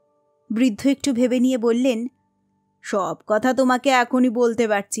 বৃদ্ধ একটু ভেবে নিয়ে বললেন, সব কথা তোমাকে এখনই বলতে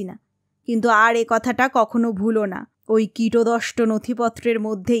পারছি না, কিন্তু আর এ কথাটা কখনো ভুলো না, ওই কীটদষ্ট নথিপত্রের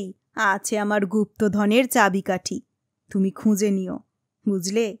মধ্যেই আছে আমার গুপ্তধনের চাবিকাঠি। তুমি খুঁজে নিও,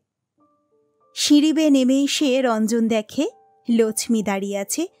 বুঝলে? সিঁড়ি বেয়ে নেমে এসে রঞ্জন দেখে লক্ষ্মী দাঁড়িয়ে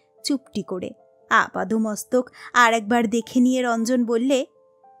আছে চুপটি করে। আপাদমস্তক আর একবার দেখে নিয়ে রঞ্জন বললে,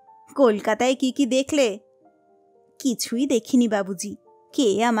 কলকাতায় কি কি দেখলে? কিছুই দেখিনি বাবুজি, কে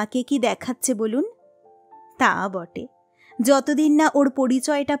আমাকে কি দেখাচ্ছে বলুন? তা বটে, যতদিন না ওর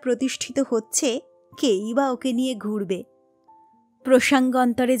পরিচয়টা প্রতিষ্ঠিত হচ্ছে, কেই বা ওকে নিয়ে ঘুরবে।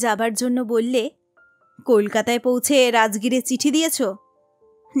 প্রসঙ্গান্তরে যাবার জন্য বললে, কলকাতায় পৌঁছে রাজগিরে চিঠি দিয়েছ?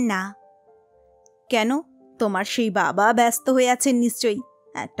 না। কেন? তোমার সেই বাবা ব্যস্ত হয়ে আছেন নিশ্চয়ই,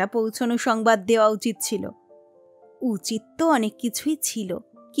 একটা পৌঁছানো সংবাদ দেওয়া উচিত ছিল। উচিত তো অনেক কিছুই ছিল,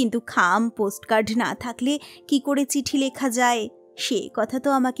 কিন্তু খাম পোস্টকার্ড না থাকলে কি করে চিঠি লেখা যায়, সে কথা তো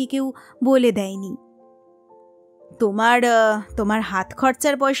আমাকে কেউ বলে দেয়নি। তোমার হাত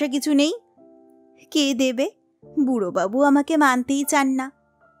খরচার পয়সা কিছু নেই? কে দেবে? বুড়োবাবু আমাকে মানতেই চান না,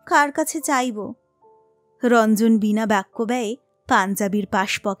 কার কাছে চাইব? রঞ্জন বিনা বাক্য ব্যয়ে পাঞ্জাবির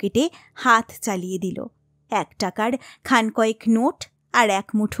পাশ পকেটে হাত চালিয়ে দিল। 1 টাকার খান কয়েক নোট আর 1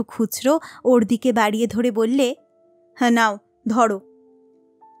 মুঠো খুচরো ওর দিকে বাড়িয়ে ধরে বললে, হ্যাঁ নাও, ধরো।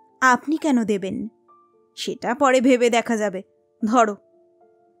 আপনি কেন দেবেন? সেটা পরে ভেবে দেখা যাবে, ধরো।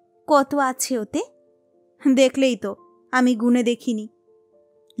 কত আছে ওতে? দেখলেই তো, আমি গুনে দেখিনি।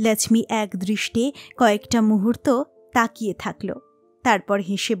 লক্ষ্মী এক দৃষ্টে কয়েকটা মুহূর্ত তাকিয়ে থাকল, তারপর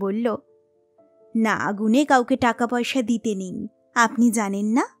হেসে বলল, না গুনে কাউকে টাকা পয়সা দিতে নেই, আপনি জানেন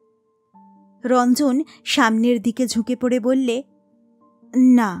না? রঞ্জন সামনের দিকে ঝুঁকে পড়ে বললে,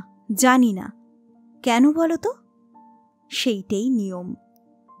 না জানি না। কেন বলো তো? সেইটাই নিয়ম।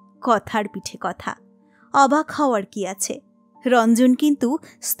 কথার পিঠে কথা, অবাক হওয়ার কি আছে? রঞ্জন কিন্তু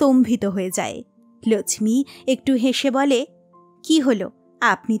স্তম্ভিত হয়ে যায়। লক্ষ্মী একটু হেসে বলে, কি হলো,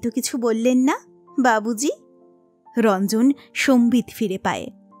 আপনি তো কিছু বললেন না বাবুজি? রঞ্জন সম্বিত ফিরে পায়,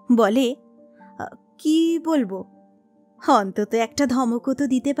 বলে, কি বলবো? অন্তত একটা ধমকও তো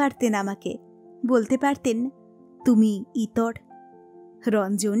দিতে পারতেন আমাকে, বলতে পারতেন তুমি ইতর।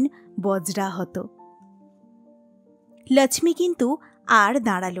 রঞ্জন বজ্রাহত। লক্ষ্মী কিন্তু আর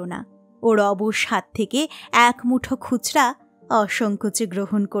দাঁড়াল না। ওর অবশ হাত থেকে 1 মুঠো খুচরা অসংকোচে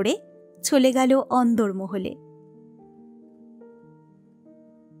গ্রহণ করে চলে গেল অন্দরমহলে।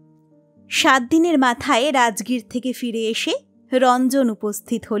 7 দিনের মাথায় রাজগীর থেকে ফিরে এসে রঞ্জন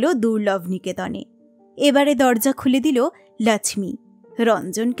উপস্থিত হল দুর্লভ নিকেতনে। এবারে দরজা খুলে দিল লক্ষ্মী।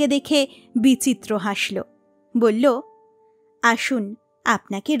 রঞ্জনকে দেখে বিচিত্র হাসল, বলল, আসুন,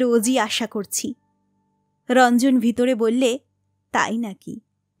 আপনাকে রোজই আশা করছি। রঞ্জন ভিতরে বললে, তাই নাকি?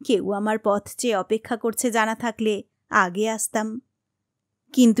 কেউ আমার পথ চেয়ে অপেক্ষা করছে জানা থাকলে আগে আসতাম।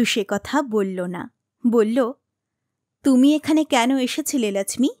 কিন্তু সে কথা বলল না। বলল, তুমি এখানে কেন এসেছিলে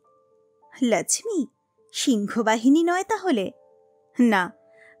লক্ষ্মী? লক্ষ্মী সিংহবাহিনী নয় তাহলে? না,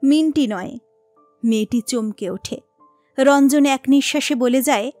 মিন্টি নয়। মেয়েটি চমকে ওঠে। রঞ্জন এক নিঃশ্বাসে বলে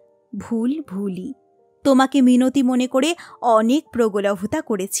যায়, ভুলই। তোমাকে মিনতি মনে করে অনেক প্রগলভতা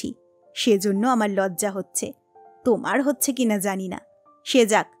করেছি, সেজন্য আমার লজ্জা হচ্ছে। তোমার হচ্ছে কিনা জানি না, সে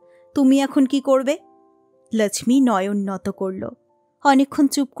যাক। তুমি এখন কি করবে? লক্ষ্মী নয়ন নত করল। অনেকক্ষণ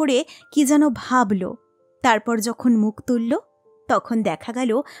চুপ করে কি যেন ভাবল। তারপর যখন মুখ তুলল, তখন দেখা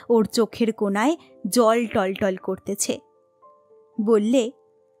গেল ওর চোখের কোণায় জল টলটল করতেছে। বললে,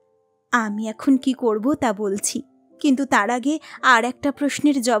 আমি এখন কি করব তা বলছি, কিন্তু তার আগে আর একটা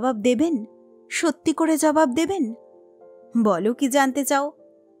প্রশ্নের জবাব দেবেন? সত্যি করে জবাব দেবেন? বলো, কি জানতে চাও?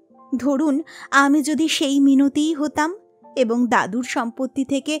 ধরুন আমি যদি সেই মিনতিই হতাম, এবং দাদুর সম্পত্তি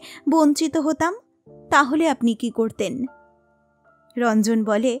থেকে বঞ্চিত হতাম, তাহলে আপনি কি করতেন? রঞ্জন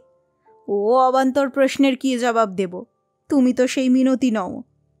বলে, ও অবান্তর প্রশ্নের কি জবাব দেব? তুমি তো সেই মিনতি নও।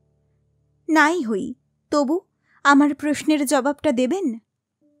 নাই হই, তবু আমার প্রশ্নের জবাবটা দেবেন?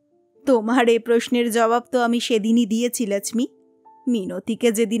 তোমার এ প্রশ্নের জবাব তো আমি সেদিনই দিয়েছি লক্ষ্মী। মিনতিকে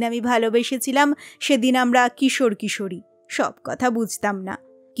যেদিন আমি ভালোবেসেছিলাম সেদিন আমরা কিশোর কিশোরী, সব কথা বুঝতাম না।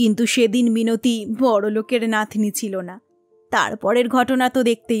 কিন্তু সেদিন মিনতি বড়লোকের নাতনি ছিল না। তারপরের ঘটনা তো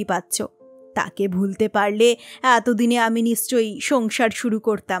দেখতেই পাচ্ছ। তাকে ভুলতে পারলে এতদিনে আমি নিশ্চয়ই সংসার শুরু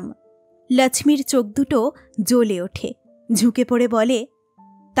করতাম। লক্ষ্মীর চোখ দুটো জ্বলে ওঠে, ঝুঁকে পড়ে বলে,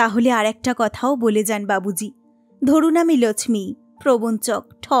 তাহলে আর একটা কথাও বলে যান বাবুজি। ধরুন আমি লক্ষ্মী, প্রবঞ্চক,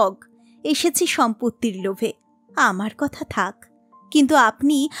 ঠগ, এসেছি সম্পত্তির লোভে, আমার কথা থাক। কিন্তু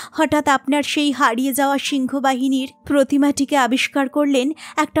আপনি হঠাৎ আপনার সেই হারিয়ে যাওয়া সিংহবাহিনীর প্রতিমাটিকে আবিষ্কার করলেন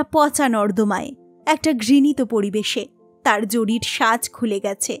একটা পচা নর্দমায়, একটা ঘৃণিত পরিবেশে। তার জরির সাজ খুলে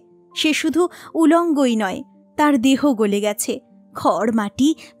গেছে, সে শুধু উলঙ্গই নয়, তার দেহ গলে গেছে, খড় মাটি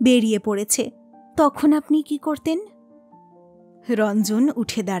বেরিয়ে পড়েছে। তখন আপনি কি করতেন? রঞ্জন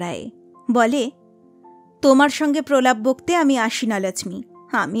উঠে দাঁড়ায়, বলে, তোমার সঙ্গে প্রলাপ বকতে আমি আসি না লক্ষ্মী।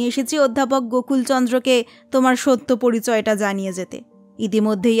 আমি এসেছি অধ্যাপক গোকুলচন্দ্রকে তোমার সত্য পরিচয়টা জানিয়ে যেতে।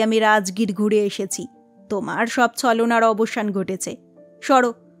 ইতিমধ্যেই আমি রাজগীর ঘুরে এসেছি। তোমার সব ছলনার অবসান ঘটেছে। সরো,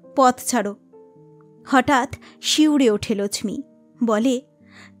 পথ ছাড়ো। হঠাৎ শিউরে ওঠে লক্ষ্মী, বলে,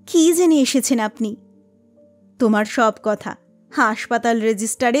 কি জেনে এসেছেন আপনি? তোমার সব কথা, হাসপাতাল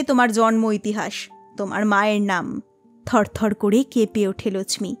রেজিস্টারে তোমার জন্ম ইতিহাস, তোমার মায়ের নাম। থরথর করে কেঁপে ওঠে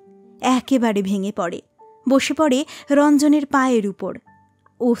লক্ষ্মী, একেবারে ভেঙে পড়ে, বসে পড়ে রঞ্জনের পায়ের উপর।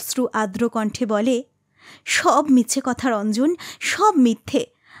 অশ্রু আর্দ্র কণ্ঠে বলে, সব মিথ্যে কথা রঞ্জন, সব মিথ্যে।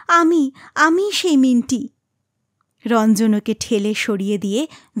 আমি সেই মিনতি। রঞ্জন ওকে ঠেলে সরিয়ে দিয়ে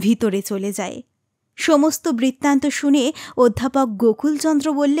ভিতরে চলে যায়। সমস্ত বৃত্তান্ত শুনে অধ্যাপক গোকুলচন্দ্র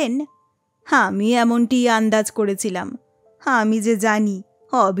বললেন, আমি এমনটি আন্দাজ করেছিলাম। আমি যে জানি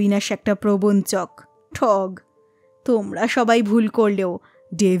অবিনাশ একটা প্রবঞ্চক, ঠগ। তোমরা সবাই ভুল করলেও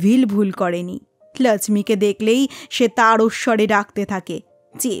ডেভিল ভুল করেনি। লক্ষ্মীকে দেখলেই সে তারস্বরে ডাকতে থাকে,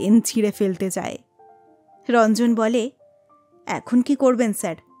 চেন ছিঁড়ে ফেলতে চায়। রঞ্জন বলে, এখন কি করবেন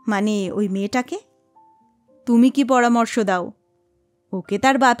স্যার? মানে ওই মেয়েটাকে? তুমি কি পরামর্শ দাও? ওকে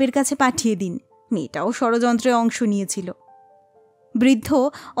তার বাপের কাছে পাঠিয়ে দিন। মেয়েটাও ষড়যন্ত্রে অংশ নিয়েছিল। বৃদ্ধ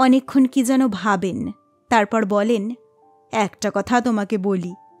অনেকক্ষণ কি যেন ভাবেন, তারপর বলেন, একটা কথা তোমাকে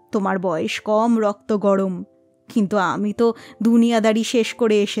বলি, তোমার বয়স কম, রক্ত গরম, কিন্তু আমি তো দুনিয়াদারি শেষ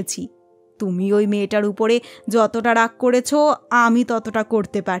করে এসেছি। তুমি ওই মেয়েটার উপরে যতটা রাগ করেছ, আমি ততটা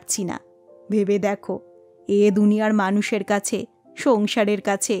করতে পারছি না। ভেবে দেখো, এ দুনিয়ার মানুষের কাছে, সংসারের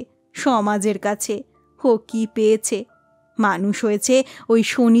কাছে, সমাজের কাছে ও কি পেয়েছে? মানুষ হয়েছে ওই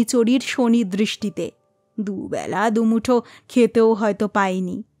শনিচরির শনি দৃষ্টিতে। দুবেলা দুমুঠো খেতেও হয়তো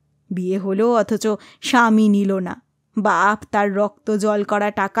পায়নি। বিয়ে হলো অথচ স্বামী নিল না। বাপ তার রক্ত জল করা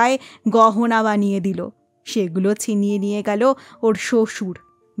টাকায় গহনা বানিয়ে দিল, সেগুলো ছিনিয়ে নিয়ে গেল ওর শ্বশুর।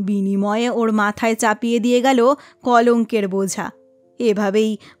 বিনিময়ে ওর মাথায় চাপিয়ে দিয়ে গেল কলঙ্কের বোঝা।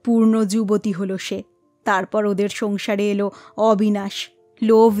 এভাবেই পূর্ণ যুবতী হলো সে। তারপর ওদের সংসারে এলো অবিনাশ,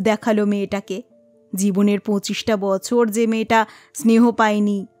 লোভ দেখালো মেয়েটাকে। জীবনের 25টা বছর যে মেয়েটা স্নেহ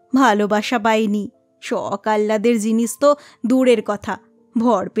পায়নি, ভালোবাসা পায়নি, শখ আহ্লাদের জিনিস তো দূরের কথা,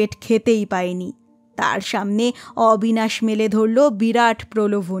 ভরপেট খেতেই পায়নি, তার সামনে অবিনাশ মেলে ধরল বিরাট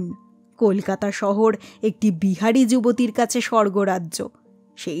প্রলোভন। কলকাতা শহর একটি বিহারী যুবতীর কাছে স্বর্গরাজ্য।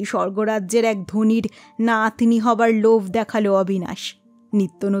 সেই স্বর্গরাজ্যের এক ধনীর নাতনি হবার লোভ দেখালো অবিনাশ।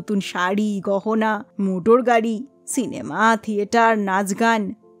 নিত্য নতুন শাড়ি, গহনা, মোটর গাড়ি, সিনেমা, থিয়েটার, নাচ গান।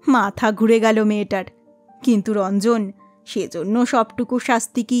 মাথা ঘুরে গেল মেয়েটার। কিন্তু রঞ্জন, সেজন্য সবটুকু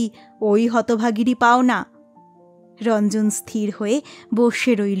শাস্তি কি ওই হতভাগিরই পাও না? রঞ্জন স্থির হয়ে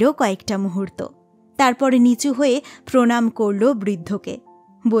বসে রইল কয়েকটা মুহূর্ত, তারপরে নিচু হয়ে প্রণাম করল বৃদ্ধকে।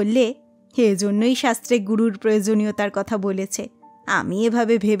 বললে, এজন্যই শাস্ত্রে গুরুর প্রয়োজনীয়তার কথা বলেছে। আমি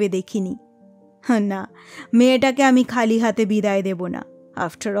এভাবে ভেবে দেখিনি। না, মেয়েটাকে আমি খালি হাতে বিদায় দেব না।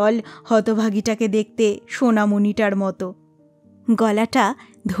 আফটার অল হতভাগীটাকে দেখতে সোনামণিটার মতো। গলাটা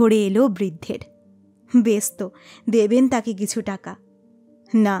ধরে এলো বৃদ্ধের। বেশ তো, দেবেন তাকে কিছু টাকা?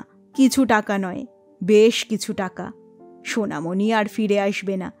 না, কিছু টাকা নয়, বেশ কিছু টাকা। সোনামণি আর ফিরে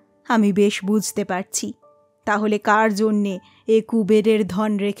আসবে না, আমি বেশ বুঝতে পারছি। তাহলে কার জন্যে এ কুবেরের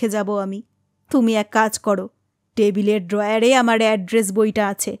ধন রেখে যাব আমি? তুমি এক কাজ করো, টেবিলের ড্রয়ারে আমার অ্যাড্রেস বইটা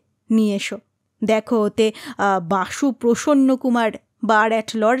আছে, নিয়ে এসো। দেখো ওতে বাসু প্রসন্ন কুমার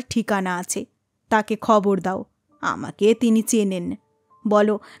বারঅ্যাটলর ঠিকানা আছে। তাকে খবর দাও, আমাকে তিনি চেনেন।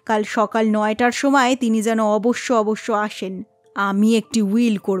 বলো কাল সকাল 9টার সময় তিনি যেন অবশ্য আসেন। আমি একটি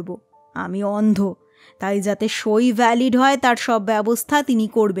উইল করব। আমি অন্ধ, তাই যাতে সই ভ্যালিড হয় তার সব ব্যবস্থা তিনি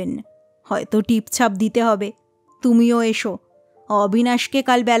করবেন। হয়তো টিপছাপ দিতে হবে। তুমিও এসো। অবিনাশকে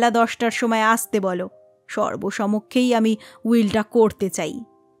কাল বেলা 10টার সময় আসতে বলো। সর্বসমক্ষেই আমি উইলটা করতে চাই।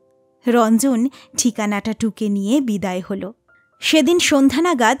 রঞ্জন ঠিকানাটা টুকে নিয়ে বিদায় হল। সেদিন সন্ধ্যা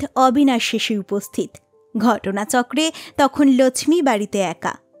নাগাদ অবিনাশ শেষে উপস্থিত। ঘটনাচক্রে তখন লক্ষ্মী বাড়িতে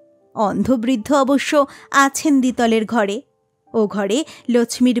একা। অন্ধবৃদ্ধ অবশ্য আছেন দ্বিতলের ঘরে। ও ঘরে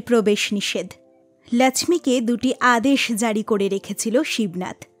লক্ষ্মীর প্রবেশ নিষেধ। লক্ষ্মীকে 2টি আদেশ জারি করে রেখেছিল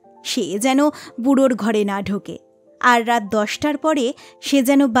শিবনাথ। সে যেন বুড়োর ঘরে না ঢোকে, আর রাত 10টার পরে সে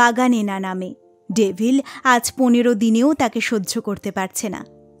যেন বাগানে না নামে। ডেভিল আজ 15 দিনেও তাকে সহ্য করতে পারছে না।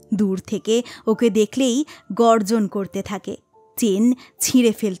 দূর থেকে ওকে দেখলেই গর্জন করতে থাকে, চেন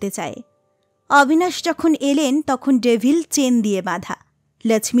ছিঁড়ে ফেলতে চায়। অবিনাশ যখন এলেন তখন ডেভিল চেন দিয়ে বাঁধা।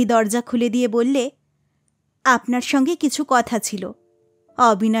 লক্ষ্মী দরজা খুলে দিয়ে বললে, আপনার সঙ্গে কিছু কথা ছিল।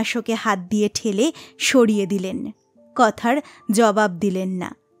 অবিনাশ ওকে হাত দিয়ে ঠেলে সরিয়ে দিলেন। কথার জবাব দিলেন না।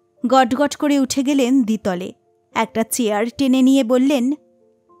 গটগট করে উঠে গেলেন দ্বিতলে। একটা চেয়ার টেনে নিয়ে বললেন,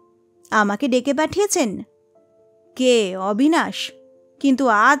 আমাকে ডেকে পাঠিয়েছেন? কে? অবিনাশ? কিন্তু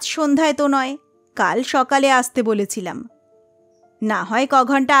আজ সন্ধ্যায় তো নয়, কাল সকালে আসতে বলেছিলাম। না হয়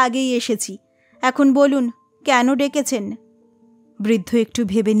ঘণ্টা আগেই এসেছি। এখন বলুন কেন ডেকেছেন? বৃদ্ধ একটু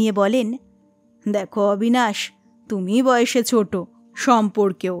ভেবে নিয়ে বলেন, দেখো অবিনাশ, তুমি বয়সে ছোট,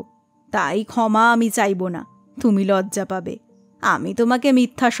 সম্পর্কেও, তাই ক্ষমা আমি চাইব না। তুমি লজ্জা পাবে। আমি তোমাকে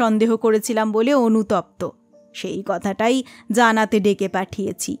মিথ্যা সন্দেহ করেছিলাম বলে অনুতপ্ত, সেই কথাটাই জানাতে ডেকে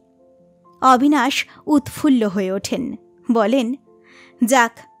পাঠিয়েছি। অবিনাশ উৎফুল্ল হয়ে ওঠেন। বলেন,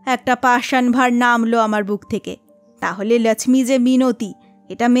 যাক, একটা পাষাণ ভার নামলো আমার বুক থেকে। তাহলে লক্ষ্মী যে মিনতি,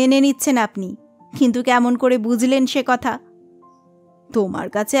 এটা মেনে নিচ্ছেন আপনি। কিন্তু কেমন করে বুঝলেন সে কথা? তোমার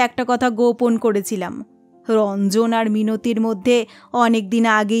কাছে একটা কথা গোপন করেছিলাম। রঞ্জন আর মিনতির মধ্যে অনেক দিন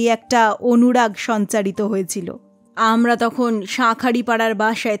আগেই একটা অনুরাগ সঞ্চারিত হয়েছিল। আমরা তখন শাঁখারিপাড়ার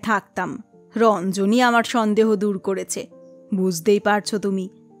বাসায় থাকতাম। রঞ্জনই আমার সন্দেহ দূর করেছে। বুঝতেই পারছো তুমি,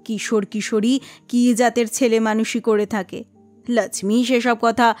 কিশোর কিশোরী কী জাতের ছেলে মানুষই করে থাকে। লক্ষ্মী সেসব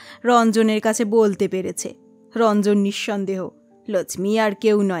কথা রঞ্জনের কাছে বলতে পেরেছে। রঞ্জন নিঃসন্দেহ লক্ষ্মী আর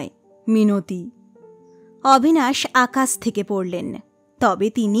কেউ নয়, মিনতি। অবিনাশ আকাশ থেকে পড়লেন। তবে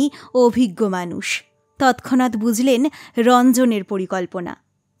তিনি অভিজ্ঞ মানুষ। তৎক্ষণাৎ বুঝলেন রঞ্জনের পরিকল্পনা।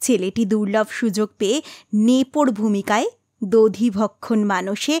 ছেলেটি দুর্লভ সুযোগ পেয়ে নেপোর ভূমিকায় দধিভক্ষণ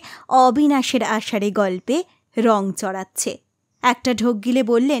মানসে অবিনাশের আষাঢ়ে গল্পে রং চড়াচ্ছে। একটা ঢোক গিলে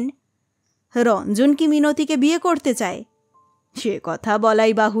বললেন, রঞ্জন কি মিনতিকে বিয়ে করতে চায়? সে কথা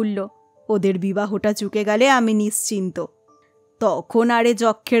বলাই বাহুল্য। ওদের বিবাহটা চুকে গেলে আমি নিশ্চিন্ত। তখন আরে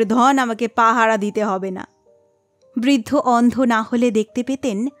যক্ষের ধন আমাকে পাহারা দিতে হবে না। বৃদ্ধ অন্ধ না হলে দেখতে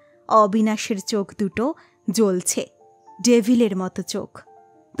পেতেন অবিনাশের চোখ দুটো জ্বলছে, ডেভিলের মতো চোখ।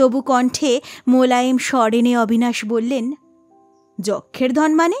 তবু কণ্ঠে মোলায়েম স্বরেনে অবিনাশ বললেন, যক্ষের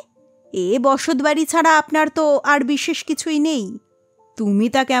ধন মানে? এ বসতবাড়ি ছাড়া আপনার তো আর বিশেষ কিছুই নেই। তুমি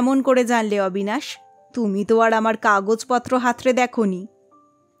তা কেমন করে জানলে অবিনাশ? তুমি তো আর আমার কাগজপত্র হাতড়ে দেখোনি।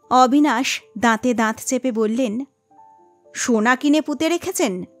 অবিনাশ দাঁতে দাঁত চেপে বললেন, সোনা কিনে পুঁতে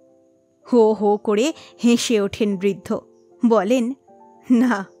রেখেছেন? হো হো করে হেসে ওঠেন বৃদ্ধ। বলেন,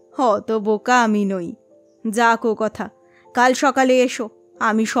 না, অত বোকা আমি নই। যাক ও কথা, কাল সকালে এসো।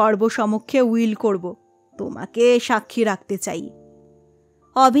 আমি সর্বসমক্ষে উইল করব। তোমাকে সাক্ষী রাখতে চাই।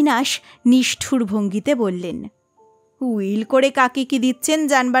 অবিনাশ নিষ্ঠুর ভঙ্গিতে বললেন, উইল করে কাকে কি দিচ্ছেন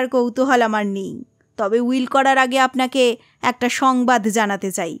জানবার কৌতূহল আমার নেই। তবে উইল করার আগে আপনাকে একটা সংবাদ জানাতে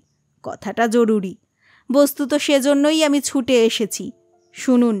চাই। কথাটা জরুরি। বস্তুত সেজন্যই আমি ছুটে এসেছি।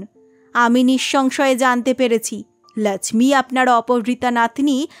 শুনুন, আমি নিঃসংশয়ে জানতে পেরেছি লক্ষ্মী আপনার অপহৃতা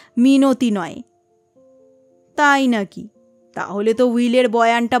নাতনি মিনতি নয়। তাই নাকি? তাহলে তো উইলের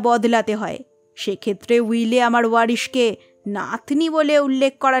বয়ানটা বদলাতে হয়। সেক্ষেত্রে উইলে আমার ওয়ারিশকে নাতনি বলে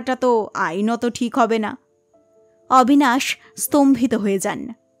উল্লেখ করাটা তো আইনত ঠিক হবে না। অবিনাশ স্তম্ভিত হয়ে যান।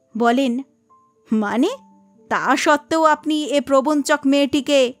 বলেন, মানে? তা সত্ত্বেও আপনি এ প্রবঞ্চক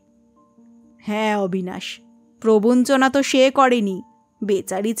মেয়েটিকে? হ্যাঁ অবিনাশ, প্রবঞ্চনা তো সে করেনি।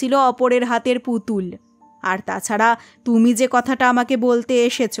 বেচারি ছিল অপরের হাতের পুতুল। আর তাছাড়া তুমি যে কথাটা আমাকে বলতে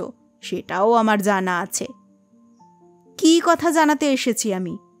এসেছো সেটাও আমার জানা আছে। কি কথা জানাতে এসেছি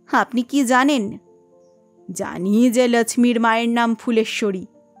আমি? আপনি কি জানেন? জানি যে লক্ষ্মীর মায়ের নাম ফুলেশ্বরী।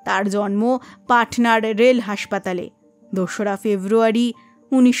 তার জন্ম পাটনার রেল হাসপাতালে 2রা ফেব্রুয়ারি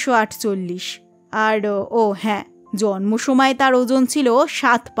 1948। আর ও হ্যাঁ, জন্ম সময় তার ওজন ছিল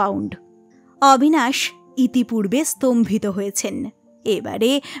 7 পাউন্ড। অবিনাশ ইতিপূর্বে স্তম্ভিত হয়েছেন,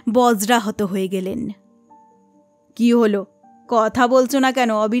 এবারে বজ্রাহত হয়ে গেলেন। কি হলো, কথা বলছো না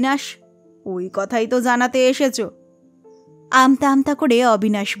কেন অবিনাশ? ওই কথাই তো জানাতে এসেছো। আমতা আমতা করে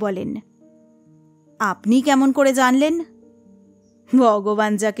অবিনাশ বলেন, আপনি কেমন করে জানলেন?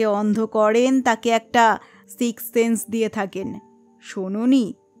 ভগবান যাকে অন্ধ করেন তাকে একটা সিক্স সেন্স দিয়ে থাকেন,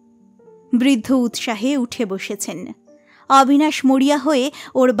 শোনোনি? বৃদ্ধ উৎসাহে উঠে বসেছেন। অবিনাশ মরিয়া হয়ে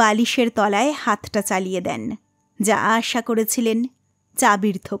ওর বালিশের তলায় হাতটা চালিয়ে দেন। যা আশা করেছিলেন,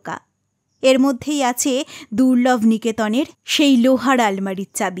 চাবির থোকা। এর মধ্যেই আছে দুর্লভ নিকেতনের সেই লোহার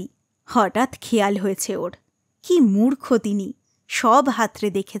আলমারির চাবি। হঠাৎ খেয়াল হয়েছে ওর, কি মূর্খ তিনি, সব হাতড়ে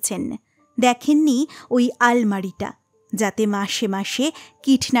দেখেছেন, দেখেননি ওই আলমারিটা যাতে মাসে মাসে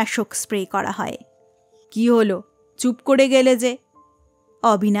কীটনাশক স্প্রে করা হয়। কি হলো, চুপ করে গেলে যে?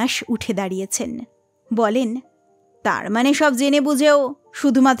 অবিনাশ উঠে দাঁড়িয়েছেন, বলেন, তার মানে সব জেনে বুঝেও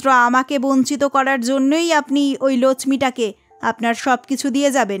শুধুমাত্র আমাকে বঞ্চিত করার জন্যই আপনি ওই লক্ষ্মীটাকে আপনার সব কিছু দিয়ে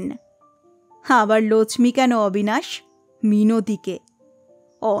যাবেন? আবার লক্ষ্মী কেন অবিনাশ, মিনতিকে।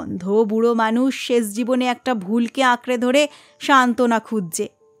 অন্ধ বুড়ো মানুষ শেষ জীবনে একটা ভুলকে আঁকড়ে ধরে সান্ত্বনা খুঁজছে,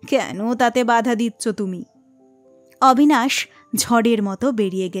 কেন তাতে বাধা দিচ্ছ তুমি? অবিনাশ ঝড়ের মতো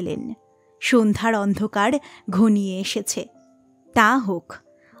বেরিয়ে গেলেন। সন্ধ্যার অন্ধকার ঘনিয়ে এসেছে। তা হোক,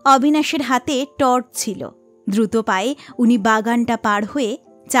 অবিনাশের হাতে টর্চ ছিল। দ্রুত পায়ে উনি বাগানটা পার হয়ে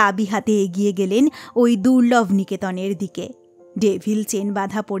চাবি হাতে এগিয়ে গেলেন ওই দুর্লভ নিকেতনের দিকে। ডেভিল চেন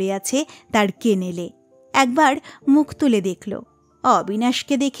বাঁধা পড়ে আছে তার কেনেলে। একবার মুখ তুলে দেখল,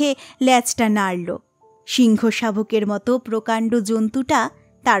 অবিনাশকে দেখে ল্যাজটা নাড়ল। সিংহ শাবকের মতো প্রকাণ্ড জন্তুটা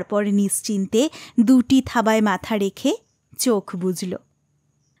তারপর নিশ্চিন্তে দুটি থাবায় মাথা রেখে চোখ বুজল।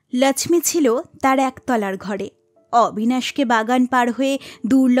 লক্ষ্মী ছিল তার একতলার ঘরে। অবিনাশকে বাগান পার হয়ে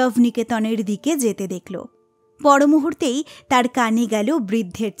দুর্লভ নিকেতনের দিকে যেতে দেখল। পরমুহূর্তেই তার কানে গেল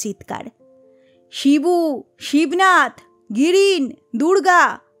বৃদ্ধের চিৎকার, শিবু, শিবনাথ, গিরিন,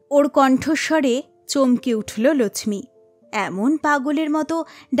 দুর্গা। ওর কণ্ঠস্বরে চমকে উঠল লক্ষ্মী। এমন পাগলের মতো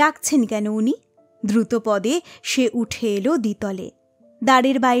ডাকছেন কেন উনি? দ্রুত পদে সে উঠে এলো দ্বিতলে।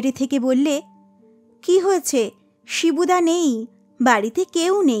 দ্বারের বাইরে থেকে বললে, কি হয়েছে? শিবুদা নেই, বাড়িতে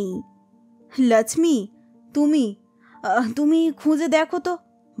কেউ নেই। লক্ষ্মী, তুমি তুমি খুঁজে দেখো তো,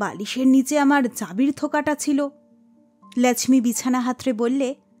 বালিশের নিচে আমার চাবির থোকাটা ছিল। লক্ষ্মী বিছানা হাতড়ে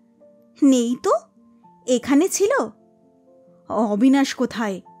বললে, নেই তো, এখানে ছিল। অবিনাশ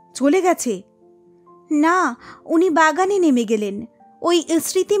কোথায়? চলে গেছে? না, উনি বাগানে নেমে গেলেন, ওই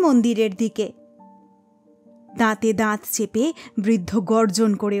স্মৃতি মন্দিরের দিকে। দাঁতে দাঁত চেপে বৃদ্ধ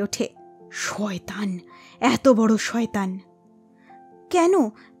গর্জন করে ওঠে, শয়তান, এত বড় শয়তান! কেন,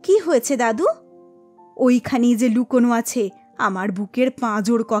 কি হয়েছে দাদু? ওইখানেই যে লুকোনো আছে আমার বুকের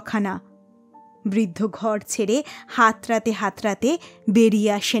পাঁজর কখানা। বৃদ্ধ ঘর ছেড়ে হাতড়াতে হাতড়াতে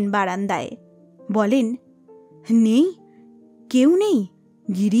বেরিয়ে আসেন বারান্দায়। বলেন, নেই, কেউ নেই,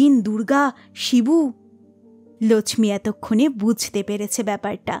 গিরিন, দুর্গা, শিবু। লক্ষ্মী এতক্ষণে বুঝতে পেরেছে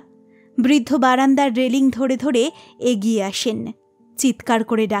ব্যাপারটা। বৃদ্ধ বারান্দার রেলিং ধরে ধরে এগিয়ে আসেন। চিৎকার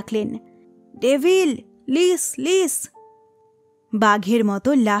করে ডাকলেন, ডেভিল, লিস, লিস। বাঘের মতো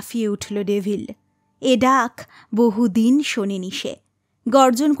লাফিয়ে উঠল ডেভিল। এ ডাক বহুদিন শোনেনি সে।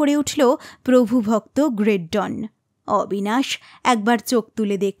 গর্জন করে উঠল প্রভুভক্ত গ্রেট ডন। অবিনাশ একবার চোখ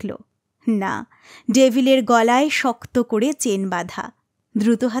তুলে দেখল, না, ডেভিলের গলায় শক্ত করে চেন বাঁধা।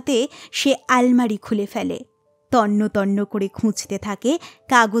 দ্রুত হাতে সে আলমারি খুলে ফেলে, তন্ন তন্ন করে খুঁজতে থাকে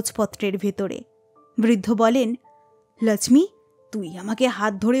কাগজপত্রের ভেতরে। বৃদ্ধ বলেন, লক্ষ্মী, তুই আমাকে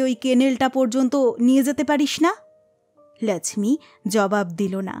হাত ধরে ওই কেনেলটা পর্যন্ত নিয়ে যেতে পারিস না? লক্ষ্মী জবাব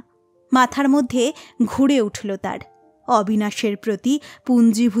দিল না। মাথার মধ্যে ঘুরে উঠল তার। অবিনাশের প্রতি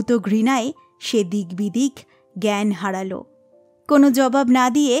পুঞ্জীভূত ঘৃণায় সে দিক বিদিক জ্ঞান হারালো। কোনো জবাব না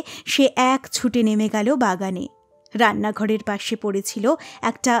দিয়ে সে এক ছুটে নেমে গেল বাগানে। রান্নাঘরের পাশে পড়েছিল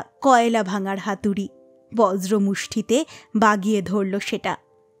একটা কয়লা ভাঙার হাতুড়ি। বজ্র মুষ্টিতে বাগিয়ে ধরল সেটা।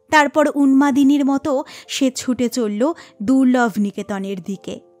 তারপর উন্মাদিনীর মতো সে ছুটে চলল দুর্লভ নিকেতনের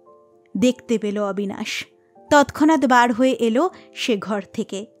দিকে। দেখতে পেল অবিনাশ। তৎক্ষণাৎ বার হয়ে এলো সে ঘর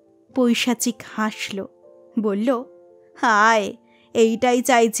থেকে। পৈশাচিক হাসল, বলল, হায়, এইটাই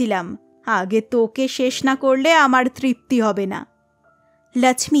চাইছিলাম, আগে তোকে শেষ না করলে আমার তৃপ্তি হবে না।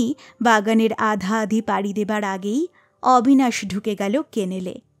 লক্ষ্মী বাগানের আধা আধি পাড়ি দেবার আগেই অবিনাশ ঢুকে গেল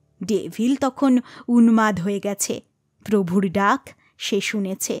কেনেলে। ডেভিল তখন উন্মাদ হয়ে গেছে। প্রভুর ডাক সে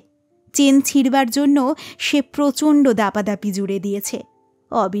শুনেছে। চেন ছিঁড়বার জন্য সে প্রচণ্ড দাপাদাপি জুড়ে দিয়েছে।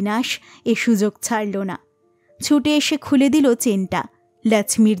 অবিনাশ এ সুযোগ ছাড়ল না। ছুটে এসে খুলে দিল চেনটা।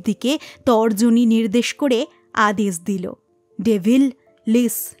 লক্ষ্মীর দিকে তর্জনী নির্দেশ করে আদেশ দিল, ডেভিল,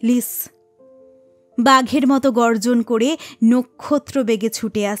 লিস, লিস। বাঘের মতো গর্জন করে নক্ষত্র বেগে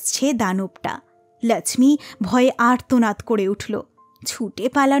ছুটে আসছে দানবটা। লক্ষ্মী ভয়ে আর্তনাদ করে উঠল। ছুটে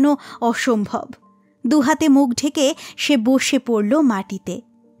পালানো অসম্ভব। দুহাতে মুখ ঢেকে সে বসে পড়ল মাটিতে।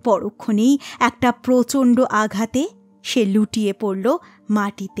 পরক্ষণেই একটা প্রচণ্ড আঘাতে সে লুটিয়ে পড়ল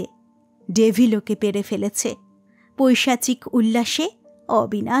মাটিতে। ডেভিল ওকে পেরে ফেলেছে। পৈশাচিক উল্লাসে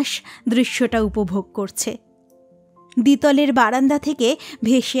অবিনাশ দৃশ্যটা উপভোগ করছে। দ্বিতলের বারান্দা থেকে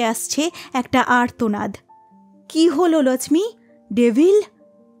ভেসে আসছে একটা আর্তনাদ। কি হলো লক্ষ্মী? ডেভিল?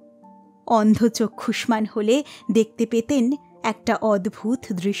 অন্ধচক্ষুষ্মান হলে দেখতে পেতেন একটা অদ্ভুত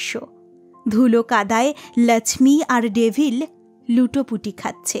দৃশ্য। ধুলো কাদায় লক্ষ্মী আর ডেভিল লুটোপুটি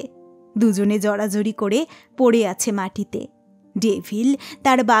খাচ্ছে। দুজনে জড়াজড়ি করে পড়ে আছে মাটিতে। ডেভিল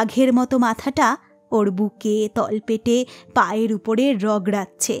তার বাঘের মতো মাথাটা ওর বুকে, তলপেটে, পায়ের উপরে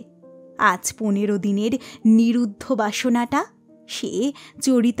রগড়াচ্ছে। আজ 15 দিনের নিরুদ্ধ বাসনাটা সে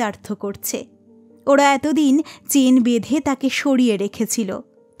চরিতার্থ করছে। ওরা এতদিন চেন বেঁধে তাকে সরিয়ে রেখেছিল।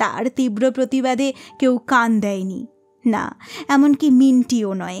 তার তীব্র প্রতিবাদে কেউ কান দেয়নি, না এমনকি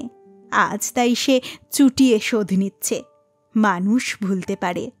মিন্টিও নয়। আজ তাই সে চুটিয়ে শোধ নিচ্ছে। মানুষ ভুলতে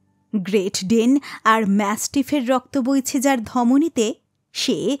পারে, গ্রেট ডেন আর ম্যাস্টিফের রক্ত বইছে যার ধমনীতে,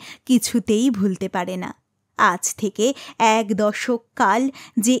 সে কিছুতেই ভুলতে পারে না। আজ থেকে 1 দশক কাল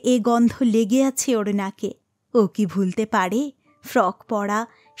যে এ গন্ধ লেগে আছে ওর নাকে, ও কি ভুলতে পারে ফ্রক পরা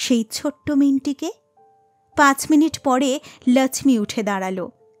সেই ছোট্ট মিনটিকে? 5 মিনিট পরে লক্ষ্মী উঠে দাঁড়ালো।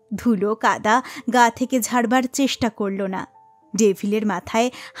 ধুলো কাদা গা থেকে ঝাড়বার চেষ্টা করল না। ডেভিলের মাথায়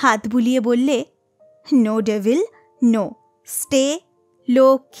হাত বুলিয়ে বললে, no devil, no, stay.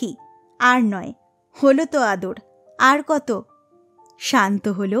 Lakshmi, আর নয়, হলো তো আদর, আর কত? শান্ত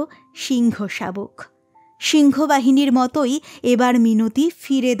হল সিংহ শাবক। সিংহবাহিনীর মতোই এবার মিনতি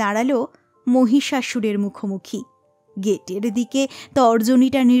ফিরে দাঁড়ালো মহিষাসুরের মুখোমুখি। গেটের দিকে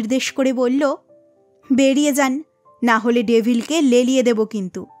তর্জনীটা নির্দেশ করে বলল, বেরিয়ে যান, না হলে ডেভিলকে লেলিয়ে দেব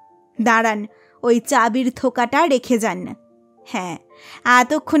কিন্তু। দাঁড়ান, ওই চাবির থোকাটা রেখে যান। হ্যাঁ,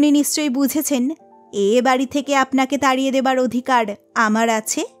 এতক্ষণে নিশ্চয়ই বুঝেছেন এ বাড়ি থেকে আপনাকে তাড়িয়ে দেবার অধিকার আমার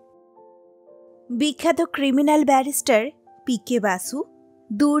আছে। বিখ্যাত ক্রিমিনাল ব্যারিস্টার পিকে বাসু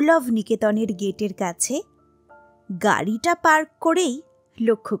দুর্লভ নিকেতনের গেটের কাছে গাড়িটা পার্ক করেই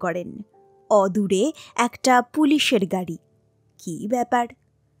লক্ষ্য করেন অদূরে একটা পুলিশের গাড়ি। কি ব্যাপার?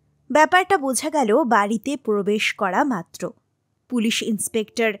 ব্যাপারটা বোঝা গেল বাড়িতে প্রবেশ করা মাত্র। পুলিশ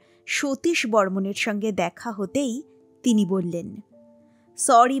ইন্সপেক্টর সতীশ বর্মনের সঙ্গে দেখা হতেই তিনি বললেন,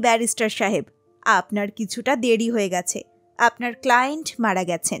 সরি ব্যারিস্টার সাহেব, আপনার কিছুটা দেরি হয়ে গেছে। আপনার ক্লায়েন্ট মারা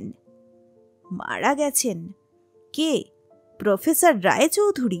গেছেন। মারা গেছেন? কে? প্রফেসর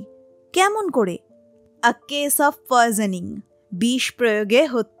রায়চৌধুরী? কেমন করে? আ কেস অফ পয়জনিং, বিষ প্রয়োগে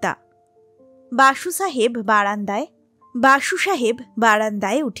হত্যা। বাসু সাহেব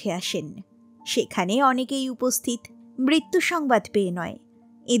বারান্দায় উঠে আসেন। সেখানে অনেকেই উপস্থিত, মৃত্যু সংবাদ পেয়ে নয়।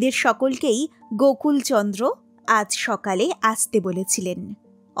 এদের সকলকেই গোকুলচন্দ্র আজ সকালে আসতে বলেছিলেন।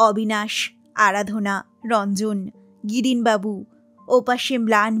 অবিনাশ, আরাধনা, রঞ্জন, গিরিনবাবু, ওপাশে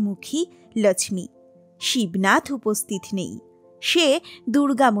ম্লানমুখী লক্ষ্মী। শিবনাথ উপস্থিত নেই, সে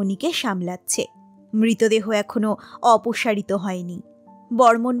দুর্গামণিকে সামলাচ্ছে। মৃতদেহ এখনো অপসারিত হয়নি।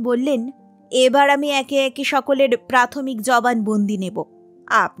 বর্মন বললেন, এবার আমি একে একে সকলের প্রাথমিক জবানবন্দি নেব।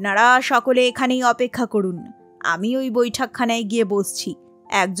 আপনারা সকলে এখানেই অপেক্ষা করুন, আমি ওই বৈঠকখানায় গিয়ে বসছি।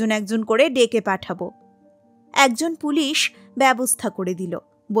 একজন একজন করে ডেকে পাঠাবো। একজন পুলিশ ব্যবস্থা করে দিল।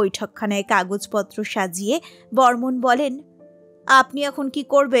 বৈঠকখানায় কাগজপত্র সাজিয়ে বর্মন বলেন, আপনি এখন কি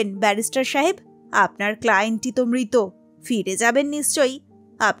করবেন ব্যারিস্টার সাহেব? আপনার ক্লায়েন্টই তো মৃত, ফিরে যাবেন নিশ্চয়ই,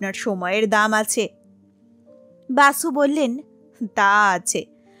 আপনার সময়ের দাম আছে। বাসু বললেন, তা আছে,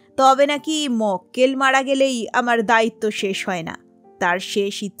 তবে নাকি মক্কেল মারা গেলেই আমার দায়িত্ব শেষ হয় না। তার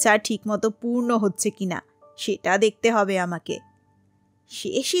শেষ ইচ্ছা ঠিকমতো পূর্ণ হচ্ছে কিনা সেটা দেখতে হবে আমাকে।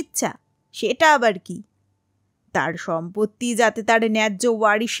 শেষ ইচ্ছা? সেটা আবার কি? তার সম্পত্তি যাতে তার ন্যায্য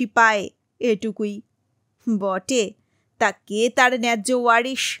ওয়ারিশই পায়, এটুকুই। বটে, তা কে তার ন্যায্য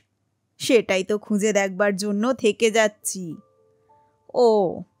ওয়ারিশ? সেটাই তো খুঁজে দেখবার জন্য থেকে যাচ্ছি। ও,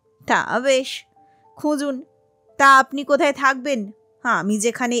 তা বেশ, খুঁজুন। তা আপনি কোথায় থাকবেন? আমি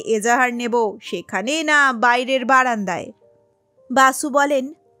যেখানে এজাহার নেব সেখানে, না বাইরের বারান্দায়? বাসু বলেন,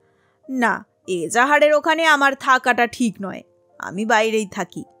 না, এজাহারের ওখানে আমার থাকাটা ঠিক নয়, আমি বাইরেই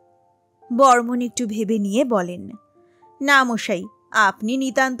থাকি। বর্মন একটু ভেবে নিয়ে বলেন, না মশাই, আপনি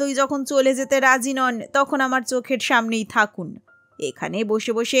নিতান্তই যখন চলে যেতে রাজি নন তখন আমার চোখের সামনেই থাকুন। এখানে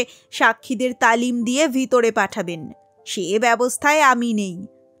বসে বসে সাক্ষীদের তালিম দিয়ে ভিতরে পাঠাবেন, সে ব্যবস্থায় আমি নেই।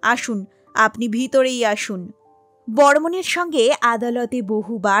 আসুন, আপনি ভিতরেই আসুন। বর্মনের সঙ্গে আদালতে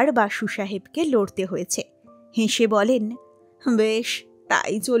বহুবার বাসু সাহেবকে লড়তে হয়েছে। হেসে বলেন, বেশ,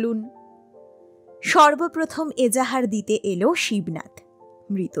 তাই চলুন। সর্বপ্রথম এজাহার দিতে এলো শিবনাথ।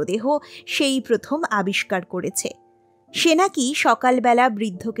 মৃতদেহ সেই প্রথম আবিষ্কার করেছে। সে নাকি সকালবেলা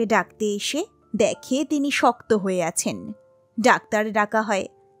বৃদ্ধকে ডাকতে এসে দেখে তিনি শক্ত হয়ে আছেন। ডাক্তার ডাকা হয়।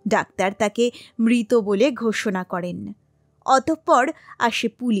 ডাক্তার তাকে মৃত বলে ঘোষণা করেন। অতঃপর আসে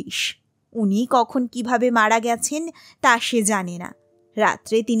পুলিশ। উনি কখন কিভাবে মারা গেছেন তা সে জানে না।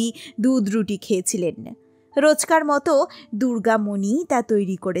 রাত্রে তিনি দুধ রুটি খেয়েছিলেন। রোজকার মতো দুর্গামণি তা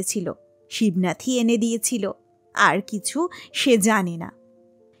তৈরি করেছিল, শিবনাথই এনে দিয়েছিল, আর কিছু সে জানে না।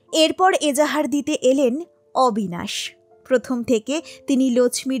 এরপর এজাহার দিতে এলেন অবিনাশ। প্রথম থেকে তিনি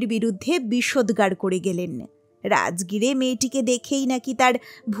লক্ষ্মীর বিরুদ্ধে বিষোদ্গার করে গেলেন। রাজগিরে মেয়েটিকে দেখেই নাকি তার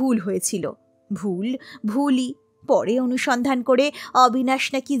ভুল হয়েছিল। ভুলই। পরে অনুসন্ধান করে অবিনাশ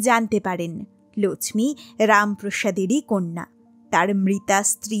নাকি জানতে পারেন লক্ষ্মী রামপ্রসাদেরই কন্যা, তার মৃতা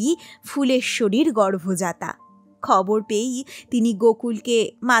স্ত্রী ফুলেশ্বরীর গর্ভজাতা। খবর পেয়েই তিনি গোকুলকে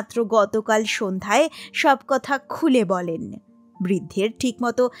মাত্র গতকাল সন্ধ্যায় সব কথা খুলে বলেন। বৃদ্ধের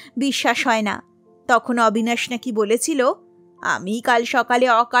ঠিকমতো বিশ্বাস হয় না। তখন অবিনাশ নাকি বলেছিল, আমি কাল সকালে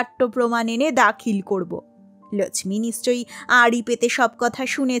অকাট্য প্রমাণ এনে দাখিল করব। লক্ষ্মী নিশ্চয়ই আড়ি পেতে সব কথা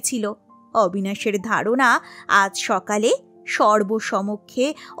শুনেছিল। অবিনাশের ধারণা আজ সকালে সর্বসমক্ষে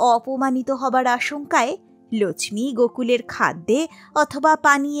অপমানিত হবার আশঙ্কায় লক্ষ্মী গোকুলের খাদ্যে অথবা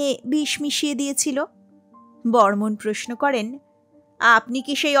পানীয়ে বিষ মিশিয়ে দিয়েছিল। বর্মন প্রশ্ন করেন, আপনি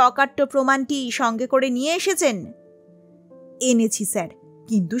কি সেই অকাট্য প্রমাণটি সঙ্গে করে নিয়ে এসেছেন? এনেছি স্যার,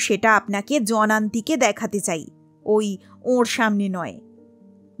 কিন্তু সেটা আপনাকে জনান্তিকে দেখাতে চাই, ওর সামনে নয়।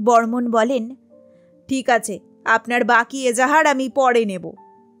 বর্মন বলেন, ঠিক আছে, আপনার বাকি এজাহার আমি পরে নেব।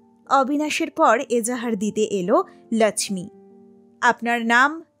 অবিনাশের পর এজাহার দিতে এলো লক্ষ্মী। আপনার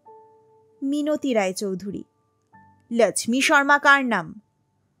নাম? মিনতি রায়চৌধুরী। লক্ষ্মী শর্মা কার নাম?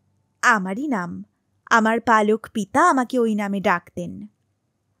 আমারই নাম। আমার পালক পিতা আমাকে ওই নামে ডাকতেন।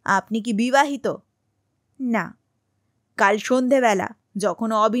 আপনি কি বিবাহিত? না। কাল সন্ধেবেলা যখন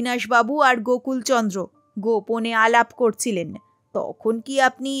অবিনাশবাবু আর গোকুলচন্দ্র গোপনে আলাপ করছিলেন, তখন কি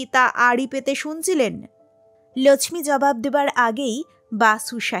আপনি তা আড়ি পেতে শুনছিলেন? লক্ষ্মী জবাব দেবার আগেই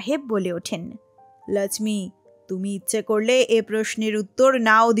বাসু সাহেব বলে ওঠেন, লক্ষ্মী, তুমি ইচ্ছে করলে এ প্রশ্নের উত্তর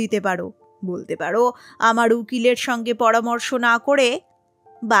নাও দিতে পারো, বলতে পারো আমার উকিলের সঙ্গে পরামর্শ না করে।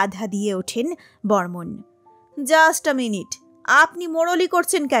 বাধা দিয়ে ওঠেন বর্মন, জাস্ট আ মিনিট, আপনি মোড়লি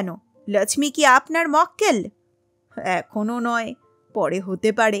করছেন কেন? লক্ষ্মী কি আপনার মক্কেল? এখনো নয়, পরে হতে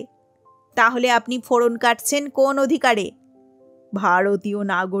পারে। তাহলে আপনি ফোড়ন কাটছেন কোন অধিকারে? ভারতীয়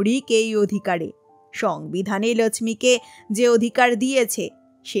নাগরিক এই অধিকারে। সংবিধানে লক্ষ্মীকে যে অধিকার দিয়েছে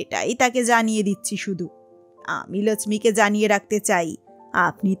সেটাই তাকে জানিয়ে দিচ্ছি। শুধু আমি লক্ষ্মীকে জানিয়ে রাখতে চাই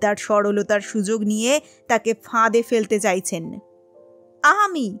আপনি তার সরলতার সুযোগ নিয়ে তাকে ফাঁদে ফেলতে চাইছেন।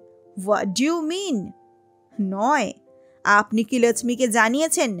 আমি? What do you mean? নয়, আপনি কি লক্ষ্মীকে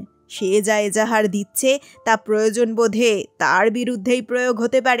জানিয়েছেন সে যা এজাহার দিচ্ছে তা প্রয়োজন বোধে তার বিরুদ্ধেই প্রয়োগ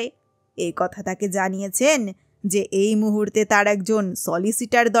হতে পারে? এই কথা তাকে জানিয়েছেন যে এই মুহূর্তে তার একজন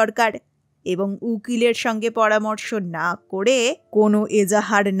সলিসিটার দরকার এবং উকিলের সঙ্গে পরামর্শ না করে কোনো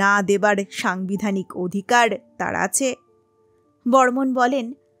এজাহার না দেবার সাংবিধানিক অধিকার তার আছে। বর্মন বলেন,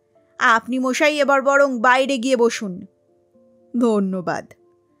 আপনি মশাই এবার বরং বাইরে গিয়ে বসুন। ধন্যবাদ।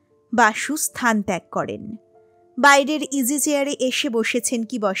 বাসু স্থান ত্যাগ করেন। বাইরের ইজি চেয়ারে এসে বসেছেন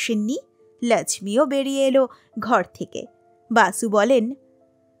কি বসেননি, লক্ষ্মীও বেরিয়ে এলো ঘর থেকে। বাসু বলেন,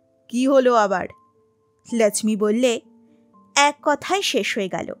 কি হলো আবার? লক্ষ্মী বললে, এক কথায় শেষ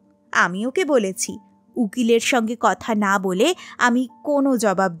হয়ে গেল। আমি ওকে বলেছি উকিলের সঙ্গে কথা না বলে আমি কোনো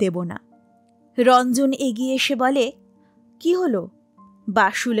জবাব দেব না। রঞ্জন এগিয়ে এসে বলে, কি হলো?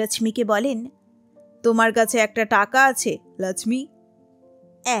 বাসু লক্ষ্মীকে বলেন, তোমার কাছে একটা টাকা আছে লক্ষ্মী?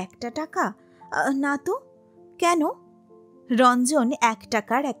 একটা টাকা? না তো, কেন? রঞ্জন 1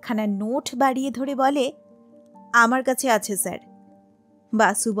 টাকার একখানা নোট বাড়িয়ে ধরে বলে, আমার কাছে আছে স্যার।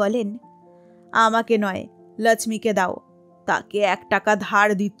 বাসু বলেন, আমাকে নয়, লক্ষ্মীকে দাও। তাকে 1 টাকা ধার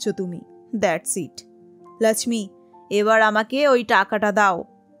দিচ্ছ তুমি, দ্যাটস ইট। লক্ষ্মী, এবার আমাকে ওই টাকাটা দাও।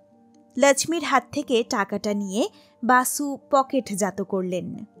 লক্ষ্মীর হাত থেকে টাকাটা নিয়ে বাসু পকেটজাত করলেন।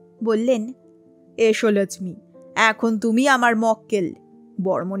 বললেন, এসো লক্ষ্মী, এখন তুমি আমার মক্কেল।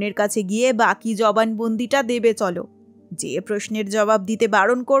 বর্মনের কাছে গিয়ে বাকি জবানবন্দিটা দেবে চলো। যে প্রশ্নের জবাব দিতে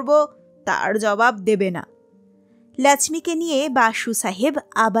বারণ করব তার জবাব দেবে না। লক্ষ্মীকে নিয়ে বাসু সাহেব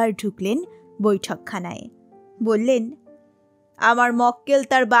আবার ঢুকলেন বৈঠকখানায়। বললেন, আমার মক্কেল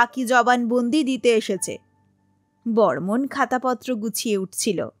তার বাকি জবানবন্দি দিতে এসেছে। বর্মন খাতাপত্র গুছিয়ে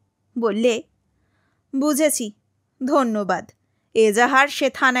উঠছিল। বললে, বুঝেছি, ধন্যবাদ। এজাহার সে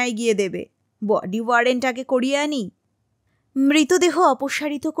থানায় গিয়ে দেবে। বডি ওয়ারেন্ট আগে করিয়ে আনি। মৃতদেহ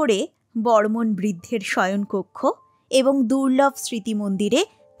অপসারিত করে বর্মন বৃদ্ধের শয়নকক্ষ এবং দুর্লভ স্মৃতি মন্দিরে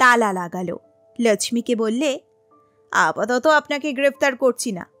তালা লাগালো। লক্ষ্মীকে বললে, আপাতত আপনাকে গ্রেফতার করছি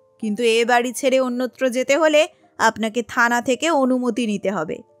না, কিন্তু এ বাড়ি ছেড়ে অন্যত্র যেতে হলে আপনাকে থানা থেকে অনুমতি নিতে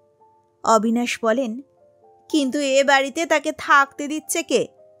হবে। অবিনাশ বলেন, কিন্তু এ বাড়িতে তাকে থাকতে দিচ্ছে কে?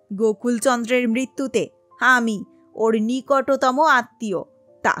 গোকুলচন্দ্রের মৃত্যুতে আমি ওর নিকটতম আত্মীয়।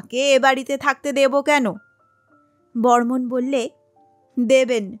 তাকে এ বাড়িতে থাকতে দেব কেন? বর্মন বললে,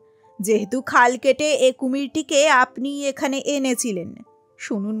 দেবেন, যেহেতু খাল কেটে এ কুমিরটিকে আপনি এখানে এনেছিলেন।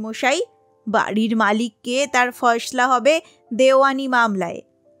 শুনুন মশাই, বাড়ির মালিককে তার ফয়সলা হবে দেওয়ানি মামলায়।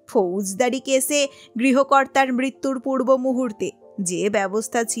 ফৌজদারি কেসে গৃহকর্তার মৃত্যুর পূর্ব মুহূর্তে যে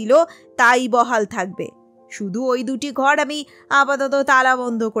ব্যবস্থা ছিল তাই বহাল থাকবে। শুধু ওই 2টি ঘর আমি আপাতত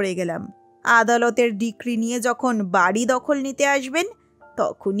তালাবন্ধ করে গেলাম। আদালতের ডিক্রি নিয়ে যখন বাড়ি দখল নিতে আসবেন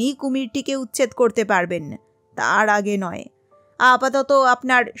তখনই কুমিরটিকে উচ্ছেদ করতে পারবেন, তার আগে নয়। আপাতত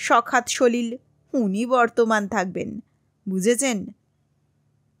আপনার সখাত সলিল, উনি বর্তমান থাকবেন, বুঝেছেন?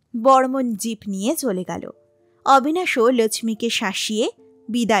 বর্মন জিপ নিয়ে চলে গেল। অবিনাশও লক্ষ্মীকে শাসিয়ে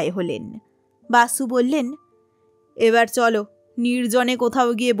বিদায় হলেন। বাসু বললেন, এবার চলো নির্জনে কোথাও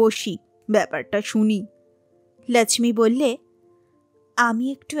গিয়ে বসি, ব্যাপারটা শুনি। লক্ষ্মী বললে, আমি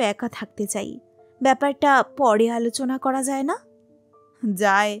একটু একা থাকতে চাই, ব্যাপারটা পরে আলোচনা করা যায় না?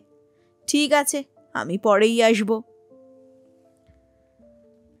 যায়, ঠিক আছে, আমি পরেই আসব।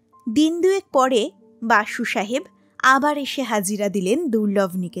 দিন 2 পরে বাসু সাহেব আবার এসে হাজিরা দিলেন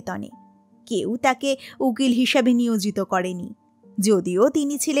দুর্লভ নিকেতনে। কেউ তাকে উকিল হিসাবে নিয়োজিত করেনি, যদিও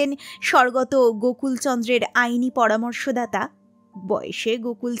তিনি ছিলেন স্বর্গত গোকুলচন্দ্রের আইনি পরামর্শদাতা। বয়সে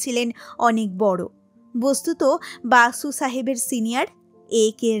গোকুল ছিলেন অনেক বড়। বস্তুত বাসু সাহেবের সিনিয়র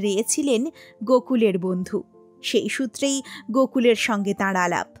কে রে ছিলেন গোকুলের বন্ধু। সেই সূত্রেই গোকুলের সঙ্গে তাঁর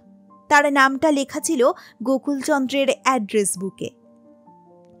আলাপ। তার নামটা লেখা ছিল গোকুলচন্দ্রের অ্যাড্রেস বুকে।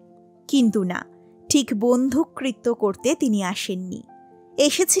 কিন্তু না, ঠিক বন্ধুকৃত্য করতে তিনি আসেননি।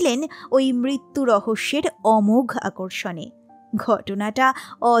 এসেছিলেন ওই মৃত্যু রহস্যের অমোঘ আকর্ষণে। ঘটনাটা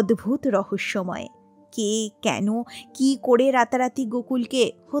অদ্ভুত রহস্যময়। কে, কেন, কি করে রাতারাতি গোকুলকে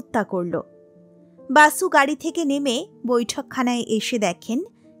হত্যা করল? বাসু গাড়ি থেকে নেমে বৈঠকখানায় এসে দেখেন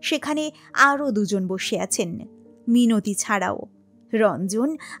সেখানে আরও 2 জন বসে আছেন, মিনতি ছাড়াও রঞ্জন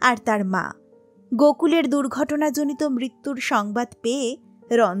আর তার মা। গোকুলের দুর্ঘটনাজনিত মৃত্যুর সংবাদ পেয়ে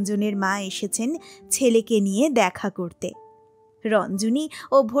রঞ্জনের মা এসেছেন ছেলেকে নিয়ে দেখা করতে। রঞ্জনী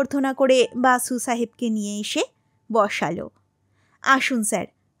অভ্যর্থনা করে বাসু সাহেবকে নিয়ে এসে বসালো। আসুন স্যার,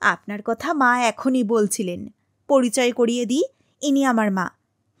 আপনার কথা মা এখনই বলছিলেন। পরিচয় করিয়ে দিই, ইনি আমার মা।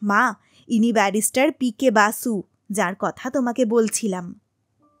 মা, ইনি ব্যারিস্টার PK বাসু, যার কথা তোমাকে বলছিলাম।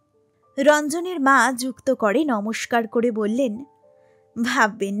 রঞ্জনের মা যুক্ত করে নমস্কার করে বললেন,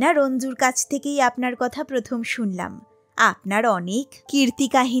 ভাববেন না রঞ্জুর কাছ থেকেই আপনার কথা প্রথম শুনলাম। আপনার অনেক কীর্তি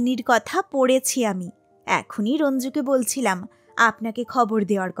কাহিনীর কথা পড়েছি আমি। এখনই রঞ্জুকে বলছিলাম আপনাকে খবর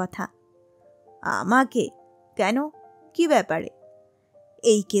দেওয়ার কথা। আমাকে? কেন, কি ব্যাপারে?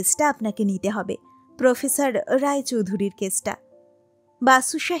 এই কেসটা আপনাকে নিতে হবে, প্রফেসর রায়চৌধুরীর কেসটা।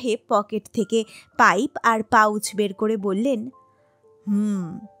 বাসু সাহেব পকেট থেকে পাইপ আর পাউচ বের করে বললেন,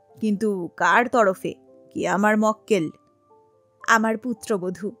 কিন্তু কার তরফে? কি আমার মক্কেল? আমার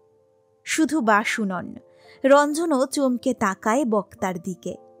পুত্রবধূ। শুধু বাসু নন, রঞ্জনও চমকে তাকায় বক্তার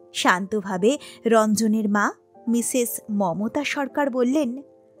দিকে। শান্তভাবে রঞ্জনের মা মিসেস মমতা সরকার বললেন,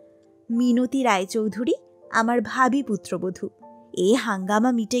 মিনতি রায়চৌধুরী আমার ভাবি পুত্রবধূ। এ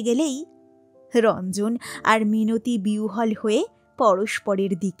হাঙ্গামা মিটে গেলেই। রঞ্জন আর মিনতি বিউহল হয়ে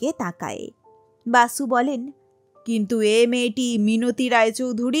পরস্পরের দিকে তাকায়। বাসু বলেন, কিন্তু এ মেয়েটি মিনতি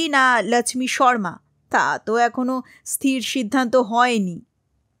রায়চৌধুরী না লক্ষ্মী শর্মা, তা তো এখনো স্থির সিদ্ধান্ত হয়নি।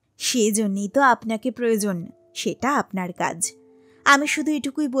 সেজন্যই তো আপনাকে প্রয়োজন, সেটা আপনার কাজ। আমি শুধু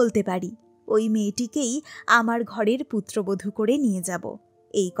এটুকুই বলতে পারি, ওই মেয়েটিকেই আমার ঘরের পুত্রবধূ করে নিয়ে যাব।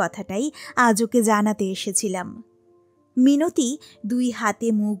 এই কথাটাই আজ ওকে জানাতে এসেছিলাম। মিনতি 2 হাতে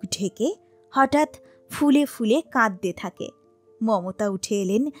মুখ ঢেকে হঠাৎ ফুলে ফুলে কাঁদতে থাকে। মমতা উঠে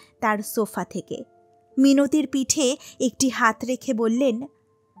এলেন তার সোফা থেকে। মিনতির পিঠে একটি হাত রেখে বললেন,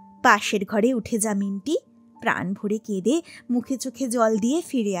 পাশের ঘরে উঠে যা মিনতি, প্রাণ ভরে কেঁদে মুখে চোখে জল দিয়ে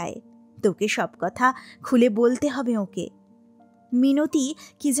ফিরে আয়। তোকে সব কথা খুলে বলতে হবে ওকে। মিনতি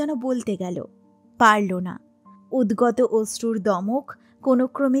কি যেন বলতে গেল, পারল না। উদ্গত অশ্রুর দমক কোনো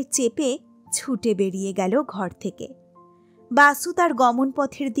ক্রমে চেপে ছুটে বেরিয়ে গেল ঘর থেকে। বাসু তার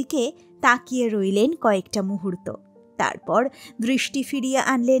গমনপথের দিকে তাকিয়ে রইলেন কয়েকটা মুহূর্ত। তারপর দৃষ্টি ফিরিয়ে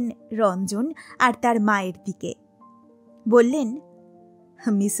আনলেন রঞ্জন আর তার মায়ের দিকে। বললেন,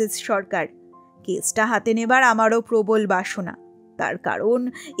 মিসেস সরকার, কেসটা হাতে নেবার আমারও প্রবল বাসনা। তার কারণ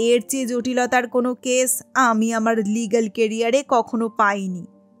এর চেয়ে জটিলতার কোনো কেস আমি আমার লিগ্যাল কেরিয়ারে কখনো পাইনি।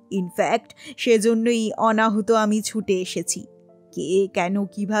 ইনফ্যাক্ট সেজন্যই অনাহুত আমি ছুটে এসেছি। কে, কেন,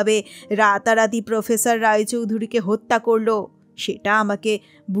 কিভাবে রাতারাতি প্রফেসর রায়চৌধুরীকে হত্যা করলো সেটা আমাকে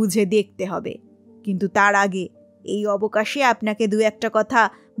বুঝে দেখতে হবে। কিন্তু তার আগে এই অবকাশে আপনাকে 2-1টা কথা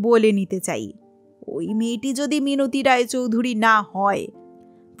বলে নিতে চাই। ওই মেয়েটি যদি মিনতি রায়চৌধুরী না হয়,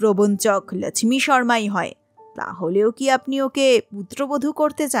 প্রবঞ্চক লক্ষ্মী শর্মাই হয়, তাহলেও কি আপনি ওকে পুত্রবধূ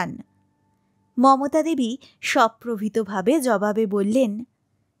করতে চান? মমতা দেবী সপ্রভিতভাবে জবাবে বললেন,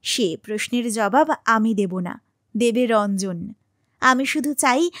 সে প্রশ্নের জবাব আমি দেব না, দেবে রঞ্জন। আমি শুধু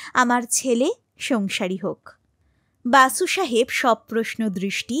চাই আমার ছেলে সংসারী হোক। বাসু সাহেব সপ্রশ্ন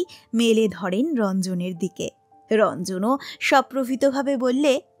দৃষ্টি মেলে ধরেন রঞ্জনের দিকে। রঞ্জনও সপ্রভিতভাবে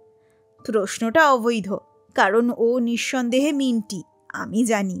বললে, প্রশ্নটা অবৈধ, কারণ ও নিঃসন্দেহে মিন্টি, আমি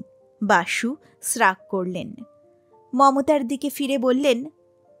জানি। বাসু শ্রাগ করলেন। মমতার দিকে ফিরে বললেন,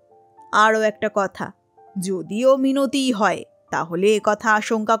 আরও একটা কথা, যদিও মিনতিই হয়, তাহলে কথা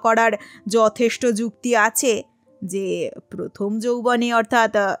আশঙ্কা করার যথেষ্ট যুক্তি আছে যে প্রথম যৌবনে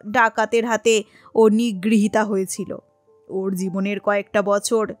অর্থাৎ ডাকাতের হাতে ও নিগৃহীতা হয়েছিল। ওর জীবনের কয়েকটা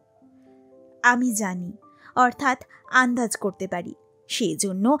বছর আমি জানি, অর্থাৎ আন্দাজ করতে পারি,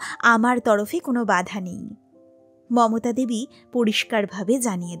 সেজন্য আমার তরফে কোনো বাধা নেই। মমতা দেবী পরিষ্কারভাবে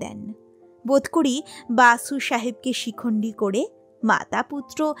জানিয়ে দেন। বোধ করি বাসু সাহেবকে শিখণ্ডী করে মাতা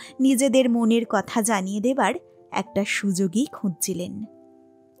পুত্র নিজেদের মনের কথা জানিয়ে দেবার একটা সুযোগই খুঁজছিলেন।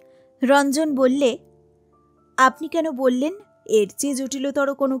 রঞ্জন বললে, আপনি কেন বললেন এর চেয়ে জটিলতর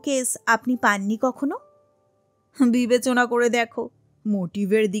কোনো কেস আপনি পাননি কখনো? বিবেচনা করে দেখো,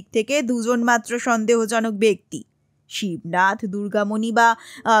 মোটিভের দিক থেকে দুজন মাত্র সন্দেহজনক ব্যক্তি, শিবনাথ, দুর্গামণি বা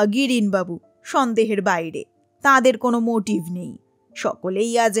গিরিনবাবু সন্দেহের বাইরে। তাদের কোনো মোটিভ নেই।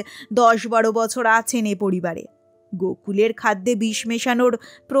 সকলেই আজ 10-12 বছর আছেন এ পরিবারে। গোকুলের খাদ্যে বিষ মেশানোর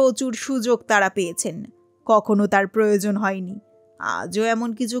প্রচুর সুযোগ তারা পেয়েছেন, কখনো তার প্রয়োজন হয়নি। আজও এমন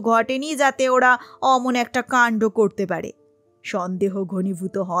কিছু ঘটেনি যাতে ওরা অমন একটা কাণ্ড করতে পারে। সন্দেহ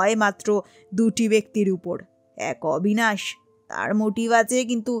ঘনীভূত হয় মাত্র 2টি ব্যক্তির উপর। এক অবিনাশ, তার মোটিভ আছে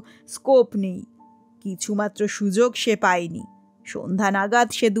কিন্তু স্কোপ নেই, কিছুমাত্র সুযোগ সে পায়নি। সন্ধ্যা নাগাদ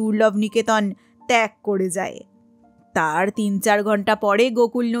সে দুর্লভ নিকেতন ত্যাগ করে যায়। তার 3-4 ঘন্টা পরে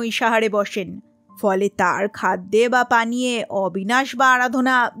গোকুল নৈশাহারে বসেন, ফলে তার খাদ্যে বা পানীয়ে অবিনাশ বা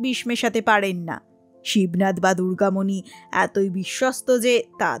আরাধনা বিষ মেশাতে পারেন না। শিবনাথ বা দুর্গামণি এতই বিশ্বস্ত যে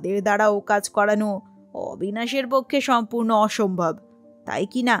তাদের দ্বারা ও কাজ করানো অবিনাশের পক্ষে সম্পূর্ণ অসম্ভব, তাই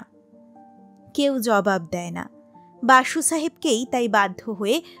কি না? কেউ জবাব দেয় না। বাসু সাহেবকেই তাই বাধ্য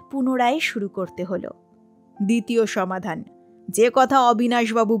হয়ে পুনরায় শুরু করতে হলো। দ্বিতীয় সমাধান, যে কথা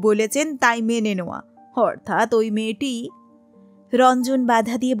অবিনাশবাবু বলেছেন তাই মেনে নেওয়া, অর্থাৎ ওই মেয়েটি। রঞ্জন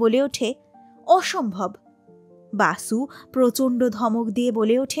বাধা দিয়ে বলে ওঠে, অসম্ভব। বাসু প্রচণ্ড ধমক দিয়ে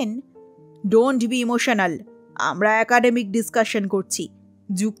বলে ওঠেন, ডোন্ট বি ইমোশনাল, আমরা একাডেমিক ডিসকাশন করছি,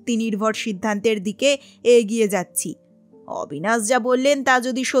 যুক্তি নির্ভর সিদ্ধান্তের দিকে এগিয়ে যাচ্ছি। অবিনাশ যা বললেন তা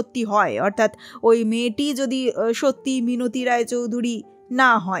যদি সত্যি হয়, অর্থাৎ ওই মেয়েটি যদি সত্যি মিনতি রায়চৌধুরী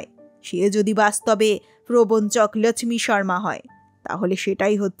না হয়, সে যদি বাস্তবে প্রবঞ্চক লক্ষ্মী শর্মা হয়, তাহলে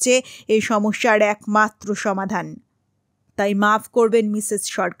সেটাই হচ্ছে এই সমস্যার একমাত্র সমাধান। তাই মাফ করবেন মিসেস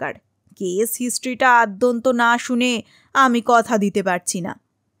সরকার, কেস হিস্ট্রিটা আদ্যন্ত না শুনে আমি কথা দিতে পারছি না।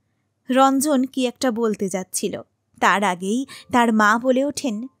 রঞ্জন কি একটা বলতে যাচ্ছিল, তার আগেই তার মা বলে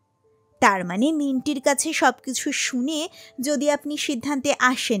ওঠেন, তার মানে মিন্টির কাছে সবকিছু শুনে যদি আপনি সিদ্ধান্তে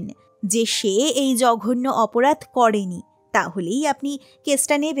আসেন যে সে এই জঘন্য অপরাধ করেনি, তাহলেই আপনি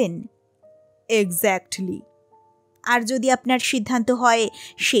কেসটা নেবেন। এক্স্যাক্টলি। আর যদি আপনার সিদ্ধান্ত হয়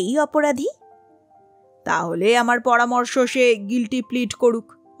সেই অপরাধী, তাহলে আমার পরামর্শ সে গিল্টি প্লিড করুক,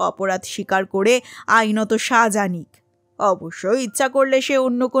 অপরাধ স্বীকার করে আইনত সাজা নিক। অবশ্যই ইচ্ছা করলে সে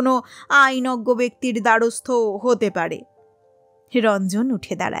অন্য কোনো আইনজ্ঞ ব্যক্তির দ্বারস্থ হতে পারে। রঞ্জন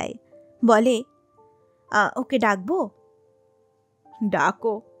উঠে দাঁড়ায়, বলে, ওকে ডাকবো?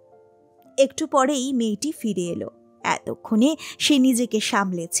 ডাকো। একটু পরেই মেয়েটি ফিরে এলো। এতক্ষণে সে নিজেকে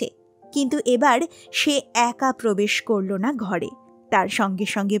সামলেছে, কিন্তু এবার সে একা প্রবেশ করল না ঘরে, তার সঙ্গে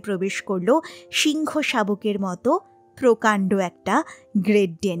সঙ্গে প্রবেশ করল সিংহ শাবকের মতো প্রকাণ্ড একটা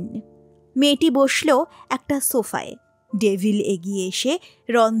গ্রেট ডেন। মেয়েটি বসল একটা সোফায়। ডেভিল এগিয়ে এসে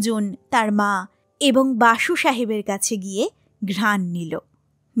রঞ্জন, তার মা এবং বাসু সাহেবের কাছে গিয়ে ঘ্রাণ নিল।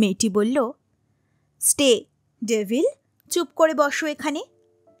 মেয়েটি বলল, স্টে ডেভিল, চুপ করে বসো এখানে।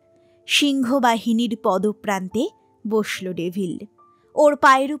 সিংহবাহিনীর পদপ্রান্তে বসল ডেভিল। ওর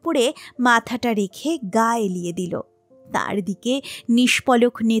পায়ের উপরে মাথাটা রেখে গা এলিয়ে দিল। তার দিকে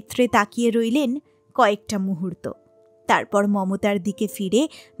নিষ্পলক নেত্রে তাকিয়ে রইলেন কয়েকটা মুহূর্ত। তারপর মমতার দিকে ফিরে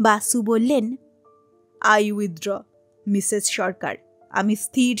বাসু বললেন, আই উইথড্র মিসেস সরকার, আমি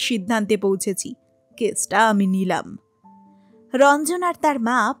স্থির সিদ্ধান্তে পৌঁছেছি, কেসটা আমি নিলাম। রঞ্জন আর তার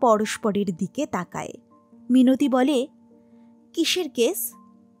মা পরস্পরের দিকে তাকায়। মিনতি বলে, কিসের কেস?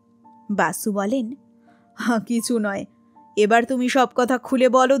 বাসু বলেন, কিছু নয়, এবার তুমি সব কথা খুলে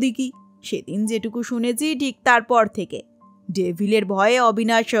বলো দিকি। সেদিন যেটুকু শুনেছি ঠিক তারপর থেকে ডেভিলের ভয়ে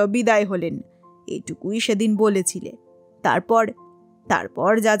অবিনাশ বিদায় হলেন, এটুকুই সেদিন বলেছিলে। তারপর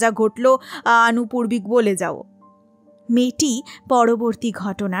তারপর যা যা ঘটল আনুপূর্বিক বলে যাও। মেয়েটি পরবর্তী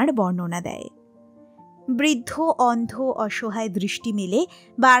ঘটনার বর্ণনা দেয়। বৃদ্ধ অন্ধ অসহায় দৃষ্টি মেলে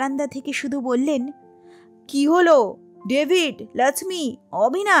বারান্দা থেকে শুধু বললেন, কি হলো ডেভিড, লক্ষ্মী,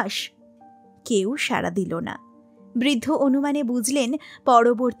 অবিনাশ? কেউ সাড়া দিল না। বৃদ্ধ অনুমানে বুঝলেন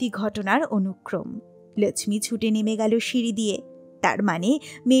পরবর্তী ঘটনার অনুক্রম। লক্ষ্মী ছুটে নেমে গেল সিঁড়ি দিয়ে, তার মানে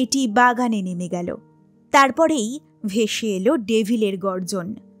মেয়েটি বাগানে নেমে গেল। তারপরেই ভেসে এলো ডেভিলের গর্জন,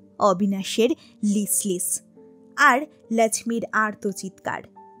 অবিনাশের লিসলিস আর লক্ষ্মীর আর্তচিৎকার।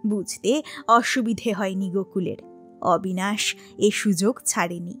 বুঝতে অসুবিধে হয়নি গোকুলের। অবিনাশ এ সুযোগ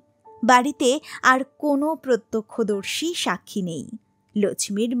ছাড়েনি। বাড়িতে আর কোনো প্রত্যক্ষদর্শী সাক্ষী নেই।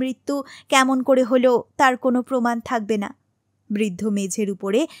 লক্ষ্মীর মৃত্যু কেমন করে হলো তার কোনো প্রমাণ থাকবে না। বৃদ্ধ মেঝের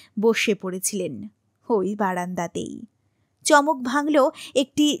উপরে বসে পড়েছিলেন, ওই বারান্দাতেই। চমক ভাঙল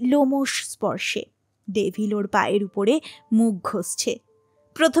একটি লোমশ স্পর্শে। ডেভিল ওর পায়ের উপরে মুখ ঘষছে।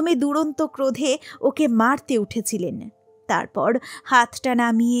 প্রথমে দুরন্ত ক্রোধে ওকে মারতে উঠেছিলেন, তারপর হাতটা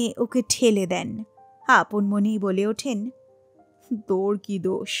নামিয়ে ওকে ঠেলে দেন। আপন মনেই বলে ওঠেন, তোর কি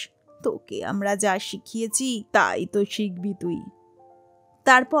দোষ? তোকে আমরা যা শিখিয়েছি তাই তো শিখবি তুই।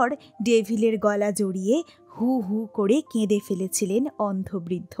 তারপর ডেভিলের গলা জড়িয়ে হু হু করে কেঁদে ফেলেছিলেন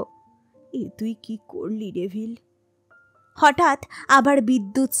অন্ধবৃদ্ধ। এ তুই কি করলি ডেভিল? হঠাৎ আবার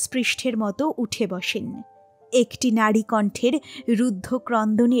বিদ্যুৎ স্পৃষ্টের মতো উঠে বসেন। একটি নারী কণ্ঠের রুদ্ধ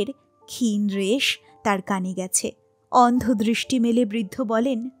ক্রন্দনের ক্ষীণ রেশ তার কানে গেছে। অন্ধ দৃষ্টি মেলে বৃদ্ধ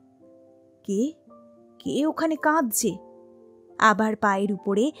বলেন, কে কে ওখানে কাঁদছে? আবার পায়ের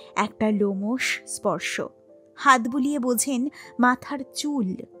উপরে একটা লোমশ স্পর্শ। হাত বুলিয়ে বোঝেন মাথার চুল।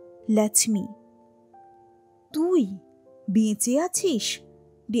 লক্ষ্মী, তুই বেঁচে আছিস?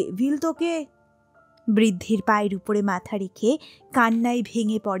 ডেভিল তোকে... বৃদ্ধির পায়ের উপরে মাথা রেখে কান্নায়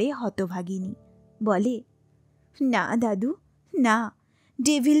ভেঙে পড়ে হতভাগিনী। বলে, না দাদু, না,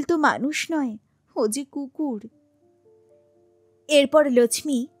 ডেভিল তো মানুষ নয়, ও যে কুকুর। এরপর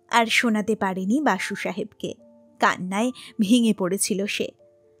লক্ষ্মী আর শোনাতে পারেনি বাসু সাহেবকে। কান্নায় ভেঙে পড়েছিল সে।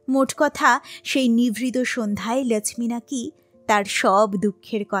 মোট কথা, সেই নিভৃত সন্ধ্যায় লক্ষ্মী নাকি তার সব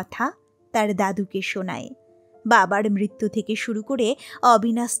দুঃখের কথা তার দাদুকে শোনায়। বাবার মৃত্যু থেকে শুরু করে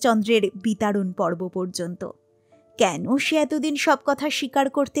অবিনাশচন্দ্রের বিতাড়ন পর্ব পর্যন্ত। কেন সে এতদিন সব কথা স্বীকার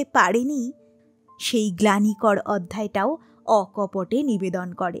করতে পারেনি, সেই গ্লানিকর অধ্যায়টাও অকপটে নিবেদন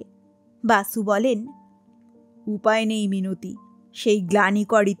করে। বাসু বলেন, উপায় নেই মিনতি, সেই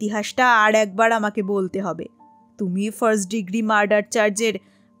গ্লানিকর ইতিহাসটা আর একবার আমাকে বলতে হবে। তুমি ফার্স্ট ডিগ্রি মার্ডার চার্জের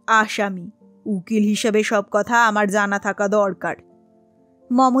আসামি, উকিল হিসেবে সব কথা আমার জানা থাকা দরকার।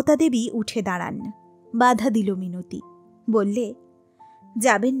 মমতা দেবী উঠে দাঁড়ান। বাধা দিল মিনতি। বললে,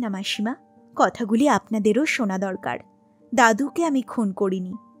 যাবেন না মাসিমা, কথাগুলি আপনাদেরও শোনা দরকার। দাদুকে আমি খুন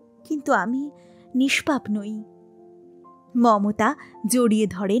করিনি, কিন্তু আমি নিষ্পাপ নই। মমতা জড়িয়ে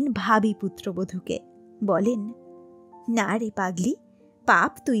ধরেন ভাবী পুত্রবধূকে। বলেন, না রে পাগলি,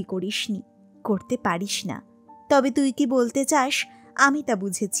 পাপ তুই করিসনি, করতে পারিস না। তবে তুই কি বলতে চাস আমি তা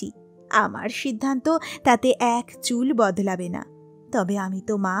বুঝেছি। আমার সিদ্ধান্ত তাতে এক চুল বদলাবে না। তবে আমি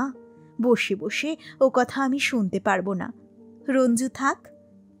তো মা, বসে বসে ও কথা আমি শুনতে পারবো না। রঞ্জু থাক,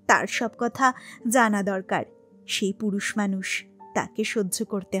 তার সব কথা জানা দরকার। সে পুরুষ মানুষ, তাকে সহ্য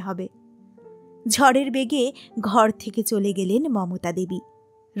করতে হবে। ঝড়ের বেগে ঘর থেকে চলে গেলেন মমতা দেবী।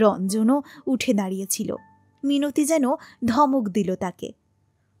 রঞ্জনও উঠে দাঁড়িয়েছিল। মিনতি যেন ধমক দিল তাকে।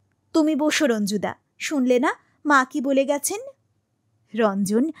 তুমি বসো রঞ্জুদা, শুনলে না মা কি বলে গেছেন?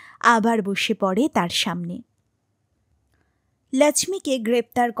 রঞ্জন আবার বসে পড়ে তার সামনে। লক্ষ্মীকে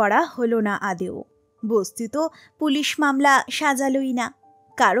গ্রেপ্তার করা হলো না আদেও। বস্তুত পুলিশ মামলা সাজালই না,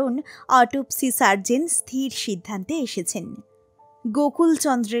 কারণ অটোপসি সার্জন স্থির সিদ্ধান্তে এসেছেন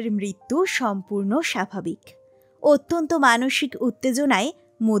গোকুলচন্দ্রের মৃত্যু সম্পূর্ণ স্বাভাবিক। অত্যন্ত মানসিক উত্তেজনায়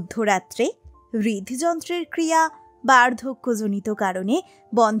মধ্যরাত্রে হৃদযন্ত্রের ক্রিয়া বার্ধক্যজনিত কারণে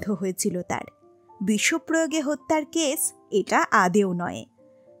বন্ধ হয়েছিল তার। বিষপ্রয়োগে হত্যার কেস এটা আদেও নয়।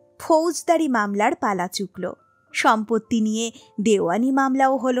 ফৌজদারি মামলার পালা চুকল। সম্পত্তি নিয়ে দেওয়ানি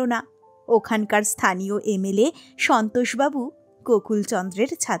মামলাও হলো না। ওখানকার স্থানীয় এমএলএ সন্তোষবাবু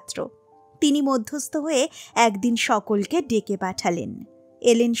গোকুলচন্দ্রের ছাত্র। তিনি মধ্যস্থ হয়ে একদিন সকলকে ডেকে পাঠালেন।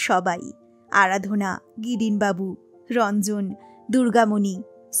 এলেন সবাই, আরাধনা, গিরিনবাবু, রঞ্জন, দুর্গামণি,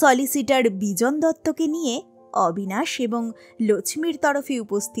 সলিসিটার বিজন দত্তকে নিয়ে অবিনাশ এবং লক্ষ্মীর তরফে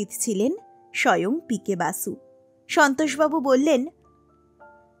উপস্থিত ছিলেন স্বয়ং পিকে বাসু। সন্তোষবাবু বললেন,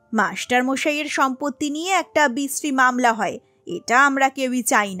 মাস্টার মশাইয়ের সম্পত্তি নিয়ে একটা বিশ্রী মামলা হয়, এটা আমরা কেউই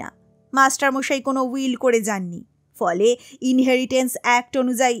চাই না। মাস্টার মশাই কোনো উইল করে যাননি, ফলে ইনহেরিটেন্স অ্যাক্ট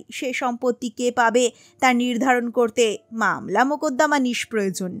অনুযায়ী সে সম্পত্তি কে পাবে তা নির্ধারণ করতে মামলা মোকদ্দমা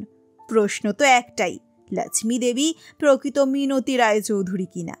নিষ্প্রয়োজন। প্রশ্ন তো একটাই, লক্ষ্মী দেবী প্রকৃত মিনতি রায়চৌধুরী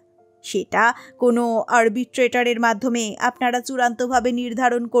কিনা সেটা কোনো আরবিট্রেটরের মাধ্যমে আপনারা চূড়ান্তভাবে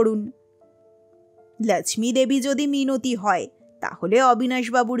নির্ধারণ করুন। লক্ষ্মী দেবী যদি মিনতি হয় তাহলে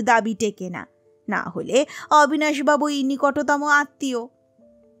অবিনাশবাবুর দাবি টেকে না, না হলে অবিনাশবাবুই নিকটতম আত্মীয়।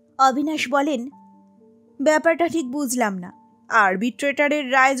 অবিনাশ বলেন, ব্যাপারটা ঠিক বুঝলাম না। আরবিট্রেটরের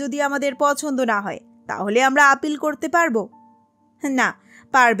রায় যদি আমাদের পছন্দ না হয় তাহলে আমরা আপিল করতে পারবো? না,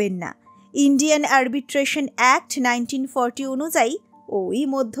 পারবেন না। ইন্ডিয়ান আরবিট্রেশন অ্যাক্ট 1940 অনুযায়ী ওই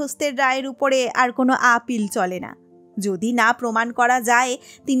মধ্যস্থের রায়ের উপরে আর কোনো আপিল চলে না, যদি না প্রমাণ করা যায়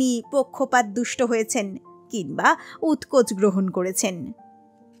তিনি পক্ষপাত দুষ্ট হয়েছেন কিংবা উৎকোচ গ্রহণ করেছেন।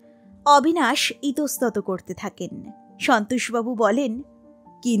 অবিনাশ ইতস্তত করতে থাকেন। সন্তোষবাবু বলেন,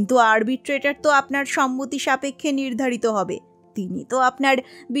 কিন্তু আরবিট্রেটর তো আপনার সম্মতি সাপেক্ষে নির্ধারিত হবে, তিনি তো আপনার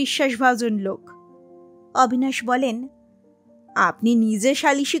বিশ্বাসভাজন লোক। অবিনাশ বলেন, আপনি নিজে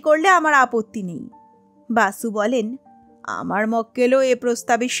সালিশি করলে আমার আপত্তি নেই। বাসু বলেন, আমার মক্কেলও এ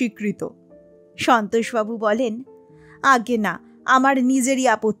প্রস্তাবে স্বীকৃত। সন্তোষবাবু বলেন, আগে না, আমার নিজেরই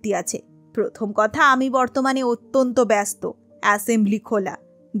আপত্তি আছে। প্রথম কথা, আমি বর্তমানে অত্যন্ত ব্যস্ত, অ্যাসেম্বলি খোলা।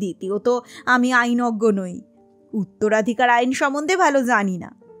 দ্বিতীয়ত, আমি আইনজ্ঞ নই, উত্তরাধিকার আইন সম্বন্ধে ভালো জানি না।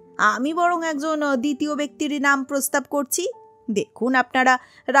 আমি বরং একজন দ্বিতীয় ব্যক্তির নাম প্রস্তাব করছি, দেখুন আপনারা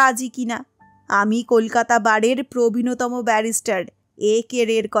রাজি কিনা। আমি কলকাতা বারের প্রবীণতম ব্যারিস্টার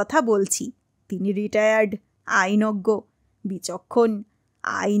এর কথা বলছি। তিনি রিটায়ার্ড, আইনজ্ঞ, বিচক্ষণ,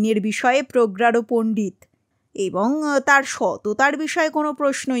 আইনের বিষয়ে প্রজ্ঞার পণ্ডিত এবং তার সততার বিষয়ে কোনো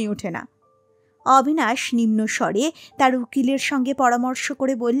প্রশ্নই ওঠে না। অবিনাশ নিম্ন স্বরে তার উকিলের সঙ্গে পরামর্শ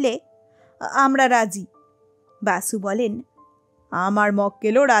করে বললে, আমরা রাজি। বাসু বলেন, আমার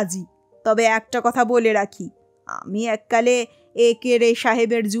মক্কেলও রাজি, তবে একটা কথা বলে রাখি, আমি এককালে রে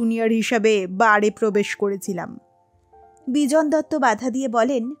সাহেবের জুনিয়র হিসাবে বারে প্রবেশ করেছিলাম। বিজন দত্ত বাধা দিয়ে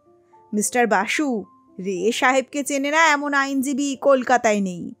বলেন, মিস্টার বাসু, রে সাহেবকে চেনে না এমন আইনজীবী কলকাতায়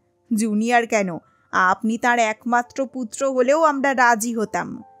নেই। জুনিয়র কেন, আপনি তার একমাত্র পুত্র হলেও আমরা রাজি হতাম।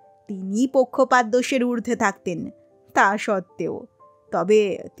 তিনি পক্ষপাত দোষের ঊর্ধ্বে থাকতেন তা সত্ত্বেও। তবে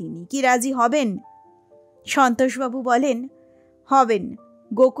তিনি কি রাজি হবেন? সন্তোষবাবু বলেন, হবেন।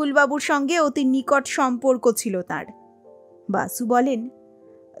 গোকুলবাবুর সঙ্গে অতি নিকট সম্পর্ক ছিল তার। বাসু বলেন,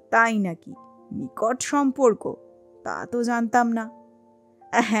 তাই নাকি? নিকট সম্পর্ক? তা তো জানতাম না।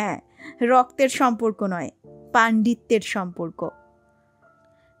 হ্যাঁ, রক্তের সম্পর্ক নয়, পাণ্ডিত্যের সম্পর্ক।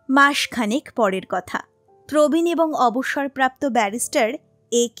 মাসখানেক পরের কথা। প্রবীণ এবং অবসরপ্রাপ্ত ব্যারিস্টার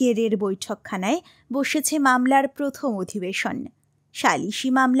রের বৈঠকখানায় বসেছে মামলার প্রথম অধিবেশন। সালিশি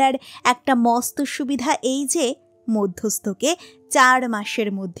মামলার একটা মস্ত সুবিধা এই যে মধ্যস্থকে 4 মাসের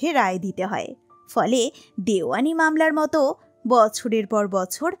মধ্যে রায় দিতে হয়। ফলে দেওয়ানি মামলার মতো বছরের পর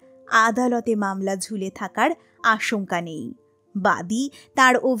বছর আদালতে মামলা ঝুলে থাকার আশঙ্কা নেই। বাদী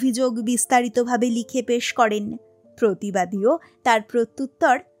তার অভিযোগ বিস্তারিতভাবে লিখে পেশ করেন, প্রতিবাদীও তার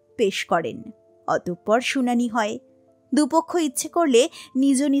প্রত্যুত্তর পেশ করেন। অতঃপর শুনানি হয়। দুপক্ষ ইচ্ছে করলে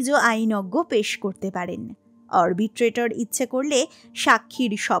নিজ নিজ আইনজ্ঞ পেশ করতে পারেন। আরবিট্রেটর ইচ্ছে করলে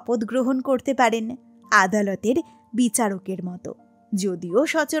সাক্ষীর শপথ গ্রহণ করতে পারেন আদালতের বিচারকের মতো, যদিও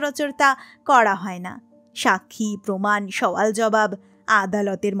সচরাচর তা করা হয় না। সাক্ষী, প্রমাণ, সওয়াল জবাব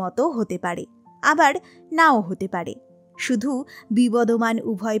আদালতের মতো হতে পারে, আবার নাও হতে পারে। শুধু বিবদমান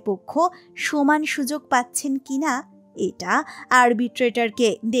উভয় পক্ষ সমান সুযোগ পাচ্ছেন কিনা এটা আরবিট্রেটরকে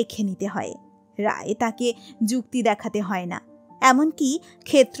দেখে নিতে হয়। রায়ে তাকে যুক্তি দেখাতে হয় না। এমনকি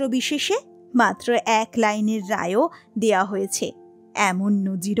ক্ষেত্রবিশেষে মাত্র 1 লাইনের রায়ও দেয়া হয়েছে, এমন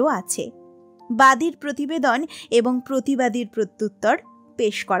নজিরও আছে। বাদীর প্রতিবেদন এবং প্রতিবাদীর প্রত্যুত্তর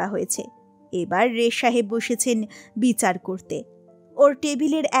পেশ করা হয়েছে। এবার রে সাহেব বসেছেন বিচার করতে। ওর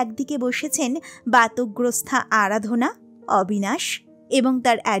টেবিলের একদিকে বসেছেন বাতগ্রস্থা আরাধনা, অবিনাশ এবং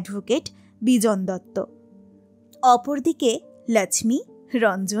তার অ্যাডভোকেট বিজন দত্ত। অপরদিকে লক্ষ্মী,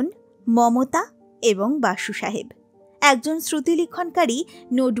 রঞ্জন, মমতা এবং বাসু সাহেব। একজন শ্রুতিলিখনকারী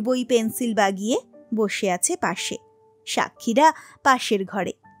নোটবই পেন্সিল বাগিয়ে বসে আছে পাশে। সাক্ষীরা পাশের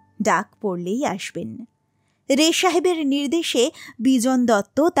ঘরে, ডাক পড়লেই আসবেন। রে সাহেবের নির্দেশে বিজন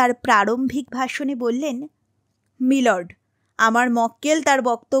দত্ত তার প্রারম্ভিক ভাষণে বললেন, মিলর্ড, আমার মক্কেল তার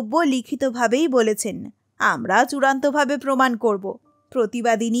বক্তব্য লিখিতভাবেই বলেছেন। আমরা চূড়ান্তভাবে প্রমাণ করব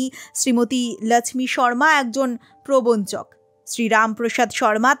প্রতিবাদিনী শ্রীমতী লক্ষ্মী শর্মা একজন প্রবঞ্চক। শ্রীরামপ্রসাদ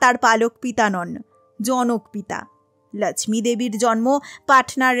শর্মা তার পালক পিতা নন, জনক পিতা। লক্ষ্মী দেবীর জন্ম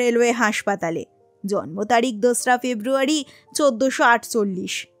পাটনা রেলওয়ে হাসপাতালে। জন্ম তারিখ 2রা ফেব্রুয়ারি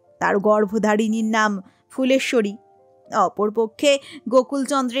 1448। তার গর্ভধারিণীর নাম ফুলেশ্বরী। অপরপক্ষে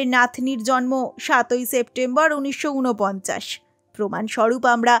গোকুলচন্দ্রের নাতনির জন্ম 7ই সেপ্টেম্বর 1949। প্রমাণস্বরূপ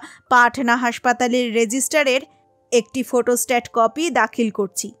আমরা পাটনা হাসপাতালের রেজিস্টারের একটি ফটোস্ট্যাট কপি দাখিল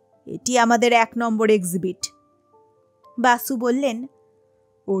করছি। এটি আমাদের 1 নম্বর এক্সিবিট। বাসু বললেন,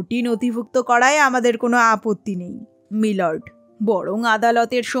 ওটি নথিভুক্ত করায় আমাদের কোনো আপত্তি নেই মিলর্ড, বরং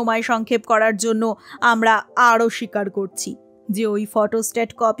আদালতের সময় সংক্ষেপ করার জন্য আমরা আরও স্বীকার করছি যে ওই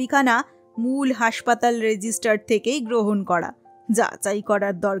ফটোস্ট্যাট কপিখানা মূল হাসপাতাল রেজিস্টার থেকেই গ্রহণ করা, যাচাই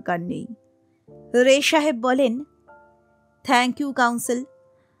করার দরকার নেই। রে সাহেব বলেন, thank you council,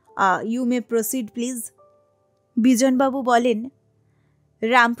 you may proceed please. বিজনবাবু বলেন,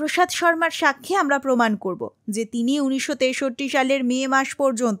 রামপ্রসাদ শর্মার সাক্ষ্যে আমরা প্রমাণ করব যে তিনি 1963 সালের মে মাস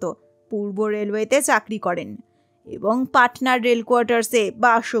পর্যন্ত পূর্ব রেলওয়েতে চাকরি করেন এবং পাটনার রেল কোয়ার্টার্সে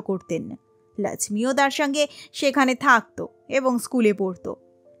বাসও করতেন। লক্ষ্মীও তার সঙ্গে সেখানে থাকত এবং স্কুলে পড়ত।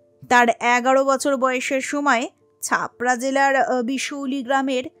 তার 11 বছর বয়সের সময় ছাপড়া জেলার বিশৌলি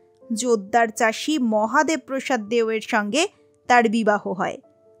গ্রামের জোদ্দার চাষি মহাদেব প্রসাদ দেওয়ের সঙ্গে তার বিবাহ হয়।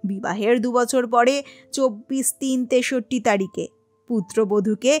 বিবাহের 2 বছর পরে 24/3/63 তারিখে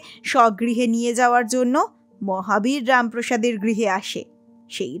পুত্রবধূকে স্বগৃহে নিয়ে যাওয়ার জন্য মহাবীর রামপ্রসাদের গৃহে আসে।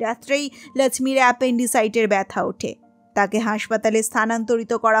 সেই রাত্রেই লক্ষ্মীর অ্যাপেন্ডিসাইটের ব্যথা ওঠে। তাকে হাসপাতালে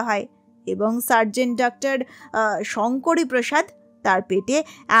স্থানান্তরিত করা হয় এবং সার্জেন্ট ডাক্তার শঙ্করী প্রসাদ তার পেটে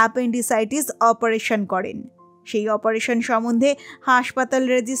অ্যাপেন্ডিসাইটিস অপারেশন করেন। সেই অপারেশন সম্বন্ধে হাসপাতাল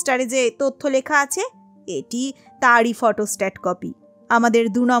রেজিস্টারে যে তথ্য লেখা আছে, এটি তারই ফটোস্ট্যাট কপি, আমাদের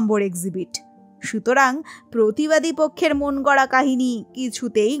 2 নম্বর এক্সিবিট। সুতরাং প্রতিবাদী পক্ষের মন গড়া কাহিনী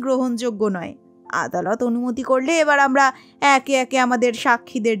কিছুতেই গ্রহণযোগ্য নয়। আদালত অনুমতি করলে এবার আমরা একে একে আমাদের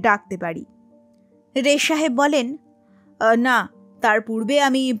সাক্ষীদের ডাকতে পারি। রে সাহেব বলেন, না, তার পূর্বে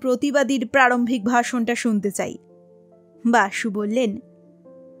আমি প্রতিবাদীর প্রারম্ভিক ভাষণটা শুনতে চাই। বাসু বললেন,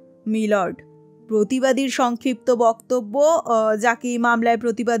 মিলর্ড, প্রতিবাদীর সংক্ষিপ্ত বক্তব্য, যাকে এই মামলায়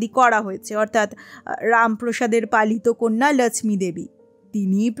প্রতিবাদী করা হয়েছে, অর্থাৎ রামপ্রসাদের পালিত কন্যা লক্ষ্মী দেবী,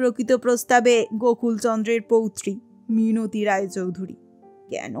 তিনি প্রকৃত প্রস্তাবে গোকুলচন্দ্রের পৌত্রী মিনতি রায়চৌধুরী।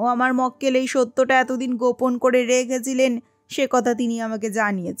 কেন আমার মক্কেল এই সত্যটা এতদিন গোপন করে রেখেছিলেন সে কথা তিনি আমাকে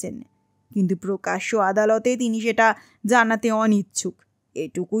জানিয়েছেন, কিন্তু প্রকাশ্য আদালতে তিনি সেটা জানাতে অনিচ্ছুক।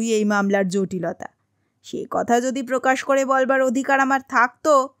 এটুকুই এই মামলার জটিলতা। সে কথা যদি প্রকাশ করে বলবার অধিকার আমার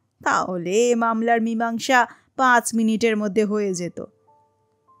থাকতো, তাহলে এ মামলার মীমাংসা 5 মিনিটের মধ্যে হয়ে যেত।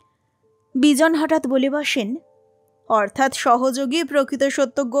 বিজন হঠাৎ বলে বসেন, অর্থাৎ সহযোগী প্রকৃত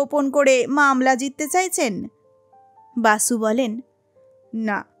সত্য গোপন করে মামলা জিততে চাইছেন? বাসু বলেন,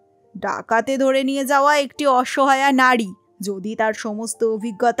 না, ডাকাতে ধরে নিয়ে যাওয়া একটি অসহায়া নারী যদি তার সমস্ত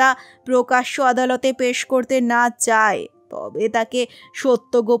অভিজ্ঞতা প্রকাশ্য আদালতে পেশ করতে না চায়, তবে তাকে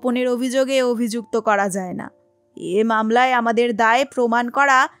সত্য গোপনের অভিযোগে অভিযুক্ত করা যায় না। এ মামলায় আমাদের দায় প্রমাণ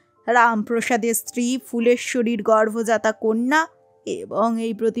করা রামপ্রসাদের স্ত্রী ফুলেশ্বরীর গর্ভজাতা কন্যা, এবং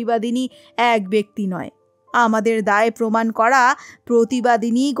এই প্রতিবাদিনী এক ব্যক্তি নয়। আমাদের দায় প্রমাণ করা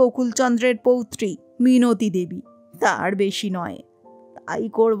প্রতিবাদিনী গোকুলচন্দ্রের পৌত্রী মিনতি দেবী, তার বেশি নয়। তাই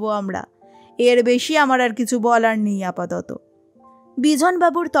করব আমরা, এর বেশি আমার আর কিছু বলার নেই আপাতত।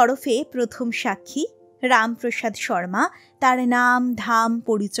 বিজনবাবুর তরফে প্রথম সাক্ষী রামপ্রসাদ শর্মা তার নাম ধাম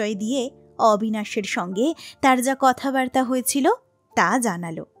পরিচয় দিয়ে অবিনাশের সঙ্গে তার যা কথাবার্তা হয়েছিল তা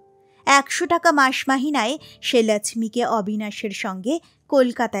জানালো। 100 টাকা মাস মাহিনায় সে লক্ষ্মীকে অবিনাশের সঙ্গে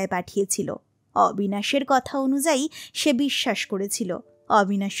কলকাতায় পাঠিয়েছিল। অবিনাশের কথা অনুযায়ী সে বিশ্বাস করেছিল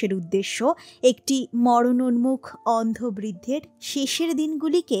অবিনাশের উদ্দেশ্য একটি মরণোন্মুখ অন্ধ বৃদ্ধের শেষের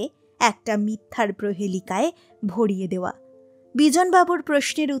দিনগুলিকে একটা মিথ্যার প্রহেলিকায় ভরিয়ে দেওয়া। বিজনবাবুর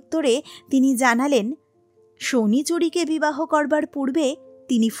প্রশ্নের উত্তরে তিনি জানালেন, শনিচুরিকে বিবাহ করবার পূর্বে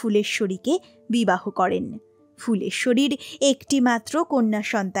তিনি ফুলেশ্বরীকে বিবাহ করেন। ফুলেশ্বরীর একটি মাত্র কন্যা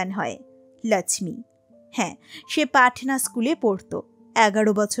সন্তান হয়, লক্ষ্মী। হ্যাঁ, সে পাটনা স্কুলে পড়ত।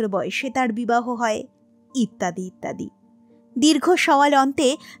 11 বছর বয়সে তার বিবাহ হয়, ইত্যাদি ইত্যাদি। দীর্ঘ সওয়াল অন্তে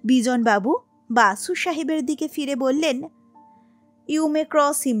বিজনবাবু বাসু সাহেবের দিকে ফিরে বললেন, ইউ মে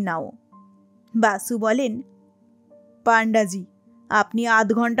ক্রস হিম নাও। বাসু বলেন, পান্ডাজি, আপনি আধ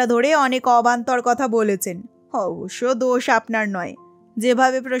ঘন্টা ধরে অনেক অবান্তর কথা বলেছেন। অবশ্য দোষ আপনার নয়,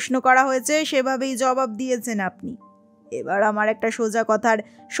 যেভাবে প্রশ্ন করা হয়েছে সেভাবেই জবাব দিয়েছেন আপনি। এবার আমার একটা সোজা কথার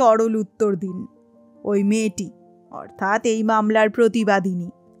সরল উত্তর দিন। ওই মেয়েটি, অর্থাৎ এই মামলার প্রতিবাদিনী,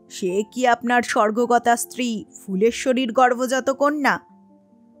 সে কি আপনার স্বর্গগতা স্ত্রী ফুলেশ্বরীর গর্ভজাত কন্যা?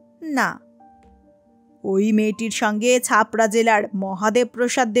 না। ওই মেয়েটির সঙ্গে ছাপড়া জেলার মহাদেব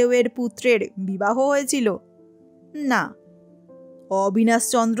প্রসাদ দেওয়ের পুত্রের বিবাহ হয়েছিল? না।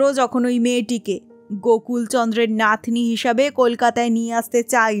 অবিনাশচন্দ্র যখন ওই মেয়েটিকে গোকুলচন্দ্রের নাতনি হিসাবে কলকাতায় নিয়ে আসতে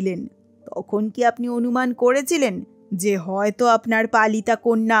চাইলেন, তখন কি আপনি অনুমান করেছিলেন যে হয়তো আপনার পালিতা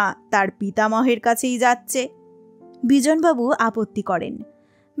কন্যা তার পিতামহের কাছেই যাচ্ছে? বিজনবাবু আপত্তি করেন,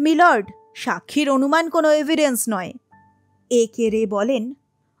 মিলর্ড, সাক্ষীর অনুমান কোনো এভিডেন্স নয়। একে রে বলেন,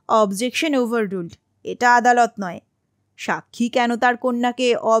 অবজেকশন ওভাররুলড, এটা আদালত নয়। সাক্ষী কেন তার কন্যাকে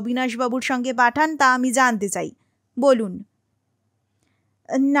অবিনাশবাবুর সঙ্গে পাঠান তা আমি জানতে চাই, বলুন।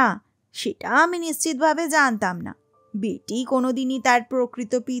 না, সেটা আমি নিশ্চিতভাবে জানতাম না। বেটি কোনোদিনই তার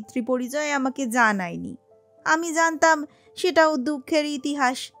প্রকৃত পিতৃপরিচয় আমাকে জানায়নি। আমি জানতাম সেটাও দুঃখের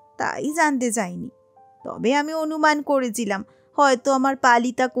ইতিহাস, তাই জানতে চাইনি। তবে আমি অনুমান করেছিলাম হয়তো আমার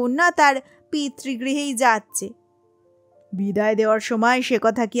পালিতা কন্যা তার পিতৃগৃহেই যাচ্ছে। বিদায় দেওয়ার সময় সে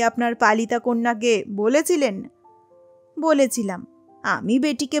কথা কি আপনার পালিতা কন্যাকে বলেছিলেন? বলেছিলাম। আমি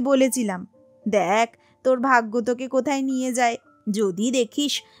বেটিকে বলেছিলাম, দেখ তোর ভাগ্য তোকে কোথায় নিয়ে যায়। যদি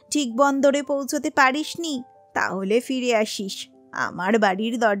দেখিস ঠিক বন্দরে পৌঁছতে পারিসনি, তাহলে ফিরে আসিস। আমার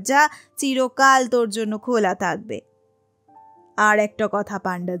বাড়ির দরজা চিরকাল তোর জন্য খোলা থাকবে। আর একটা কথা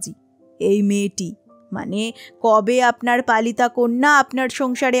পাণ্ডাজি, এই মেয়েটি মানে কবে আপনার পালিতা কন্যা আপনার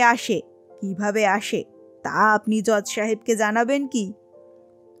সংসারে আসে, কিভাবে আসে, তা আপনি জজ সাহেবকে জানাবেন কি?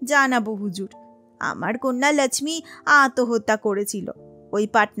 জানাবো হুজুর। আমার কন্যা লক্ষ্মী আত্মহত্যা করেছিল ওই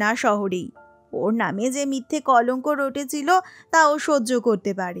পাটনা শহরেই। ওর নামে যে মিথ্যে কলঙ্ক রটেছিল তা ও সহ্য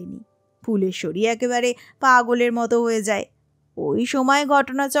করতে পারেনি। ফুলেশ্বরী একেবারে পাগলের মতো হয়ে যায়। ওই সময়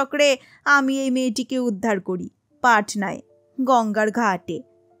ঘটনাচক্রে আমি এই মেয়েটিকে উদ্ধার করি পাটনায়, গঙ্গার ঘাটে।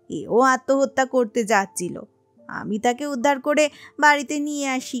 এও আত্মহত্যা করতে যাচ্ছিল। আমি তাকে উদ্ধার করে বাড়িতে নিয়ে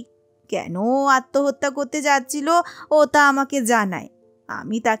আসি। কেন ও আত্মহত্যা করতে যাচ্ছিল ও তা আমাকে জানায়।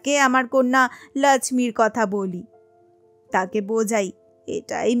 আমি তাকে আমার কন্যা লক্ষ্মীর কথা বলি, তাকে বোঝাই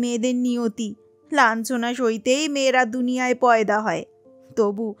এটাই মেয়েদের নিয়তি, লাঞ্ছনা সইতেই মেয়েরা দুনিয়ায় পয়দা হয়।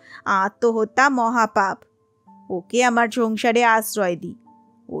 তবু আত্মহত্যা মহাপাপ। ওকে আমার সংসারে আশ্রয় দিই।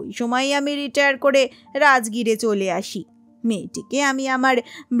 ওই সময় আমি রিটায়ার করে রাজগিরে চলে আসি। মেয়েটিকে আমি আমার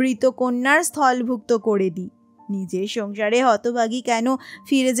মৃত কন্যার স্থলভুক্ত করে দিই। নিজের সংসারে হতভাগী কেন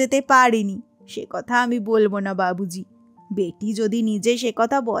ফিরে যেতে পারেনি সে কথা আমি বলবো না বাবুজি। বেটি যদি নিজে সে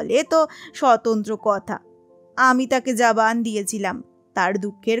কথা বলে তো স্বতন্ত্র কথা। আমি তাকে জবান দিয়েছিলাম তার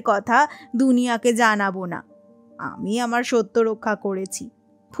দুঃখের কথা দুনিয়াকে জানাবো না। আমি আমার সত্য রক্ষা করেছি,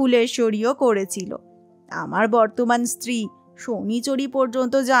 ফুলেশ্বরীও করেছিল। আমার বর্তমান স্ত্রী শনিচরী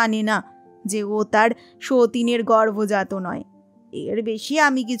পর্যন্ত জানে না যে ও তার সতীনের গর্ভজাত নয়। এর বেশি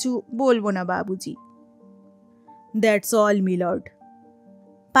আমি কিছু বলবো না বাবুজি। That's all milord.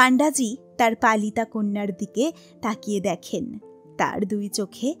 পাণ্ডাজি তার পালিতা কন্যার দিকে তাকিয়ে দেখেন, তার দুই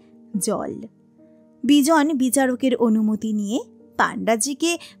চোখে জল। বিজন বিচারকের অনুমতি নিয়ে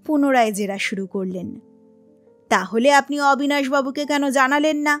পাণ্ডাজিকে পুনরায় জেরা শুরু করলেন। তাহলে আপনি অবিনাশবাবুকে কেন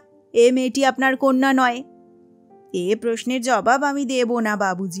জানালেন না এ মেয়েটি আপনার কন্যা নয়? এ প্রশ্নের জবাব আমি দেব না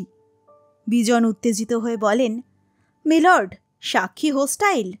বাবুজি। বিজন উত্তেজিত হয়ে বলেন, মিলর্ড, সাক্ষী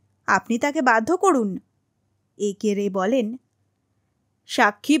হোস্টাইল, আপনি তাকে বাধ্য করুন। একেরে বলেন,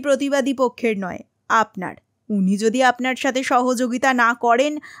 সাক্ষী প্রতিবাদী পক্ষের নয়, আপনার। উনি যদি আপনার সাথে সহযোগিতা না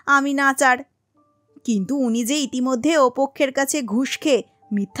করেন আমি নাচার। কিন্তু উনি যে ইতিমধ্যে ও পক্ষের কাছে ঘুষ খেয়ে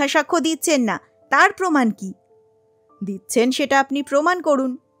মিথ্যা সাক্ষ্য দিচ্ছেন না, তার প্রমাণ কি? দিচ্ছেন সেটা আপনি প্রমাণ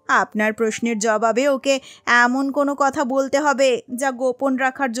করুন। আপনার প্রশ্নের জবাবে ওকে এমন কোনো কথা বলতে হবে যা গোপন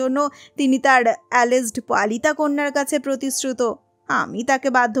রাখার জন্য তিনি তার অ্যালেজড পালিতা কন্যার কাছে প্রতিশ্রুত। আমি তাকে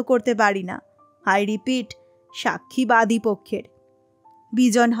বাধ্য করতে পারি না। আই রিপিট, সাক্ষী বাদী পক্ষের।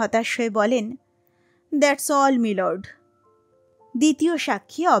 বিজন হতাশ হয়ে বলেন, দ্যাটস অল মিলর্ড। দ্বিতীয়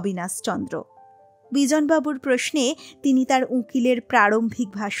সাক্ষী অবিনাশচন্দ্র। বিজনবাবুর প্রশ্নে তিনি তার উকিলের প্রারম্ভিক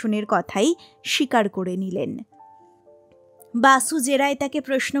ভাষণের কথাই স্বীকার করে নিলেন। বাসু জেরায় তাকে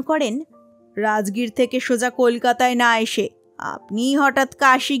প্রশ্ন করেন, রাজগীর থেকে সোজা কলকাতায় না এসে আপনি হঠাৎ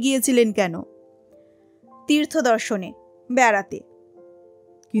কাশী গিয়েছিলেন কেন? তীর্থ দর্শনে, বেড়াতে।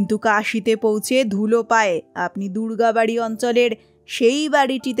 কিন্তু কাশীতে পৌঁছে ধুলো পায়ে আপনি দুর্গাবাড়ি অঞ্চলের সেই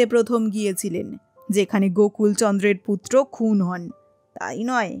বাড়িটিতে প্রথম গিয়েছিলেন যেখানে গোকুলচন্দ্রের পুত্র খুন হন, তাই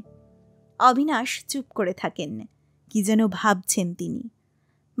নয়? অবিনাশ চুপ করে থাকেন, কি যেন ভাবছেন তিনি।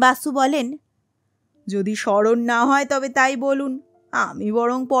 বাসু বলেন, যদি স্মরণ না হয় তবে তাই বলুন। আমি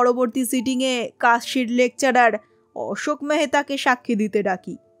বরং পরবর্তী সিটিংয়ে কাশীর লেকচারার অশোক মেহতাকে সাক্ষী দিতে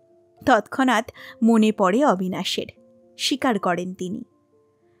ডাকি। তৎক্ষণাৎ মনে পড়ে অবিনাশের, স্বীকার করেন তিনি।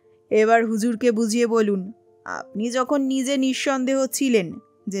 এবার হুজুরকে বুঝিয়ে বলুন, আপনি যখন নিজে নিঃসন্দেহ ছিলেন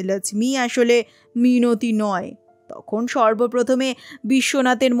যে লক্ষ্মী আসলে মিনতি নয়, তখন সর্বপ্রথমে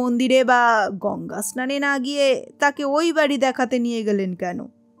বিশ্বনাথের মন্দিরে বা গঙ্গা স্নানে না গিয়ে তাকে ওই বাড়ি দেখাতে নিয়ে গেলেন কেন?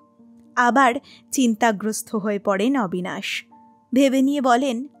 আবার চিন্তাগ্রস্ত হয়ে পড়েন অবিনাশ। ভেবে নিয়ে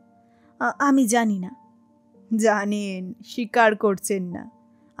বলেন, আমি জানি না। জানেন, স্বীকার করছেন না।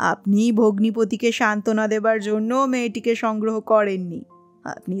 আপনি ভগ্নিপতিকে সান্ত্বনা দেবার জন্য মেয়েটিকে সংগ্রহ করেননি।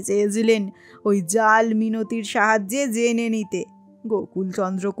 আপনি চেয়েছিলেন ওই জাল মিনতির সাহায্যে জেনে নিতে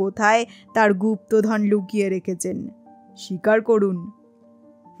গোকুলচন্দ্র কোথায় তার গুপ্তধন লুকিয়ে রেখেছেন। স্বীকার করুন।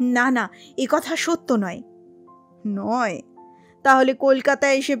 না না, এ কথা সত্য নয়। নয়? তাহলে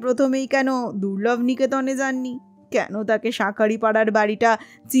কলকাতায় এসে প্রথমেই কেন দুর্লভ নিকেতনে যাননি? কেন তাকে শাঁখারি পাড়ার বাড়িটা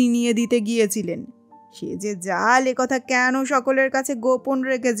চিনিয়ে দিতে গিয়েছিলেন? সে যে জাল, একথা কেন সকলের কাছে গোপন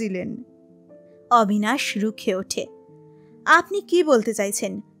রেখেছিলেন? অবিনাশ রুখে ওঠে। আপনি কি বলতে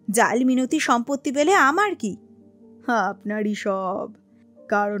চাইছেন? জাল মিনতি সম্পত্তি পেলে আমার কি? আপনারই সব।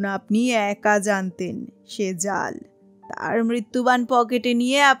 কারণ আপনি একা জানতেন সে জাল। তার মৃত্যুবান পকেটে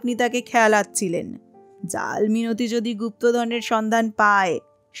নিয়ে আপনি তাকে খেলাচ্ছিলেন। জাল মিনতি যদি গুপ্তধনের সন্ধান পায়,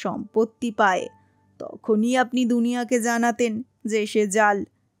 সম্পত্তি পায়, তখনই আপনি দুনিয়াকে জানাতেন যে সে জাল।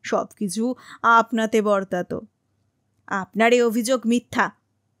 সবকিছু আপনাতে বর্তাতো। আপনার এই অভিযোগ মিথ্যা।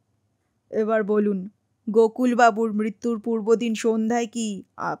 এবার বলুন, গোকুলবাবুর মৃত্যুর পূর্বদিন সন্ধ্যায় কি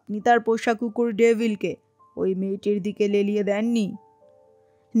আপনি তার পোষা কুকুর ডেভিলকে ওই মেয়েটির দিকে লেলিয়ে দেননি?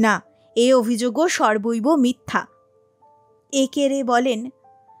 না, এ অভিযোগও সর্বৈব মিথ্যা। একেরে বলেন,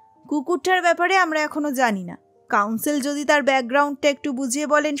 কুকুরটার ব্যাপারে আমরা এখনো জানি না। কাউন্সিল যদি তার ব্যাকগ্রাউন্ডটা একটু বুঝিয়ে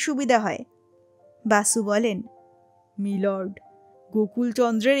বলেন সুবিধা হয়। বাসু বলেন, মিলর্ড,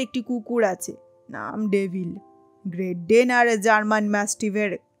 গোকুলচন্দ্রের একটি কুকুর আছে, নাম ডেভিল। গ্রেট ডেন আর জার্মান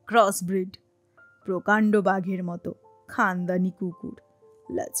ম্যাস্টিভের ক্রসব্রিড। প্রকাণ্ড বাঘের মতো খানদানি কুকুর।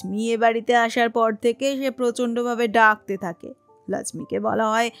 লক্ষ্মী এ বাড়িতে আসার পর থেকে সে প্রচণ্ডভাবে ডাকতে থাকে। লক্ষ্মীকে বলা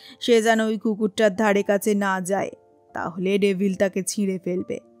হয় সে যেন ওই কুকুরটার ধারে কাছে না যায়, তাহলে ডেভিল তাকে ছিঁড়ে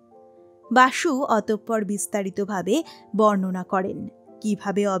ফেলবে। বাসু অতঃপর বিস্তারিতভাবে বর্ণনা করেন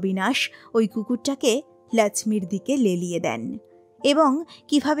কিভাবে অবিনাশ ওই কুকুরটাকে লক্ষ্মীর দিকে লেলিয়ে দেন এবং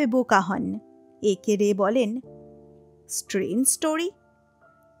কিভাবে বোকা হন। একেরে বলেন, স্ট্রেঞ্জ স্টোরি।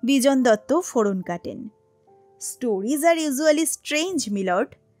 বিজন দত্ত ফোড়ন কাটেন। Stories are usually strange milord.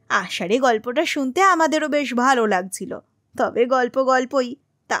 আষাঢ়ে গল্পটা শুনতে আমাদেরও বেশ ভালো লাগছিল, তবে গল্পই,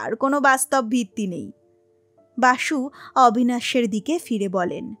 তার কোনো বাস্তব ভিত্তি নেই। বাসু অবিনাশের দিকে ফিরে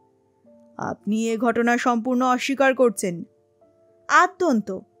বলেন, আপনি এ ঘটনা সম্পূর্ণ অস্বীকার করছেন? আদ্যন্ত।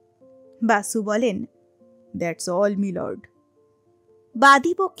 বাসু বলেন, দ্যাটস অল মিলর্ড।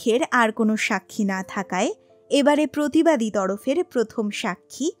 বাদীপক্ষের আর কোনো সাক্ষী না থাকায় এবারে প্রতিবাদী তরফের প্রথম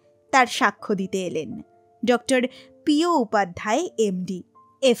সাক্ষী তার সাক্ষ্য দিতে এলেন ডক্টর পিও উপাধ্যায়, এমডি,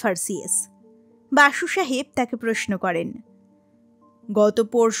 FRCS। বাসু সাহেব তাকে প্রশ্ন করেন, গত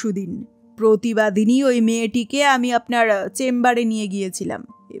পরশুদিন প্রতিবাদিনী ওই মেয়েটিকে আমি আপনার চেম্বারে নিয়ে গিয়েছিলাম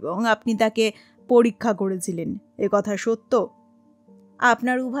এবং আপনি তাকে পরীক্ষা করেছিলেন, এ কথা সত্য?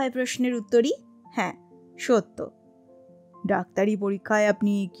 আপনার উভয় প্রশ্নের উত্তরই হ্যাঁ, সত্য। ডাক্তারি পরীক্ষায়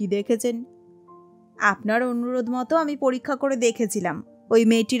আপনি কি দেখেছেন? আপনার অনুরোধ মতো আমি পরীক্ষা করে দেখেছিলাম ওই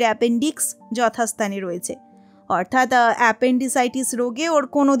মেয়েটির অ্যাপেন্ডিক্স যথাস্থানে রয়েছে, অর্থাৎ অ্যাপেন্ডিসাইটিস রোগে ওর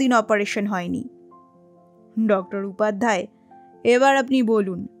কোনো দিন অপারেশন হয়নি। ডক্টর উপাধ্যায়, এবার আপনি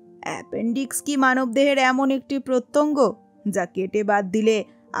বলুন, অ্যাপেন্ডিক্স কি মানবদেহের এমন একটি প্রত্যঙ্গ যা কেটে বাদ দিলে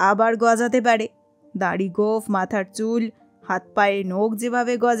আবার গজাতে পারে? দাড়ি গোঁফ, মাথার চুল, হাত পায়ের নখ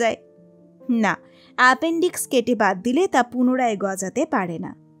যেভাবে গজায়? না, অ্যাপেন্ডিক্স কেটে বাদ দিলে তা পুনরায় গজাতে পারে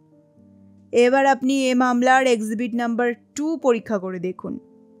না। এবার আপনি এ মামলার এক্সিবিট নাম্বার 2 পরীক্ষা করে দেখুন।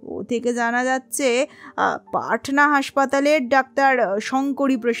 ও থেকে জানা যাচ্ছে পাটনা হাসপাতালের ডাক্তার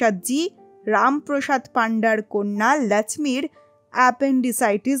শঙ্করী প্রসাদজি রামপ্রসাদ পান্ডার কন্যা লক্ষ্মীর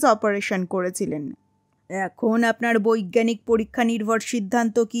অ্যাপেন্ডিসাইটিস অপারেশন করেছিলেন। এখন আপনার বৈজ্ঞানিক পরীক্ষা নির্ভর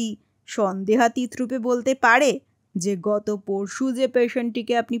সিদ্ধান্ত কি সন্দেহাতীত রূপে বলতে পারে যে গত পরশু যে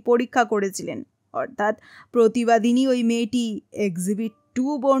পেশেন্টটিকে আপনি পরীক্ষা করেছিলেন, অর্থাৎ প্রতিবাদিনী ওই মেয়েটি এক্সিবিট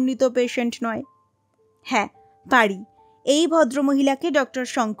 2 বর্ণিত পেশেন্ট নয়? হ্যাঁ, পারি। এই ভদ্রমহিলাকে ডক্টর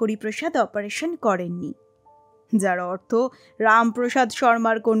শঙ্করী প্রসাদ অপারেশন করেননি। যার অর্থ রামপ্রসাদ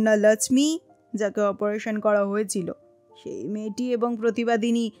শর্মার কন্যা লক্ষ্মী, যাকে অপারেশন করা হয়েছিল, সেই মেয়েটি এবং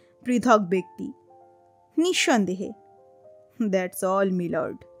প্রতিবাদিনী পৃথক ব্যক্তি। নিঃসন্দেহে। That's all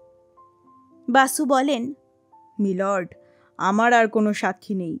milord. বাসু বলেন, মিলর্ড, আমার আর কোনো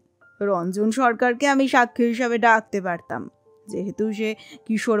সাক্ষী নেই। রঞ্জন সরকারকে আমি সাক্ষী হিসাবে ডাকতে পারতাম, যেহেতু সে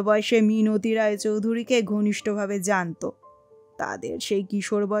কিশোর বয়সে মিনতি রায়চৌধুরীকে ঘনিষ্ঠভাবে জানত। তাদের সেই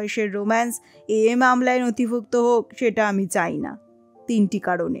কিশোর বয়সের রোম্যান্স এ মামলায় নথিভুক্ত হোক, সেটা আমি চাই না 3টি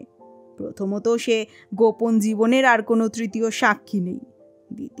কারণে। প্রথমত, সে গোপন জীবনের আর কোনো তৃতীয় সাক্ষী নেই।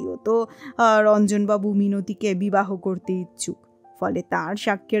 দ্বিতীয়ত, রঞ্জনবাবু মিনতিকে বিবাহ করতে ইচ্ছুক, ফলে তার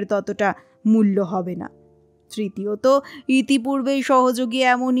সাক্ষ্যের ততটা মূল্য হবে না। তৃতীয়ত, ইতিপূর্বেই সহযোগী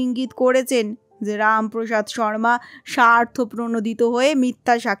এমন ইঙ্গিত করেছেন যে রামপ্রসাদ শর্মা স্বার্থ প্রণোদিত হয়ে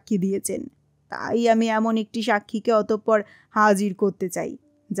মিথ্যা সাক্ষী দিয়েছেন। তাই আমি এমন একটি সাক্ষীকে অতঃপর হাজির করতে চাই,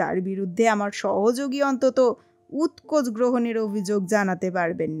 যার বিরুদ্ধে আমার সহযোগী অন্তত উৎকোচ গ্রহণের অভিযোগ জানাতে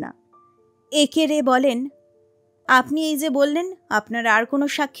পারবেন না। একেরে বলেন, আপনি এই যে বললেন আপনার আর কোনো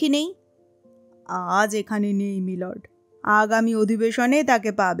সাক্ষী নেই। আজ এখানে নেই মিলর্ড, আগামী অধিবেশনে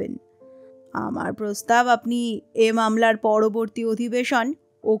তাকে পাবেন। আমার প্রস্তাব আপনি এ মামলার পরবর্তী অধিবেশন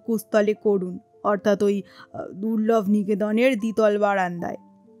ওকুস্থলে করুন, অর্থাৎ ওই দুর্লভ নিকেতনের দ্বিতল বারান্দায়।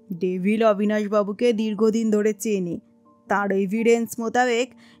 ডেভিল অবিনাশবাবুকে দীর্ঘদিন ধরে চেনে, তার এভিডেন্স মোতাবেক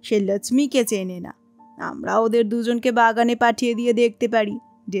সে লক্ষ্মীকে চেনে না। আমরা ওদের দুজনকে বাগানে পাঠিয়ে দিয়ে দেখতে পারি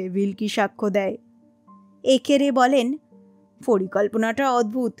ডেভিল কি সাক্ষ্য দেয়। একেরে বলেন, পরিকল্পনাটা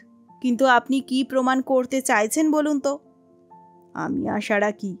অদ্ভুত, কিন্তু আপনি কি প্রমাণ করতে চাইছেন বলুন তো? আমি আশা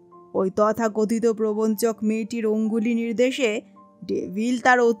রাখি ওই তথাকথিত প্রবঞ্চক মেয়েটির অঙ্গুলি নির্দেশে ডেভিল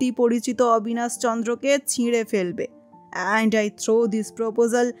তার অতি পরিচিত অবিনাশ চন্দ্রকে ছিঁড়ে ফেলবে। And I throw this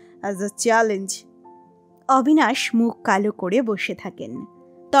proposal as a challenge. Abinash মুখ কালো করে বসে থাকেন।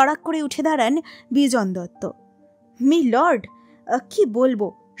 তড়াক করে উঠে দাঁড়ান বিজন দত্ত। মি লর্ড, কি বলবো,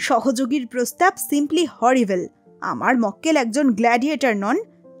 সহযোগীর প্রস্তাব সিম্পলি হরিবল। আমার মক্কেল একজন গ্ল্যাডিয়েটর নন।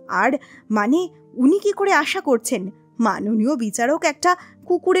 আর মানে উনি কি করে আশা করছেন মাননীয় বিচারক একটা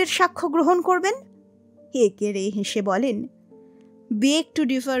কুকুরের সাক্ষ্য গ্রহণ করবেন? একেরে হেসে বলেন, বেগ two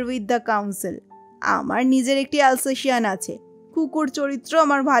differ with the council. আমার নিজের একটি অ্যালসেশিয়ান আছে, কুকুর চরিত্র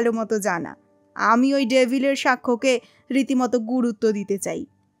আমার ভালো মতো জানা। আমি ওই ডেভিলের সাক্ষ্যকে রীতিমতো গুরুত্ব দিতে চাই,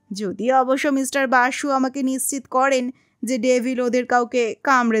 যদি অবশ্য মিস্টার বাসু আমাকে নিশ্চিত করেন যে ডেভিল ওদের কাউকে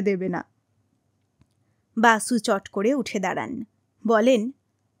কামড়ে দেবে না। বাসু চট করে উঠে দাঁড়ান, বলেন,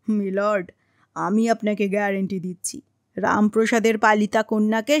 মিলর্ড, আমি আপনাকে গ্যারেন্টি দিচ্ছি রামপ্রসাদের পালিতা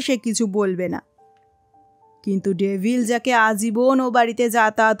কন্যাকে সে কিছু বলবে না। কিন্তু ডেভিল যাকে আজীবন ও বাড়িতে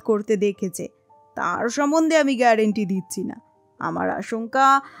যাতায়াত করতে দেখেছে তার সম্বন্ধে আমি গ্যারেন্টি দিচ্ছি না। আমার আশঙ্কা,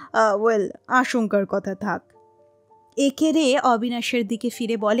 আশঙ্কার কথা থাক। একেরে অবিনাশের দিকে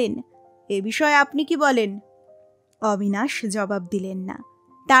ফিরে বলেন, এ বিষয়ে আপনি কি বলেন? অবিনাশ জবাব দিলেন না।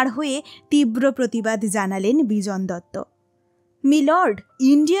 তার হয়ে তীব্র প্রতিবাদ জানালেন বিজন দত্ত। মিলর্ড,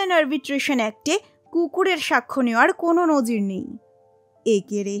 ইন্ডিয়ান আরবিট্রেশন অ্যাক্টে কুকুরের সাক্ষ্য নেওয়ার কোনো নজির নেই।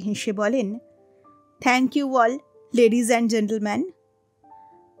 একেরে হেসে বলেন, thank you all, ladies and gentleman.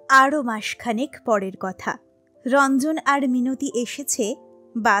 আরও মাসখানেক পরের কথা। রঞ্জন আর মিনতি এসেছে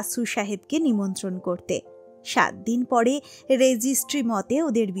বাসু সাহেবকে নিমন্ত্রণ করতে। 7 দিন পরে রেজিস্ট্রি মতে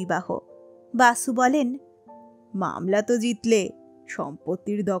ওদের বিবাহ। বাসু বলেন, মামলা তো জিতলে,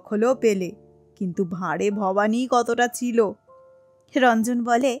 সম্পত্তির দখলও পেলে, কিন্তু ভাঁড়ে ভবানী কতটা ছিল? রঞ্জন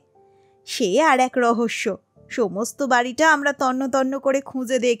বলে, সে আর এক রহস্য। সমস্ত বাড়িটা আমরা তন্ন তন্ন করে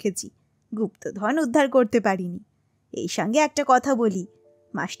খুঁজে দেখেছি, গুপ্তধন উদ্ধার করতে পারিনি। এই সঙ্গে একটা কথা বলি,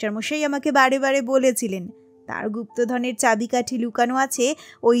 মাস্টারমশাই আমাকে বারে বারে বলেছিলেন তার গুপ্তধনের চাবিকাঠি লুকানো আছে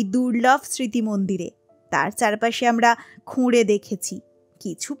ওই দুর্লভ স্মৃতি মন্দিরে। তার চারপাশে আমরা খুঁড়ে দেখেছি,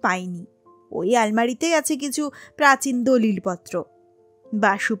 কিছু পাইনি। ওই আলমারিতেই আছে কিছু প্রাচীন দলিলপত্র।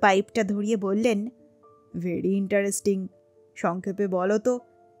 বাসু পাইপটা ধরিয়ে বললেন, ভেরি ইন্টারেস্টিং। সংক্ষেপে বলো তো,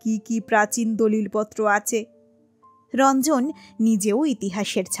 কি কি প্রাচীন দলিলপত্র আছে? রঞ্জন নিজেও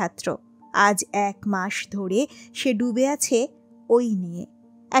ইতিহাসের ছাত্র। আজ 1 মাস ধরে সে ডুবে আছে ওই নিয়ে।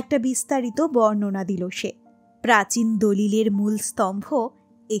 একটা বিস্তারিত বর্ণনা দিল সে। প্রাচীন দলিলের মূল স্তম্ভ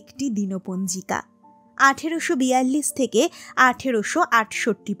একটি দিনপঞ্জিকা, 1842 থেকে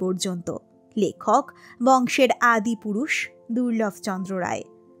 1868 পর্যন্ত। লেখক বংশের আদি পুরুষ দুর্লভচন্দ্র রায়।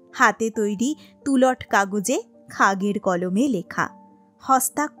 হাতে তৈরি তুলট কাগজে খাগের কলমে লেখা,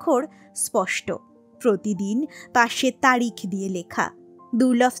 হস্তাক্ষর স্পষ্ট, প্রতিদিন পাশে তারিখ দিয়ে লেখা।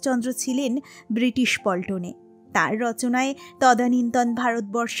 দুর্লভচন্দ্র ছিলেন ব্রিটিশ পল্টনে। তার রচনায় তদানীন্তন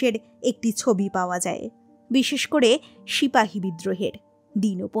ভারতবর্ষের একটি ছবি পাওয়া যায়, বিশেষ করে সিপাহী বিদ্রোহের।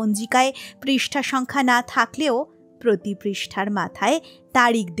 দিনপঞ্জিকায় পৃষ্ঠা সংখ্যা না থাকলেও প্রতি পৃষ্ঠার মাথায়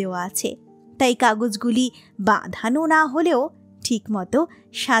তারিখ দেওয়া আছে, তাই কাগজগুলি বাঁধানো না হলেও ঠিকমতো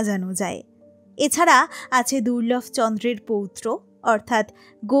সাজানো যায়। এছাড়া আছে দুর্লভচন্দ্রের পৌত্র অর্থাৎ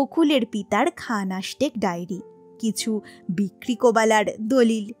গোকুলের পিতার খানাস্টেক ডায়েরি, কিছু বিক্রি কোবালার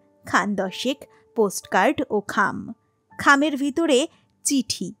দলিল, খান 10 পোস্টকার্ড ও খামের ভিতরে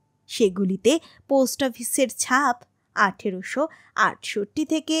চিঠি। সেগুলিতে পোস্ট অফিসের ছাপ 1868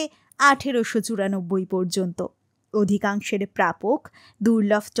 থেকে 1894 পর্যন্ত। অধিকাংশের প্রাপক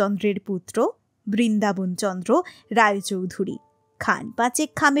দুর্লভচন্দ্রের পুত্র বৃন্দাবনচন্দ্র রায়চৌধুরী। খান 5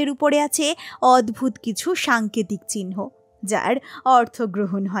 খামের উপরে আছে অদ্ভুত কিছু সাংকেতিক চিহ্ন, যার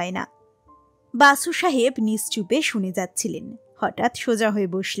অর্থগ্রহণ হয় না। বাসু সাহেব নিশ্চুপে শুনে যাচ্ছিলেন। হঠাৎ সোজা হয়ে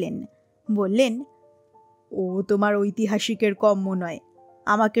বসলেন, বললেন, ও তোমার ঐতিহাসিকের কম্য নয়,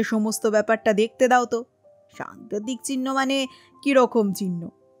 আমাকে সমস্ত ব্যাপারটা দেখতে দাও তো। সাংকেতিক চিহ্ন মানে কিরকম চিহ্ন?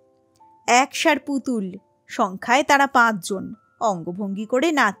 1 পুতুল, সংখ্যায় তারা 5 জন, অঙ্গভঙ্গি করে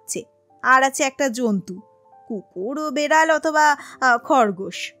নাচছে। আর আছে একটা জন্তু, কুকুর ও বেড়াল অথবা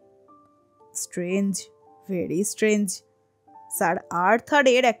খরগোশ। Strange, very strange. স্যার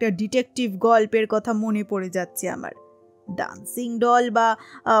আর্থারের একটা ডিটেকটিভ গল্পের কথা মনে পড়ে যাচ্ছে আমার। ডান্সিং ডল বা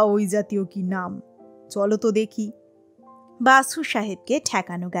ওই জাতীয় কি নাম, চলো তো দেখি। বাসু সাহেবকে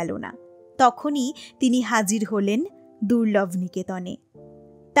ঠেকানো গেল না। তখনই তিনি হাজির হলেন দুর্লভ নিকেতনে।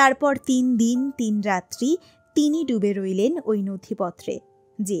 তারপর 3 দিন 3 রাত্রি তিনি ডুবে রইলেন ওই নথিপত্রে।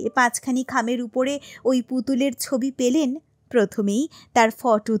 যে 5খানি খামের উপরে ওই পুতুলের ছবি পেলেন, প্রথমেই তার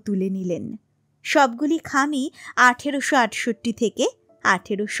ফটো তুলে নিলেন। সবগুলি খামই 1868 থেকে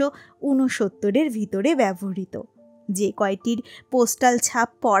 1869 ভিতরে ব্যবহৃত। যে কয়টির পোস্টাল ছাপ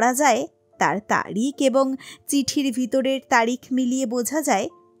পড়া যায় তার তারিখ এবং চিঠির ভিতরের তারিখ মিলিয়ে বোঝা যায়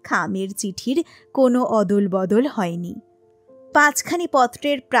খামের চিঠির কোনো অদল বদল হয়নি। 5খানি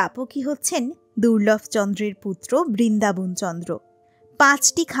পত্রের প্রাপকই হচ্ছেন দুর্লভচন্দ্রের পুত্র বৃন্দাবনচন্দ্র।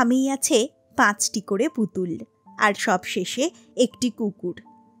 5টি খামেই আছে 5টি করে পুতুল, আর সব শেষে একটি কুকুর।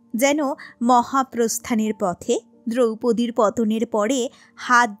 যেন মহাপ্রস্থানের পথে দ্রৌপদীর পতনের পরে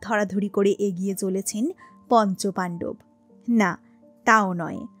হাত ধরাধরি করে এগিয়ে চলেছেন পঞ্চপাণ্ডব। না, তাও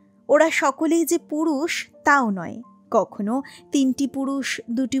নয়। ওরা সকলেই যে পুরুষ তাও নয়। কখনো 3টি পুরুষ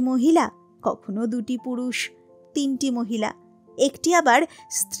 2টি মহিলা, কখনো 2টি পুরুষ 3টি মহিলা। একটি আবার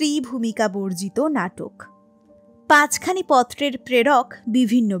স্ত্রী ভূমিকা বর্জিত নাটক। 5খানি পত্রের প্রেরক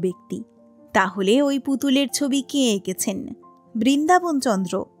বিভিন্ন ব্যক্তি। তাহলে ওই পুতুলের ছবি কে এঁকেছেন?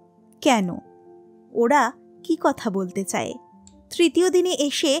 বৃন্দাবনচন্দ্র। কেন? ওরা কি কথা বলতে চায়? 3য় দিনে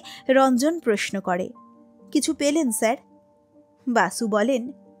এসে রঞ্জন প্রশ্ন করে, কিছু পেলেন স্যার? বাসু বলেন,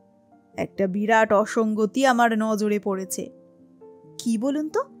 একটা বিরাট অসঙ্গতি আমার নজরে পড়েছে। কি বলুন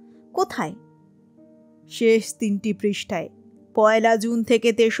তো, কোথায়? শেষ 3টি পৃষ্ঠায়, 1 জুন থেকে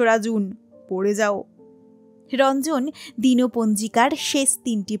 3রা জুন। পড়ে যাও। রঞ্জন দিনপঞ্জিকার শেষ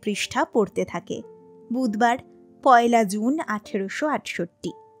 3টি পৃষ্ঠা পড়তে থাকে। বুধবার 1 জুন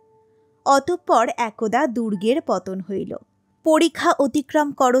 1868। অতঃপর একদা দুর্গের পতন হইল। পরীক্ষা অতিক্রম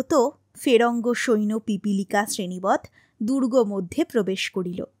করত ফেরঙ্গ সৈন্য পিপিলিকা শ্রেণীবৎ দুর্গ মধ্যে প্রবেশ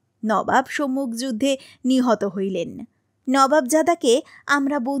করিল। নবাব সম্মুখ যুদ্ধে নিহত হইলেন। নবাবজাদাকে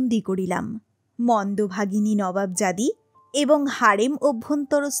আমরা বন্দী করিলাম। মন্দভাগিনী নবাবজাদি এবং হারেম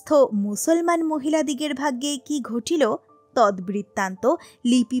অভ্যন্তরস্থ মুসলমান মহিলাদিগের ভাগ্যে কি ঘটিল তদ্বৃত্তান্ত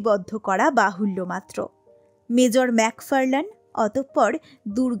লিপিবদ্ধ করা বাহুল্য মাত্র। মেজর ম্যাকফার্লান অতঃপর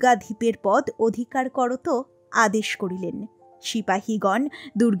দুর্গাধীপের পদ অধিকার করত আদেশ করিলেন। সিপাহীগণ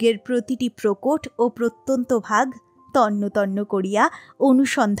দুর্গের প্রতিটি প্রকট ও প্রত্যন্ত ভাগ তন্ন তন্ন করিয়া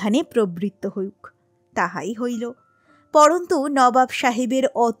অনুসন্ধানে প্রবৃত্ত হউক। তাহাই হইল। পরন্তু নবাব সাহেবের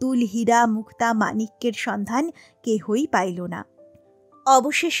অতুল হীরা মুক্তা মাণিক্যের সন্ধান কেহই পাইল না।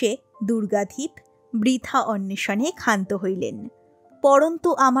 অবশেষে দুর্গাধীপ বৃথা অন্বেষণে ক্ষান্ত হইলেন। পরন্তু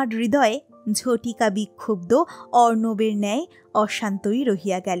আমার হৃদয়ে ঝটিকা বিক্ষুব্ধ অর্ণবের ন্যায় অশান্তই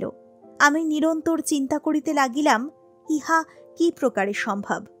রহিয়া গেল। আমি নিরন্তর চিন্তা করিতে লাগিলাম, ইহা কি প্রকারে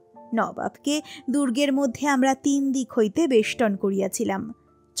সম্ভব? নবাবকে দুর্গের মধ্যে আমরা 3 দিক হইতে বেষ্টন করিয়াছিলাম।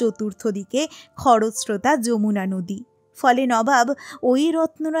 চতুর্থ দিকে খরস্রোতা যমুনা নদী। ফলে নবাব ওই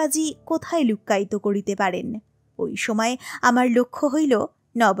রত্নরাজি কোথায় লুক্কায়িত করিতে পারেন? ওই সময় আমার লক্ষ্য হইল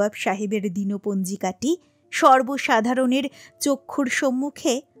নবাব সাহেবের দিনপঞ্জিকাটি সর্বসাধারণের চক্ষুর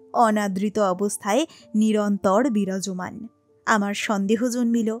সম্মুখে অনাদৃত অবস্থায় নিরন্তর বিরাজমান। আমার সন্দেহ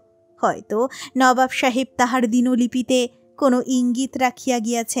জন্মিল, হয়তো নবাব সাহেব তাহার দিনলিপিতে কোনো ইঙ্গিত রাখিয়া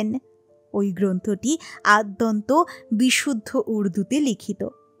গিয়াছেন। ওই গ্রন্থটি আদ্যন্ত বিশুদ্ধ উর্দুতে লিখিত।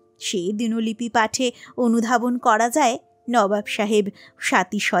 সেই দিনলিপি পাঠে অনুধাবন করা যায় নবাব সাহেব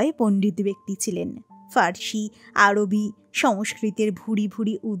সাতিশয় পণ্ডিত ব্যক্তি ছিলেন। ফার্সি, আরবি, সংস্কৃতের ভুরি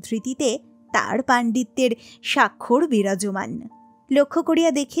ভুরি উদ্ধৃতিতে তার পাণ্ডিত্যের স্বাক্ষর বিরাজমান। লক্ষ্য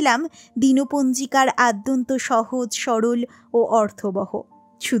করিয়া দেখিলাম দিনপঞ্জিকার আদ্যন্ত সহজ সরল ও অর্থবহ।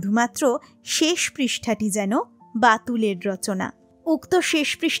 শুধুমাত্র শেষ পৃষ্ঠাটি যেন বাতুলের রচনা। উক্ত শেষ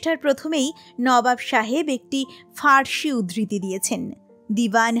পৃষ্ঠার প্রথমেই নবাব সাহেব একটি ফার্সি উদ্ধৃতি দিয়েছেন,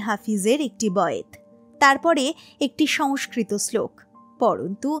 দিওয়ান হাফিজের একটি বয়েত। তারপরে একটি সংস্কৃত শ্লোক,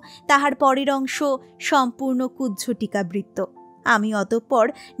 পরন্তু তাহার পরের অংশ সম্পূর্ণ কুজ্ঝটিকাবৃত্ত। আমি অতঃপর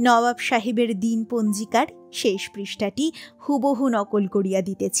নবাব সাহেবের দিনপঞ্জিকার শেষ পৃষ্ঠাটি হুবহু নকল করিয়া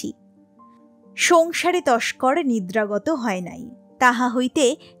দিতেছি। সংসারে তস্কর নিদ্রাগত হয় নাই, তাহা হইতে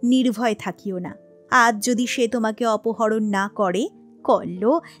নির্ভয় থাকিও না। আজ যদি সে তোমাকে অপহরণ না করে, করল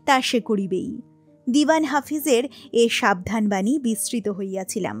তা সে করিবেই। দিওয়ান হাফিজের এ সাবধানবাণী বিস্তৃত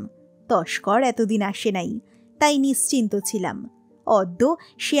হইয়াছিলাম। তস্কর এতদিন আসে নাই, তাই নিশ্চিন্ত ছিলাম। অদ্য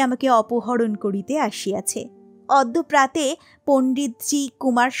সে আমাকে অপহরণ করিতে আসিয়াছে। অদ্য প্রাতে পণ্ডিতজি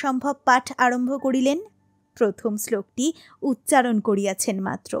কুমার সম্ভব পাঠ আরম্ভ করিলেন। প্রথম শ্লোকটি উচ্চারণ করিয়াছেন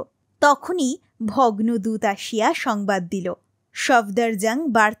মাত্র, তখনই ভগ্নদূত আসিয়া সংবাদ দিল, সফদরজং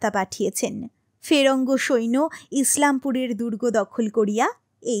বার্তা পাঠিয়েছেন। ফেরঙ্গ সৈন্য ইসলামপুরের দুর্গ দখল করিয়া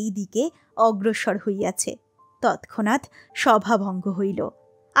এই দিকে অগ্রসর হইয়াছে। তৎক্ষণাৎ সভাভঙ্গ হইল।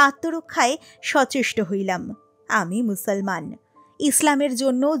 আত্মরক্ষায় সচেষ্ট হইলাম। আমি মুসলমান, ইসলামের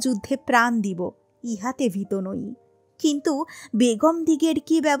জন্য যুদ্ধে প্রাণ দিব, ইহাতে ভীত নই। কিন্তু বেগম দিগের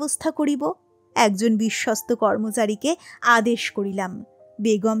কি ব্যবস্থা করিব? একজন বিশ্বস্ত কর্মচারীকে আদেশ করিলাম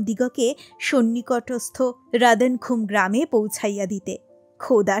বেগম দিগকে সন্নিকটস্থ রাদনখুম গ্রামে পৌঁছাইয়া দিতে।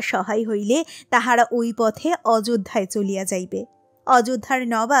 খোদা সহায় হইলে তাহারা ওই পথে অযোধ্যায় চলিয়া যাইবে। অযোধ্যার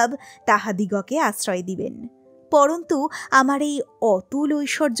নবাব তাহাদিগকে আশ্রয় দিবেন। পরন্তু আমার এই অতুল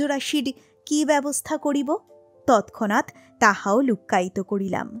ঐশ্বর্যরাশির কি ব্যবস্থা করিব? তৎক্ষণাৎ তাহাও লুক্কায়িত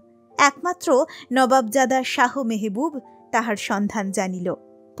করিলাম। একমাত্র নবাবজাদা শাহ মেহবুব তাহার সন্ধান জানিল।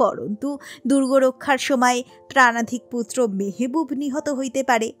 পরন্তু দুর্গরক্ষার সময় প্রাণাধিক পুত্র মেহবুব নিহত হইতে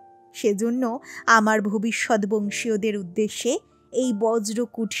পারে। সেজন্য আমার ভবিষ্যৎ বংশীয়দের উদ্দেশ্যে এই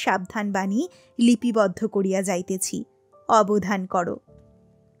বজ্রকূট সাবধানবাণী লিপিবদ্ধ করিয়া যাইতেছি। অবধান করো।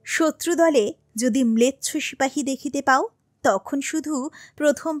 শত্রুদলে যদি ম্লেচ্ছ সিপাহী দেখিতে পাও, তখন শুধু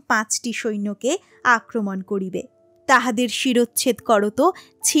প্রথম 5টি সৈন্যকে আক্রমণ করিবে। তাহাদের শিরচ্ছেদ করত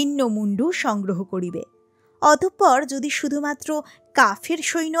ছিন্ন মুন্ডু সংগ্রহ করিবে। অতঃপর যদি শুধুমাত্র কাফের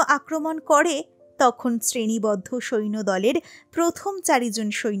সৈন্য আক্রমণ করে, তখন শ্রেণীবদ্ধ সৈন্য দলের প্রথম 4 জন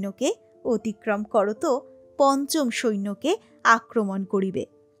সৈন্যকে অতিক্রম করত 5ম সৈন্যকে আক্রমণ করিবে।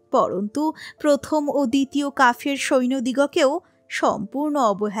 পরন্তু প্রথম ও দ্বিতীয় কাফের সৈন্যদিগকেও সম্পূর্ণ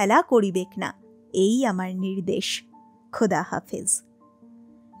অবহেলা করিবেক না। এই আমার নির্দেশ। খোদা হাফেজ।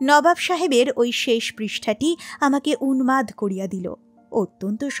 নবাব সাহেবের ওই শেষ পৃষ্ঠাটি আমাকে উন্মাদ করিয়া দিল।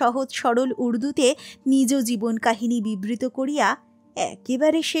 অত্যন্ত সহজ সরল উর্দুতে নিজ জীবন কাহিনী বিবৃত করিয়া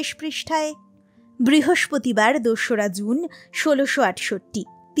একেবারে শেষ পৃষ্ঠায় বৃহস্পতিবার 2রা জুন 1668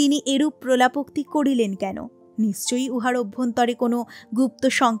 তিনি এরূপ প্রলাপোক্তি করিলেন কেন? নিশ্চয়ই উহার অভ্যন্তরে কোনো গুপ্ত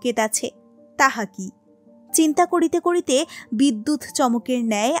সংকেত আছে। তাহা কি? চিন্তা করিতে করিতে বিদ্যুৎ চমকের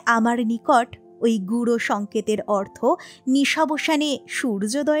ন্যায় আমার নিকট ওই গূঢ় সংকেতের অর্থ নিশাবসানে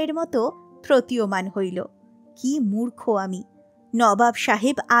সূর্যোদয়ের মতো প্রতীয়মান হইল। কি মূর্খ আমি! নবাব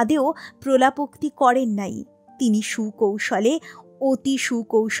সাহেব আদেও প্রলাপোক্তি করেন নাই। তিনি সুকৌশলে, অতি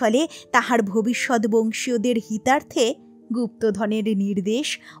সুকৌশলে তাহার ভবিষ্যৎ বংশীয়দের হিতার্থে গুপ্তধনের নির্দেশ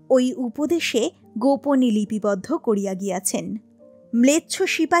ওই উপদেশে গোপনে লিপিবদ্ধ করিয়া গিয়াছেন। ম্লেচ্ছ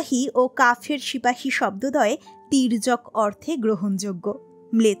সিপাহী ও কাফের সিপাহী শব্দদ্বয় তির্যক অর্থে গ্রহণযোগ্য।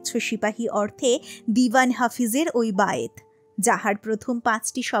 ম্লেচ্ছ সিপাহী অর্থে দিওয়ান হাফিজের ওই বায়েত, যাহার প্রথম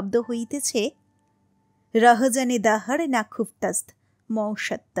 5টি শব্দ হইতেছে রহজানে দাহর না খুফতাস্ত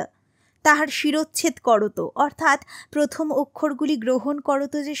মৌসত্ত। তাহার শিরচ্ছেদ করত অর্থাৎ প্রথম অক্ষরগুলি গ্রহণ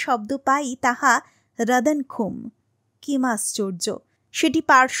করত যে শব্দ পাই, তাহা রাদনখুম। কি আশ্চর্য! সেটি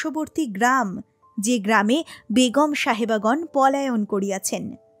পার্শ্ববর্তী গ্রাম, যে গ্রামে বেগম সাহেবাগণ পলায়ন করিয়াছেন।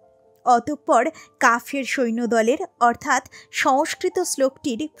 অতঃপর কাফের সৈন্যদলের অর্থাৎ সংস্কৃত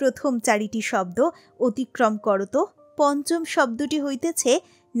শ্লোকটির প্রথম 4টি শব্দ অতিক্রম করত 5ম শব্দটি হইতেছে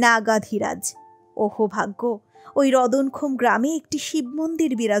নাগাধিরাজ। ওহো ভাগ্য! ওই রদনখুম গ্রামে একটি শিব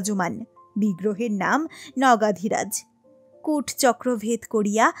মন্দির বিরাজমান। বিগ্রহের নাম নগাধিরাজ। কূটচক্র ভেদ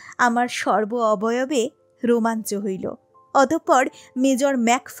করিয়া আমার সর্ব অবয়বে রোমাঞ্চ হইল। অতঃপর মেজর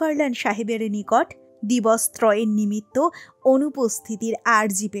ম্যাকফার্লান সাহেবের নিকট দিবসত্রয়ের নিমিত্ত অনুপস্থিতির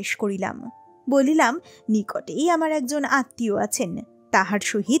আর্জি পেশ করিলাম। বলিলাম, নিকটেই আমার একজন আত্মীয় আছেন, তাহার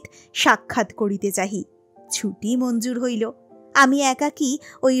সহিত সাক্ষাৎ করিতে চাহি। ছুটি মঞ্জুর হইল। আমি একাকী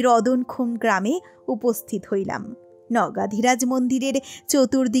ওই রদনখুম গ্রামে উপস্থিত হইলাম। নগাধিরাজ মন্দিরের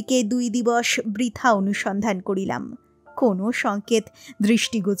চতুর্দিকে 2 দিবস বৃথা অনুসন্ধান করিলাম। কোনো সংকেত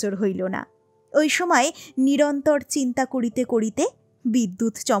দৃষ্টিগোচর হইল না। ওই সময় নিরন্তর চিন্তা করিতে করিতে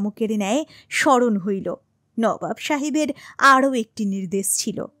বিদ্যুৎ চমকের ন্যায় স্মরণ হইল নবাব সাহেবের আরও একটি নির্দেশ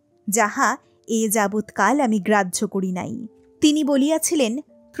ছিল, যাহা এ যাবৎকাল আমি গ্রাহ্য করি নাই। তিনি বলিয়াছিলেন,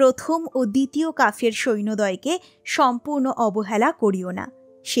 প্রথম ও দ্বিতীয় কাফের সৈন্যদয়কে সম্পূর্ণ অবহেলা করিও না।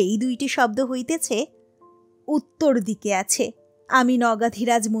 সেই 2টি শব্দ হইতেছে উত্তর দিকে আছে। আমি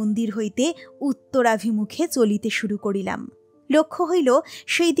নগাধিরাজ মন্দির হইতে উত্তরাভিমুখে চলিতে শুরু করিলাম। লক্ষ্য হইল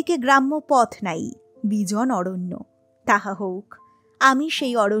সেই দিকে গ্রাম্য পথ নাই, বিজন অরণ্য। তাহা হউক, আমি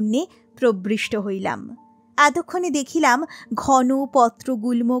সেই অরণ্যে প্রবৃষ্ট হইলাম। এতক্ষণে দেখিলাম ঘন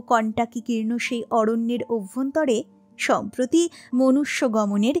পত্রগুল্ম কণ্টাকীকীর্ণ সেই অরণ্যের অভ্যন্তরে সম্প্রতি মনুষ্য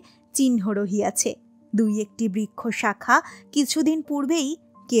গমনের চিহ্ন রহিয়াছে। 2-1টি বৃক্ষ শাখা কিছুদিন পূর্বেই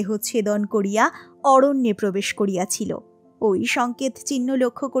কেহ ছেদন করিয়া অরণ্যে প্রবেশ করিয়াছিল। ওই সংকেত চিহ্ন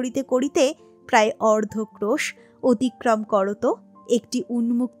লক্ষ্য করিতে করিতে প্রায় অর্ধক্রোশ অতিক্রম করত একটি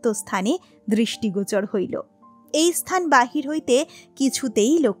উন্মুক্ত স্থানে দৃষ্টিগোচর হইল। এই স্থান বাহির হইতে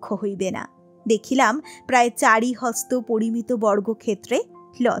কিছুতেই লক্ষ্য হইবে না। দেখিলাম প্রায় 4 হস্ত পরিমিত বর্গক্ষেত্রে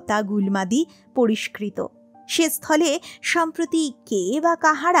লতা গুলমাদি পরিষ্কৃত। সে স্থলে সম্প্রতি কে বা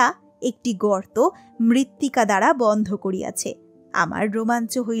কাহারা একটি গর্ত মৃত্তিকা দ্বারা বন্ধ করিয়াছে। আমার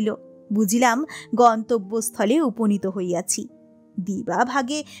রোমাঞ্চ হইল, বুঝিলাম গন্তব্যস্থলে উপনীত হইয়াছি। দিবা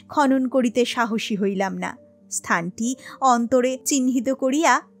ভাগে খনন করিতে সাহসী হইলাম না। স্থানটি অন্তরে চিহ্নিত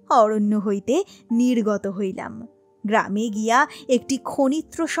করিয়া অরণ্য হইতে নির্গত হইলাম। গ্রামে গিয়া একটি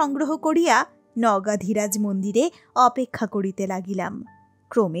খনিত্র সংগ্রহ করিয়া নগাধিরাজ মন্দিরে অপেক্ষা করিতে লাগিলাম।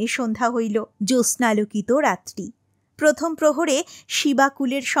 ক্রমে সন্ধ্যা হইল, জ্যোৎস্নালোকিত রাত্রি। প্রথম প্রহরে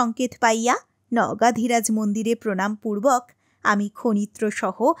শিবাকুলের সংকেত পাইয়া নগাধিরাজ মন্দিরে প্রণামপূর্বক আমি খনিত্র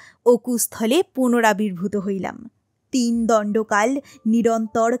সহ অকুস্থলে পুনরাবির্ভূত হইলাম। 3 দণ্ডকাল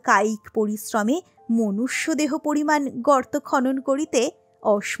নিরন্তর কায়িক পরিশ্রমে মনুষ্যদেহ পরিমাণ গর্ত খনন করিতে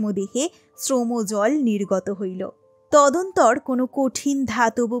অশ্মদেহে শ্রমজল নির্গত হইল। তদন্তর কোনো কঠিন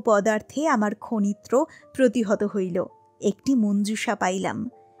ধাতব পদার্থে আমার খনিত্র প্রতিহত হইল। একটি মঞ্জুষা পাইলাম।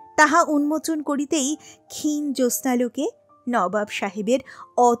 তাহা উন্মোচন করিতেই ক্ষীণ জ্যোৎস্নালোকে নবাব সাহেবের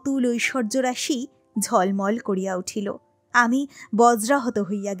অতুল ঐশ্বর্যরাশি ঝলমল করিয়া উঠিল। আমি বজ্রাহত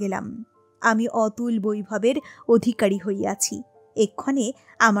হইয়া গেলাম। আমি অতুল বৈভবের অধিকারী হইয়াছি। এক্ষণে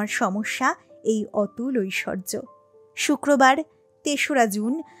আমার সমস্যা এই অতুল ঐশ্বর্য। শুক্রবার 3রা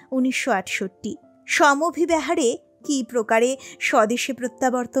জুন 1968। সমভিব্যাহারে কি প্রকারে স্বদেশে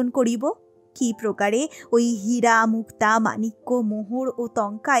প্রত্যাবর্তন করিব, কি প্রকারে ওই হীরা মুক্তা মাণিক্য মোহর ও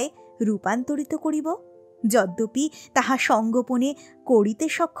টঙ্কায় রূপান্তরিত করিব, যদ্যপি তাহা সঙ্গোপনে করিতে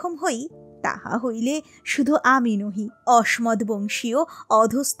সক্ষম হই, তাহা হইলে শুধু আমি নহি, অস্মদ্বংশীয়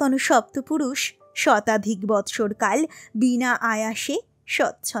অধস্তন সপ্তপুরুষ শতাধিক বৎসরকাল বিনা আয়াসে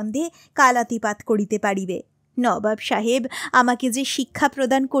স্বচ্ছন্দে কালাতিপাত করিতে পারিবে। নবাব সাহেব আমাকে যে শিক্ষা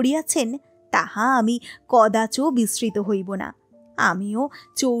প্রদান করিয়াছেন, তাহা আমি কদাচ বিস্মৃত হইব না। আমিও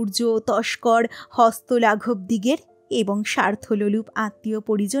চৌর্য তস্কর হস্তলাঘব দিগের এবং স্বার্থলোলুপ আত্মীয়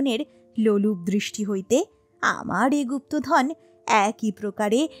পরিজনের লোলুপ দৃষ্টি হইতে আমার এ গুপ্তধন একই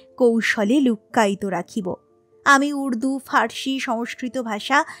প্রকারে কৌশলে লুক্কায়িত রাখিব। আমি উর্দু, ফার্সি, সংস্কৃত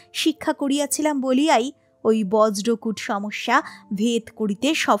ভাষা শিক্ষা করিয়াছিলাম বলিয়াই ওই বজ্রকূট সমস্যা ভেদ করিতে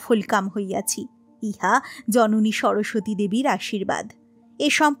সফলকাম হইয়াছি। ইহা জননী সরস্বতী দেবীর আশীর্বাদ। এ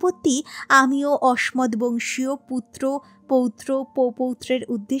সম্পত্তি আমিও অস্মদ্বংশীয় পুত্র পৌত্র পৌত্রের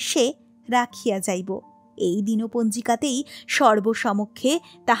উদ্দেশ্যে রাখিয়া যাইব। এই দিনপঞ্জিকাতেই সর্বসমক্ষে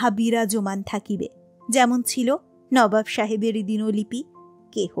তাহা বিরাজমান থাকিবে। যেমন ছিল নবাব সাহেবের দিনলিপি,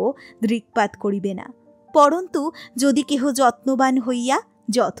 কেহ দৃক্পাত করিবে না। পরন্তু যদি কেহ যত্নবান হইয়া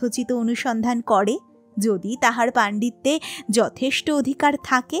যথোচিত অনুসন্ধান করে, যদি তাহার পাণ্ডিত্যে যথেষ্ট অধিকার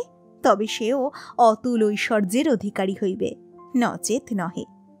থাকে, তবে সেও অতুল ঐশ্বর্যের অধিকারী হইবে, নচেত নহে।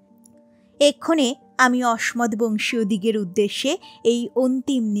 এক্ষণে আমি অস্মদ্বংশীয় দিগের উদ্দেশ্যে এই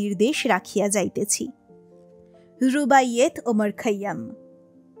অন্তিম নির্দেশ রাখিয়া যাইতেছি। রুবাইয়েত ওমর খৈয়াম,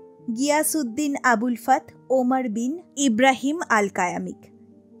 গিয়াসউদ্দিন আবুল ফাত ওমর বিন ইব্রাহিম আল কায়ামিক,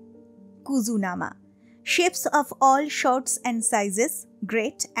 কুজুনামা, ships of all sorts and sizes,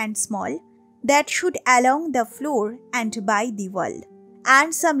 great and small, that should along the floor and by the wall, and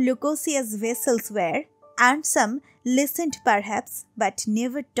some loquacious vessels were, and some listened perhaps, but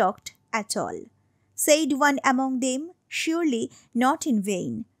never talked at all. Said one among them, surely not in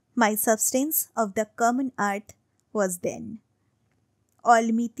vain, my substance of the common earth was then.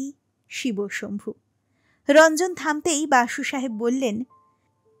 অলমিতি Shivshambhu. Ranjan থামতেই Basu সাহেব বললেন,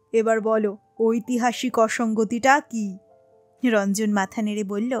 এবার বলো ঐতিহাসিক অসঙ্গতিটা কি? রঞ্জন মাথা নেড়ে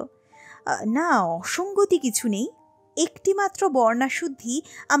বলল, না, অসঙ্গতি কিছু নেই। একটি মাত্র বর্ণাশুদ্ধি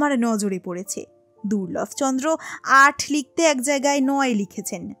আমার নজরে পড়েছে। দুর্লভচন্দ্র 8 লিখতে এক জায়গায় 9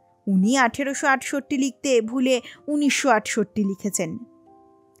 লিখেছেন। উনি 1868 লিখতে ভুলে 1968 লিখেছেন।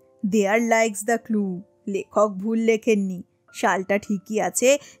 দেয়ার লাইকস দ্য ক্লু। লেখক ভুল লেখেননি, সালটা ঠিকই আছে,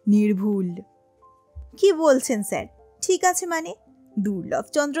 নির্ভুল। কি বলছেন স্যার? ঠিক আছে মানে?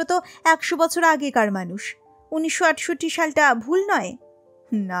 দুর্লভচন্দ্র তো 100 বছর আগেকার মানুষ। 1968 সালটা ভুল নয়?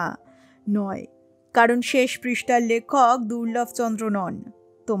 না, নয়, কারণ শেষ পৃষ্ঠার লেখক দুর্লভচন্দ্র নন,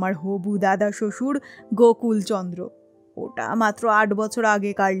 তোমার হবু দাদা শ্বশুর গোকুলচন্দ্র। ওটা মাত্র 8 বছর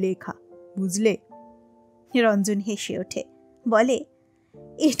আগেকার লেখা, বুঝলে? রঞ্জন হেসে ওঠে, বলে,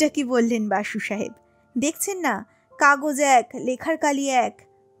 এটা কি বললেন বাসু সাহেব? দেখছেন না, কাগজ এক, লেখার কালি এক,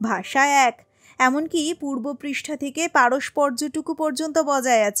 ভাষা এক, এমনকি পূর্ব পৃষ্ঠা থেকে পারস্পর্যটুকু পর্যন্ত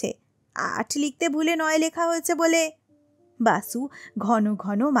বজায় আছে। 8 লিখতে ভুলে 9 লেখা হয়েছে বলে। বাসু ঘন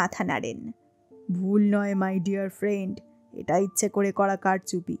ঘন মাথা নাড়েন। ভুল নয় মাই ডিয়ার ফ্রেন্ড, এটা ইচ্ছে করে করা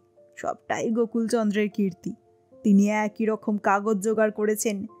কারচুপি। সবটাই গোকুলচন্দ্রের কীর্তি। তিনি একই রকম কাগজ জোগাড়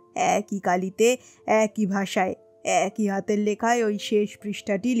করেছেন, একই কালিতে, একই ভাষায়, একই হাতের লেখায় ওই শেষ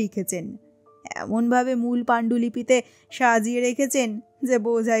পৃষ্ঠাটি লিখেছেন। এমনভাবে মূল পাণ্ডুলিপিতে সাজিয়ে রেখেছেন যে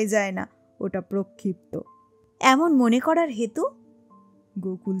বোঝাই যায় না ওটা প্রক্ষিপ্ত। এমন মনে করার হেতু?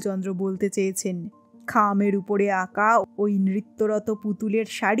 গোকুলচন্দ্র বলতে চেয়েছেন খামের উপরে আঁকা ওই নৃত্যরত পুতুলের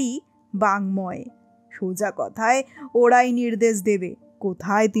শাড়ি বাংময়। সোজা কথায় ওরাই নির্দেশ দেবে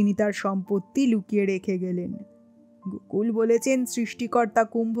কোথায় তিনি তার সম্পত্তি লুকিয়ে রেখে গেলেন। গোকুল বলেছেন সৃষ্টিকর্তা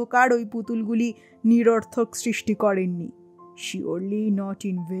কুম্ভকার ওই পুতুলগুলি নিরর্থক সৃষ্টি করেননি। Surely not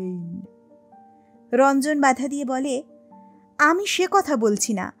in vein. Ranjan বাধা দিয়ে বলে, আমি সে কথা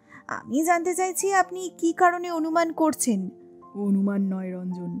বলছি না, আমি জানতে চাইছি আপনি কি কারণে অনুমান করছেন। অনুমান নয়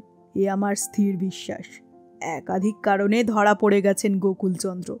রঞ্জন, এ আমার স্থির বিশ্বাস। একাধিক কারণে ধরা পড়ে গেছেন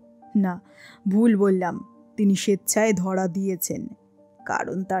গোকুলচন্দ্র। না, ভুল বললাম, তিনি স্বেচ্ছায় ধরা দিয়েছেন,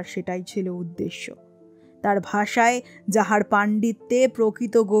 কারণ তার সেটাই ছিল উদ্দেশ্য। তার ভাষায় যাহার পাণ্ডিত্যে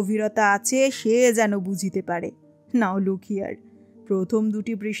প্রকৃত গভীরতা আছে সে যেন বুঝিতে পারে। নাও লুকিয়ার প্রথম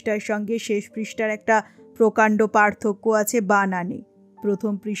দুটি পৃষ্ঠার সঙ্গে শেষ পৃষ্ঠার একটা প্রকাণ্ড পার্থক্য আছে বানানে।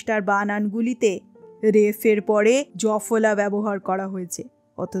 প্রথম পৃষ্ঠার বানানগুলিতে রেফের পরে জফলা ব্যবহার করা হয়েছে,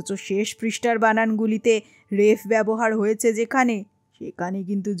 অথচ শেষ পৃষ্ঠার বানানগুলিতে রেফ ব্যবহার হয়েছে যেখানে, সেখানে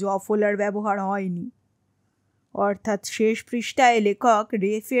কিন্তু জফলার ব্যবহার হয়নি। অর্থাৎ শেষ পৃষ্ঠায় লেখক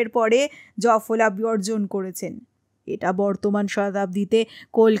রেফের পরে জফলা বর্জন করেছেন। এটা বর্তমান শতাব্দীতে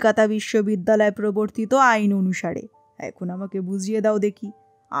কলকাতা বিশ্ববিদ্যালয় প্রবর্তিত আইন অনুসারে। এখন আমাকে বুঝিয়ে দাও দেখি,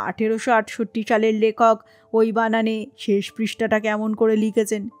 1868 সালের লেখক ওই বানানে শেষ পৃষ্ঠাটা কেমন করে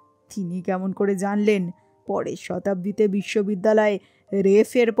লিখেছেন? তিনি কেমন করে জানলেন পরের শতাব্দীতে বিশ্ববিদ্যালয়ে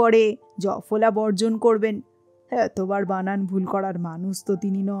রেফের পরে জফলা বর্জন করবেন? এতবার বানান ভুল করার মানুষ তো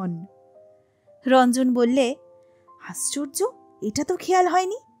তিনি নন। রঞ্জন বললে, আশ্চর্য, এটা তো খেয়াল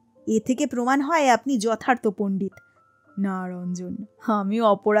হয়নি। এ থেকে প্রমাণ হয় আপনি যথার্থ পণ্ডিত। না রঞ্জন, আমি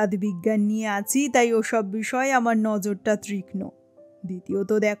অপরাধ বিজ্ঞান নিয়ে আছি, তাই ওসব বিষয়ে আমার নজরটা তীক্ষ্ণ।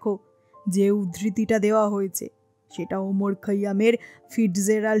 দ্বিতীয়ত দেখো, যে উদ্ধৃতিটা দেওয়া হয়েছে সেটা ওমর খৈয়ামের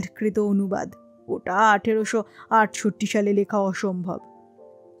ফিটজেরাল্ড কৃত অনুবাদ। ওটা 1868 সালে লেখা অসম্ভব।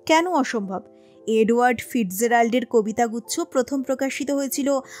 কেন অসম্ভব? এডওয়ার্ড ফিটজেরাল্ডের কবিতাগুচ্ছ প্রথম প্রকাশিত হয়েছিল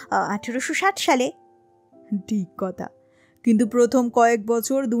 1860 সালে। ঠিক কথা, কিন্তু প্রথম কয়েক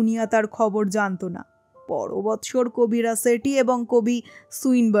বছর দুনিয়া তার খবর জানত না। পর বৎসর কবি রাসেটি এবং কবি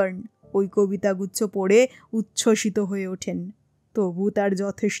সুইনবার্ন ওই কবিতাগুচ্ছ পড়ে উচ্ছ্বসিত হয়ে ওঠেন। তবু তার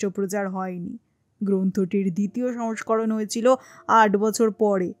যথেষ্ট প্রচার হয়নি। গ্রন্থটির দ্বিতীয় সংস্করণ হয়েছিল 8 বছর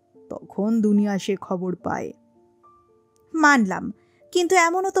পরে, তখন দুনিয়া সে খবর পায়। মানলাম, কিন্তু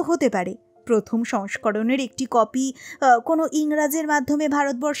এমনও তো হতে পারে প্রথম সংস্করণের একটি কপি কোনো ইংরাজের মাধ্যমে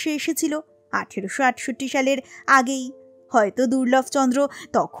ভারতবর্ষে এসেছিল 1868 সালের আগেই। হয়তো দুর্লভচন্দ্র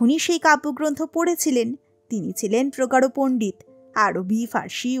তখনই সেই কাব্যগ্রন্থ পড়েছিলেন। তিনি ছিলেন প্রগাঢ় পণ্ডিত। আরবি,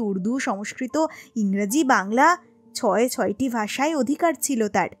 ফার্সি, উর্দু, সংস্কৃত, ইংরাজি, বাংলা 6টি ভাষায় অধিকার ছিল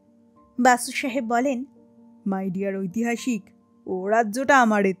তার। বাসু সাহেব বলেন, মাই ডিয়ার ঐতিহাসিক, ও রাজ্যটা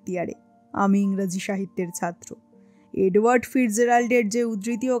আমার এখতিয়ারে। আমি ইংরাজি সাহিত্যের ছাত্র। এডওয়ার্ড ফিটজেরাল্ডের যে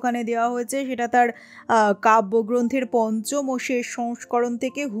উদ্ধৃতি ওখানে দেওয়া হয়েছে সেটা তার কাব্যগ্রন্থের পঞ্চম ও শেষ সংস্করণ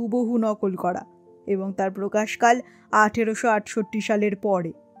থেকে হুবহু নকল করা, এবং তার প্রকাশকাল 1868 সালের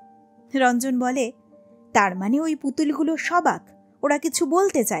পরে। রঞ্জন বলে, তার মানে ওই পুতুলগুলো সবাক, ওরা কিছু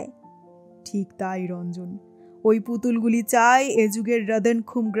বলতে চায়। ঠিক তাই রঞ্জন, ওই পুতুলগুলি চায় এ যুগের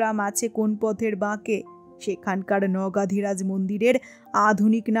রদনখুম গ্রাম আছে কোন পথের বাঁকে, সেখানকার নগাধিরাজ মন্দিরের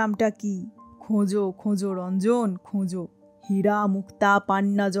আধুনিক নামটা কি। খোঁজো খোঁজো রঞ্জন, খোঁজো। হীরা, মুক্তা,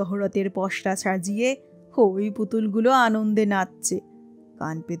 পান্না, জহরতের পশরা সাজিয়ে ওই পুতুলগুলো আনন্দে নাচছে।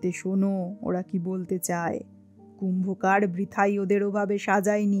 কান পেতে শোনো ওরা কি বলতে চায়। কুম্ভকার বৃথাই ওদের ওভাবে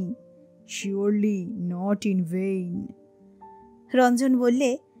সাজায়নি। Surely not in vein. Ranjan বললে,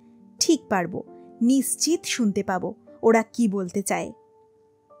 ঠিক পারবো, নিশ্চিত শুনতে পাবো ওরা কি বলতে চায়।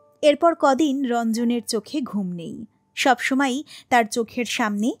 এরপর কদিন রঞ্জনের চোখে ঘুম নেই। সবসময়ই তার চোখের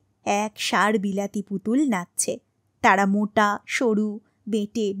সামনে এক ষাঁড় বিলাতি পুতুল নাচছে। তারা মোটা, সরু,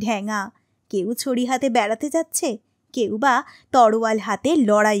 বেঁটে, ঢ্যাঙা। কেউ ছড়ি হাতে বেড়াতে যাচ্ছে, কেউ বা তরোয়াল হাতে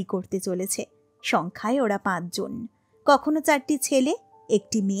লড়াই করতে চলেছে। সংখ্যায় ওরা 5 জন। কখনো 4টি ছেলে,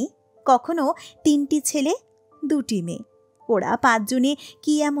 1টি মেয়ে, কখনো 3টি ছেলে, 2টি মেয়ে। ওরা 5 জনে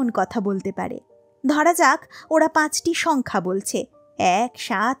কি এমন কথা বলতে পারে? ধরা যাক ওরা 5টি সংখ্যা বলছে, 1,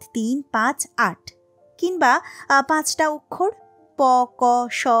 7, 3, 5, 8, কিংবা 5টা অক্ষর প, ক,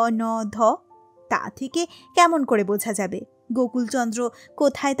 শ, ন, ধ। তা থেকে কেমন করে বোঝা যাবে গোকুলচন্দ্র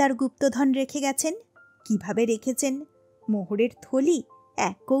কোথায় তার গুপ্তধন রেখে গেছেন? কিভাবে রেখেছেন? মোহরের থলি,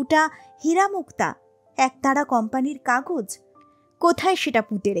 1 কৌটা হীরা মুক্তা, একতারা কোম্পানির কাগজ, কোথায় সেটা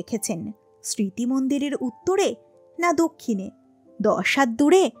পুঁতে রেখেছেন? স্মৃতি মন্দিরের উত্তরে না দক্ষিণে? 10 হাত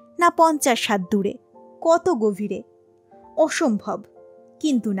দূরে না 50 হাত দূরে? কত গভীরে? অসম্ভব।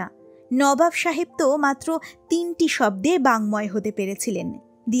 কিন্তু না, নবাব সাহেব তো মাত্র 3টি শব্দে বাংময় হতে পেরেছিলেন।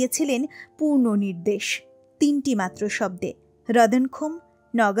 দিয়েছিলেন পূর্ণ নির্দেশ, 3টি মাত্র শব্দে। রদনখোম,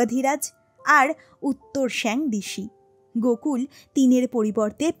 নগাধিরাজ আর উত্তর শ্যাং দিশি। গোকুল 3-এর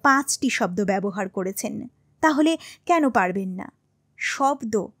পরিবর্তে 5টি শব্দ ব্যবহার করেছেন। তাহলে কেন পারবেন না?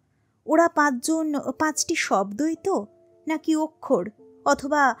 শব্দ, ওরা 5জন 5টি শব্দই তো, নাকি অক্ষর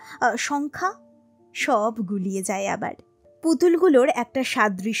অথবা সংখ্যা? সব গুলিয়ে যায় আবার। পুতুলগুলোর একটা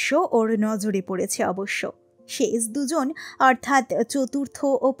সাদৃশ্য ওর নজরে পড়েছে অবশ্য। শেষ দুজন অর্থাৎ চতুর্থ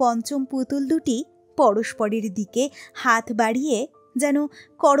ও পঞ্চম পুতুল দুটি পরস্পরের দিকে হাত বাড়িয়ে যেন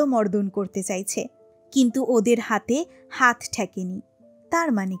করমর্দন করতে চাইছে, কিন্তু ওদের হাতে হাত ঠেকেনি। তার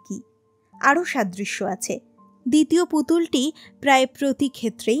মানে কি? আরও সাদৃশ্য আছে। দ্বিতীয় পুতুলটি প্রায় প্রতি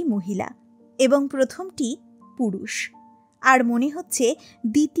ক্ষেত্রেই মহিলা এবং প্রথমটি পুরুষ। আর মনে হচ্ছে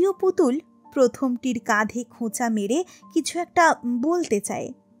দ্বিতীয় পুতুল প্রথমটির কাঁধে খোঁচা মেরে কিছু একটা বলতে চায়।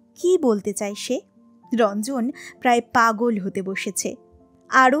 কি বলতে চায় সে? রঞ্জন প্রায় পাগল হতে বসেছে।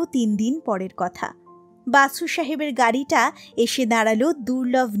 আরও 3 দিন পরের কথা। বাসু সাহেবের গাড়িটা এসে দাঁড়ালো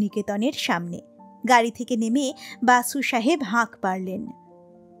দুর্লভ নিকেতনের সামনে। গাড়ি থেকে নেমে বাসু সাহেব হাঁক পারলেন,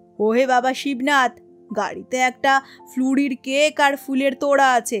 ওহে বাবা শিবনাথ, গাড়িতে একটা ফ্লুরির কেক আর ফুলের তোড়া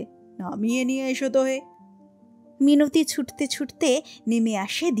আছে, নামিয়ে নিয়ে এসো তো হে। মিনতি ছুটতে ছুটতে নেমে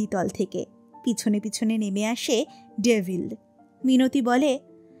আসে দ্বিতল থেকে। পিছনে পিছনে নেমে আসে ডেভিল। মিনতি বলে,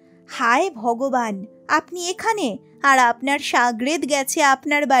 হায় ভগবান, আপনি এখানে, আর আপনার সাগরেদ গেছে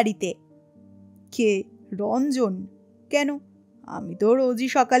আপনার বাড়িতে। কে? রঞ্জন? কেন? আমি তো রোজই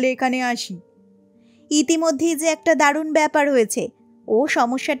সকালে এখানে আসি। ইতিমধ্যেই যে একটা দারুণ ব্যাপার হয়েছে। ও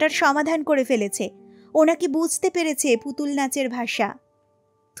সমস্যাটার সমাধান করে ফেলেছে। ও নাকি বুঝতে পেরেছে পুতুল নাচের ভাষা।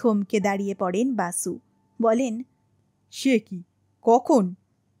 থমকে দাঁড়িয়ে পড়েন বাসু। বলেন, সে কি? কখন?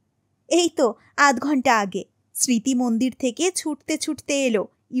 এই তো আধ ঘন্টা আগে। স্মৃতি মন্দির থেকে ছুটতে ছুটতে এলো,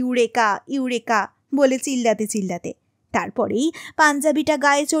 ইউরেকা ইউরেকা বলে চিল্লাতে চিল্লাতে। তারপরেই পাঞ্জাবিটা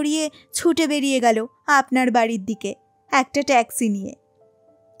গায়ে চড়িয়ে ছুটে বেরিয়ে গেল আপনার বাড়ির দিকে, একটা ট্যাক্সি নিয়ে।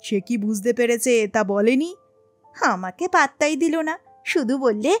 সে কি বুঝতে পেরেছে তা বলেনি? আমাকে পাত্তাই দিল না, শুধু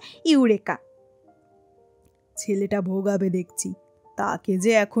বললে ইউরেকা। ছেলেটা ভোগাবে দেখছি, তাকে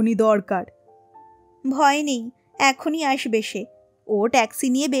যে এখনই দরকার। ভয় নেই, এখনই আসবে সে। ও ট্যাক্সি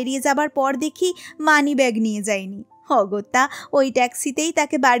নিয়ে বেরিয়ে যাবার পর দেখি মানি ব্যাগ নিয়ে যায়নি। অগত্যা ওই ট্যাক্সিতেই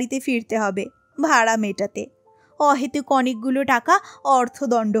তাকে বাড়িতে ফিরতে হবে, ভাড়া মেটাতে। অহেতুক অনেকগুলো টাকা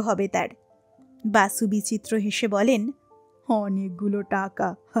অর্থদণ্ড হবে তার। বাসু বিচিত্র হেসে বলেন, অনেকগুলো টাকা?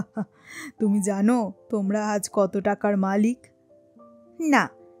 তুমি জানো তোমরা আজ কত টাকার মালিক? না।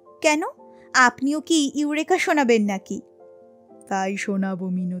 কেন? আপনিও কি ইউরেকা শোনাবেন নাকি? তাই শোনাবো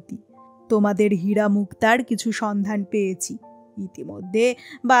মিনতি। তোমাদের হীরা মুক্তার কিছু সন্ধান পেয়েছি। ইতিমধ্যে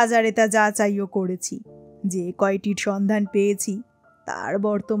বাজারে তা যাচাইও করেছি। যে কয়টির সন্ধান পেয়েছি তার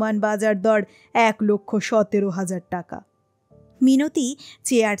বর্তমান বাজার দর 1,17,000 টাকা। মিনতি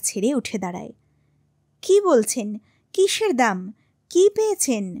চেয়ার ছেড়ে উঠে দাঁড়ায়। কি বলছেন? কিসের দাম? কি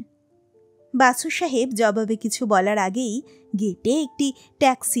পেয়েছেন? বাসু সাহেব জবাবে কিছু বলার আগেই গেটে একটি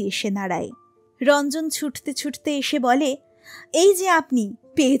ট্যাক্সি এসে দাঁড়ায়। রঞ্জন ছুটতে ছুটতে এসে বলে, এই যে আপনি।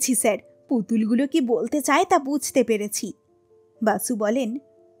 পেয়েছি স্যার, পুতুলগুলো কি বলতে চায় তা বুঝতে পেরেছি। বাসু বলেন,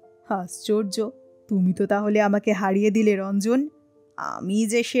 আশ্চর্য, তুমি তো তাহলে আমাকে হারিয়ে দিলে রঞ্জন। আমি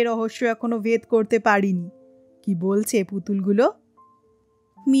যে সে রহস্য এখনো ভেদ করতে পারিনি। কি বলছে পুতুলগুলো?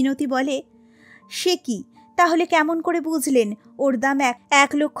 মিনতি বলে, সে কি? তাহলে কেমন করে বুঝলেন ওর দাম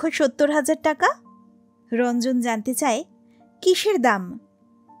 1,70,000 টাকা? রঞ্জন জানতে চায়, কিসের দাম?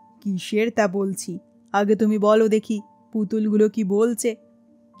 কিসের তা বলছি, আগে তুমি বলো দেখি পুতুলগুলো কি বলছে।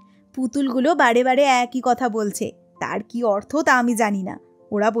 পুতুলগুলো বারে বারে একই কথা বলছে, তার কি অর্থ তা আমি জানি না।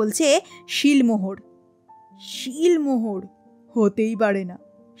 ওরা বলছে শিলমোহর। শিলমোহর? হতেই পারে না।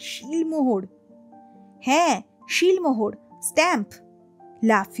 শিলমোহর? হ্যাঁ, শিলমোহর, স্ট্যাম্প।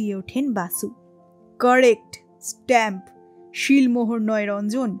 লাফিয়ে ওঠেন বাসু। Correct, stamp. শিলমোহর নয়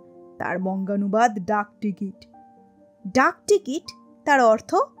রঞ্জন, তার বঙ্গানুবাদ ডাক টিকিট। ডাক টিকিট? তার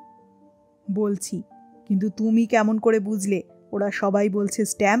অর্থ? বলছি, কিন্তু তুমি কেমন করে বুঝলে ওরা সবাই বলছে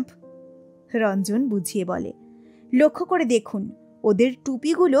স্ট্যাম্প? রঞ্জন বুঝিয়ে বলে, লক্ষ্য করে দেখুন, ওদের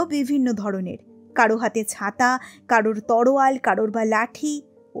টুপিগুলো বিভিন্ন ধরনের। কারো হাতে ছাতা, কারোর তরোয়াল, কারোর বা লাঠি।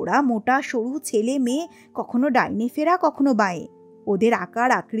 ওরা মোটা সরু ছেলে মেয়ে, কখনো ডাইনে ফেরা কখনো বাঁয়ে। ওদের আকার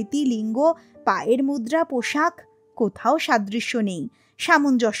আকৃতি, লিঙ্গ, পায়ের মুদ্রা, পোশাক, কোথাও সাদৃশ্য নেই,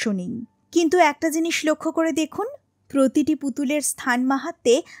 সামঞ্জস্য নেই। কিন্তু একটা জিনিস লক্ষ্য করে দেখুন, প্রতিটি পুতুলের স্থান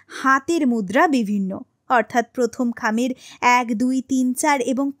মাহাত্ম্যে হাতের মুদ্রা বিভিন্ন। অর্থাৎ প্রথম খামের 1, 2, 3, 4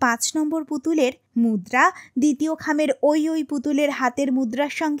 এবং 5 নম্বর পুতুলের মুদ্রা দ্বিতীয় খামের ওই পুতুলের হাতের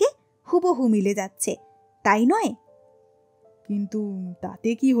মুদ্রার সঙ্গে হুবহু মিলে যাচ্ছে, তাই নয়? কিন্তু তাতে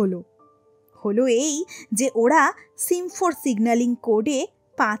কি হলো? হলো এই যে ওরা সিমফোর সিগন্যালিং কোডে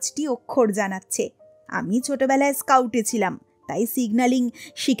 5টি অক্ষর জানাচ্ছে। আমি ছোটবেলায় স্কাউটে ছিলাম, তাই সিগন্যালিং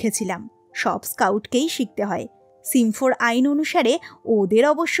শিখেছিলাম। সব স্কাউটকেই শিখতে হয়। সিমফোর আইন অনুসারে ওদের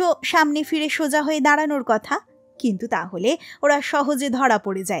অবশ্য সামনে ফিরে সোজা হয়ে দাঁড়ানোর কথা, কিন্তু তাহলে ওরা সহজে ধরা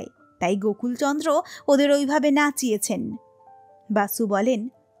পড়ে যায়। তাই গোকুলচন্দ্র ওদের ওইভাবে নাচিয়েছেন। বাসু বলেন,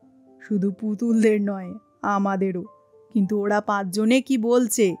 শুধু পুতুলদের নয়, আমাদেরও। কিন্তু ওরা 5 জনে কি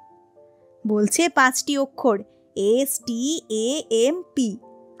বলছে? বলছে 5টি অক্ষর STAMP।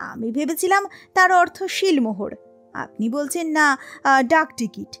 আমি ভেবেছিলাম তার অর্থ শিলমোহর। আপনি বলছেন না ডাক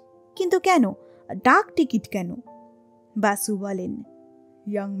টিকিট। কিন্তু কেন ডাক টিকিট কেন? বাসু বলেন,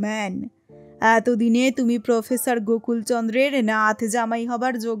 ইয়াং ম্যান, এতদিনে তুমি প্রফেসর গোকুলচন্দ্রের নাথ জামাই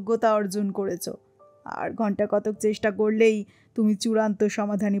হবার যোগ্যতা অর্জন করেছ। আর ঘন্টা কতক চেষ্টা করলেই তুমি চূড়ান্ত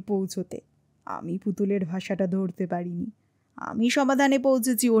সমাধানে পৌঁছতে। আমি পুতুলের ভাষাটা ধরতে পারিনি। আমি সমাধানে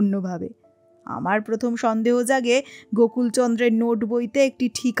পৌঁছেছি অন্যভাবে। আমার প্রথম সন্দেহ জাগে গোকুলচন্দ্রের নোট বইতে একটি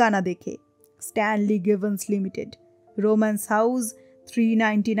ঠিকানা দেখে, Stanley গিভন্স limited, romance house,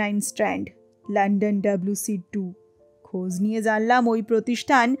 399 strand, London WC2। খোঁজ নিয়ে জানলাম ওই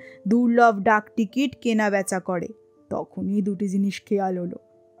প্রতিষ্ঠান দুর্লভ ডাক টিকিট কেনা বেচা করে। তখনই 2টি জিনিস খেয়াল হলো।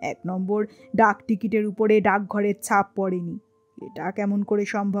 1 নম্বর, ডাক টিকিটের উপরে ডাকঘরের ছাপ পড়েনি। এটা কেমন করে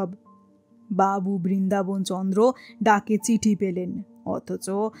সম্ভব? বাবু বৃন্দাবন চন্দ্র ডাকে চিঠি পেলেন, অথচ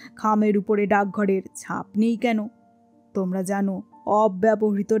খামের উপরে ডাকঘরের ছাপ নেই কেন? তোমরা জানো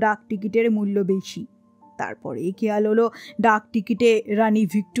অব্যবহৃত ডাক টিকিটের মূল্য বেশি। তারপরে খেয়াল হলো ডাক টিকিটে রানী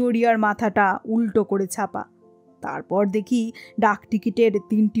ভিক্টোরিয়ার মাথাটা উল্টো করে ছাপা। তারপর দেখি ডাক টিকিটের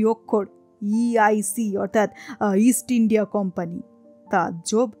 3টি অক্ষর EIC, অর্থাৎ ইস্ট ইন্ডিয়া কোম্পানি।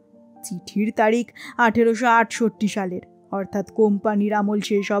 তাজ্জব, চিঠির তারিখ 1868 সালের, অর্থাৎ কোম্পানির আমল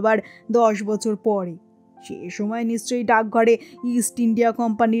শেষ হবার 10 বছর পরে। সে সময় নিশ্চয়ই ডাকঘরে ইস্ট ইন্ডিয়া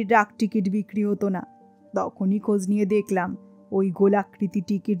কোম্পানির ডাক টিকিট বিক্রি হতো না। তখনই খোঁজ নিয়ে দেখলাম ওই গোলাকৃতি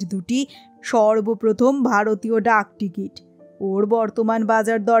টিকিট দুটি সর্বপ্রথম ভারতীয় ডাক টিকিট। ওর বর্তমান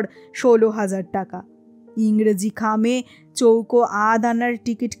বাজার দর 16,000 টাকা। ইংরেজি খামে চৌকো আধ আনার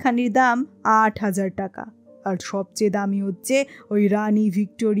টিকিটখানির দাম 8,000 টাকা। আর সবচেয়ে দামি হচ্ছে ওই রানী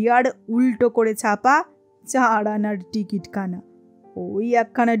ভিক্টোরিয়ার উল্টো করে ছাপা 4 আনার টিকিটখানা। ওই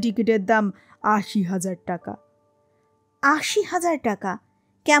একখানা টিকিটের দাম 80,000 টাকা। 80,000 টাকা?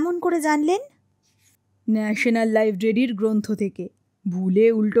 কেমন করে জানলেন? ন্যাশনাল লাইব্রেরির গ্রন্থ থেকে। ভুলে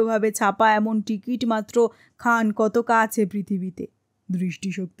উল্টোভাবে ছাপা এমন টিকিট মাত্র খান কতক আছে পৃথিবীতে।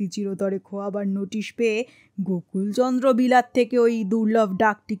 দৃষ্টিশক্তি চিরতরে খোয়াবার নোটিশ পেয়ে গোকুলচন্দ্র বিলাত থেকে ওই দুর্লভ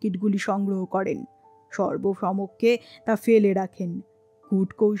ডাক টিকিটগুলি সংগ্রহ করেন। সর্বসমক্ষে তা ফেলে রাখেন,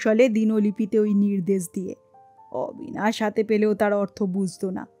 কূটকৌশলে দিনলিপিতে ওই নির্দেশ দিয়ে। অবিনাশ হাতে পেলেও তার অর্থ বুঝতো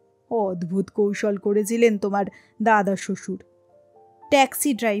না। অদ্ভুত কৌশল করেছিলেন তোমার দাদা শ্বশুর।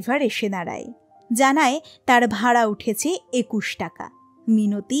 ট্যাক্সি ড্রাইভার এসে দাঁড়ায়, জানায় তার ভাড়া উঠেছে 21 টাকা।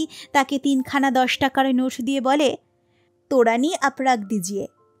 মিনতি তাকে 3খানা 10 টাকার নোট দিয়ে বলে, তোরানি আপরাগ দিজিয়ে।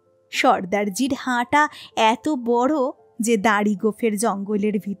 সর্দারজির হাঁটা এত বড় যে দাড়ি গোফের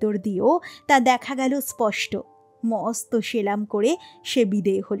জঙ্গলের ভিতর দিয়েও তা দেখা গেল স্পষ্ট। মস্ত সেলাম করে সে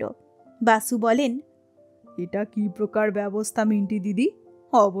বিদেয় হলো। বাসু বলেন, এটা কি প্রকার ব্যবস্থা মিন্টি দিদি?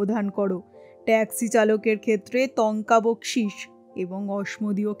 অবধান করো, ট্যাক্সি চালকের ক্ষেত্রে টঙ্কা বকশিস এবং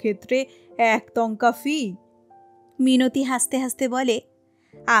অসমদীয় ক্ষেত্রে 1 টঙ্কা ফি। মিনতি হাসতে হাসতে বলে,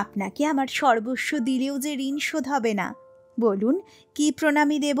 আপনাকে আমার সর্বস্ব দিলেও যে ঋণ শোধ হবে না। বলুন কি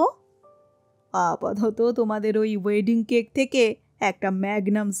প্রণামী দেব? আপাতত তোমাদের ওই ওয়েডিং কেক থেকে একটা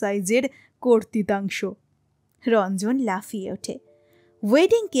ম্যাগনাম সাইজের কর্তৃতাংশ। রঞ্জন লাফিয়ে ওঠে,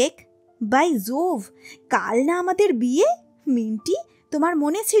 ওয়েডিং কেক? বাই জোভ, কাল না আমাদের বিয়ে? মিন্টি, তোমার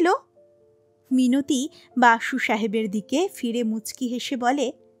মনে ছিল? মিনতি বাসু সাহেবের দিকে ফিরে মুচকি হেসে বলে,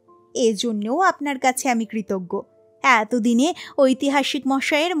 এজন্যও আপনার কাছে আমি কৃতজ্ঞ। এতদিনে ঐতিহাসিক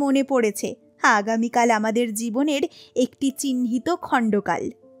মশায়ের মনে পড়েছে আগামীকাল আমাদের জীবনের একটি চিহ্নিত খণ্ডকাল।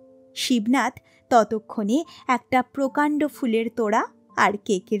 শিবনাথ ততক্ষণে একটা প্রকাণ্ড ফুলের তোড়া আর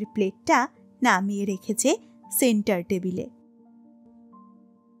কেকের প্লেটটা নামিয়ে রেখেছে সেন্টার টেবিলে।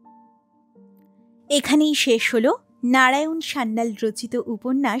 এখানেই শেষ হলো নারায়ণ সান্যাল রচিত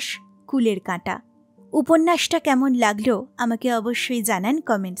উপন্যাস কুলের কাঁটা। উপন্যাসটা কেমন লাগলো আমাকে অবশ্যই জানান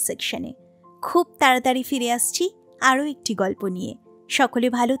কমেন্ট সেকশনে। খুব তাড়াতাড়ি ফিরে আসছি আরও একটি গল্প নিয়ে। সকলে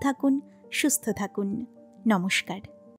ভালো থাকুন, সুস্থ থাকুন। নমস্কার।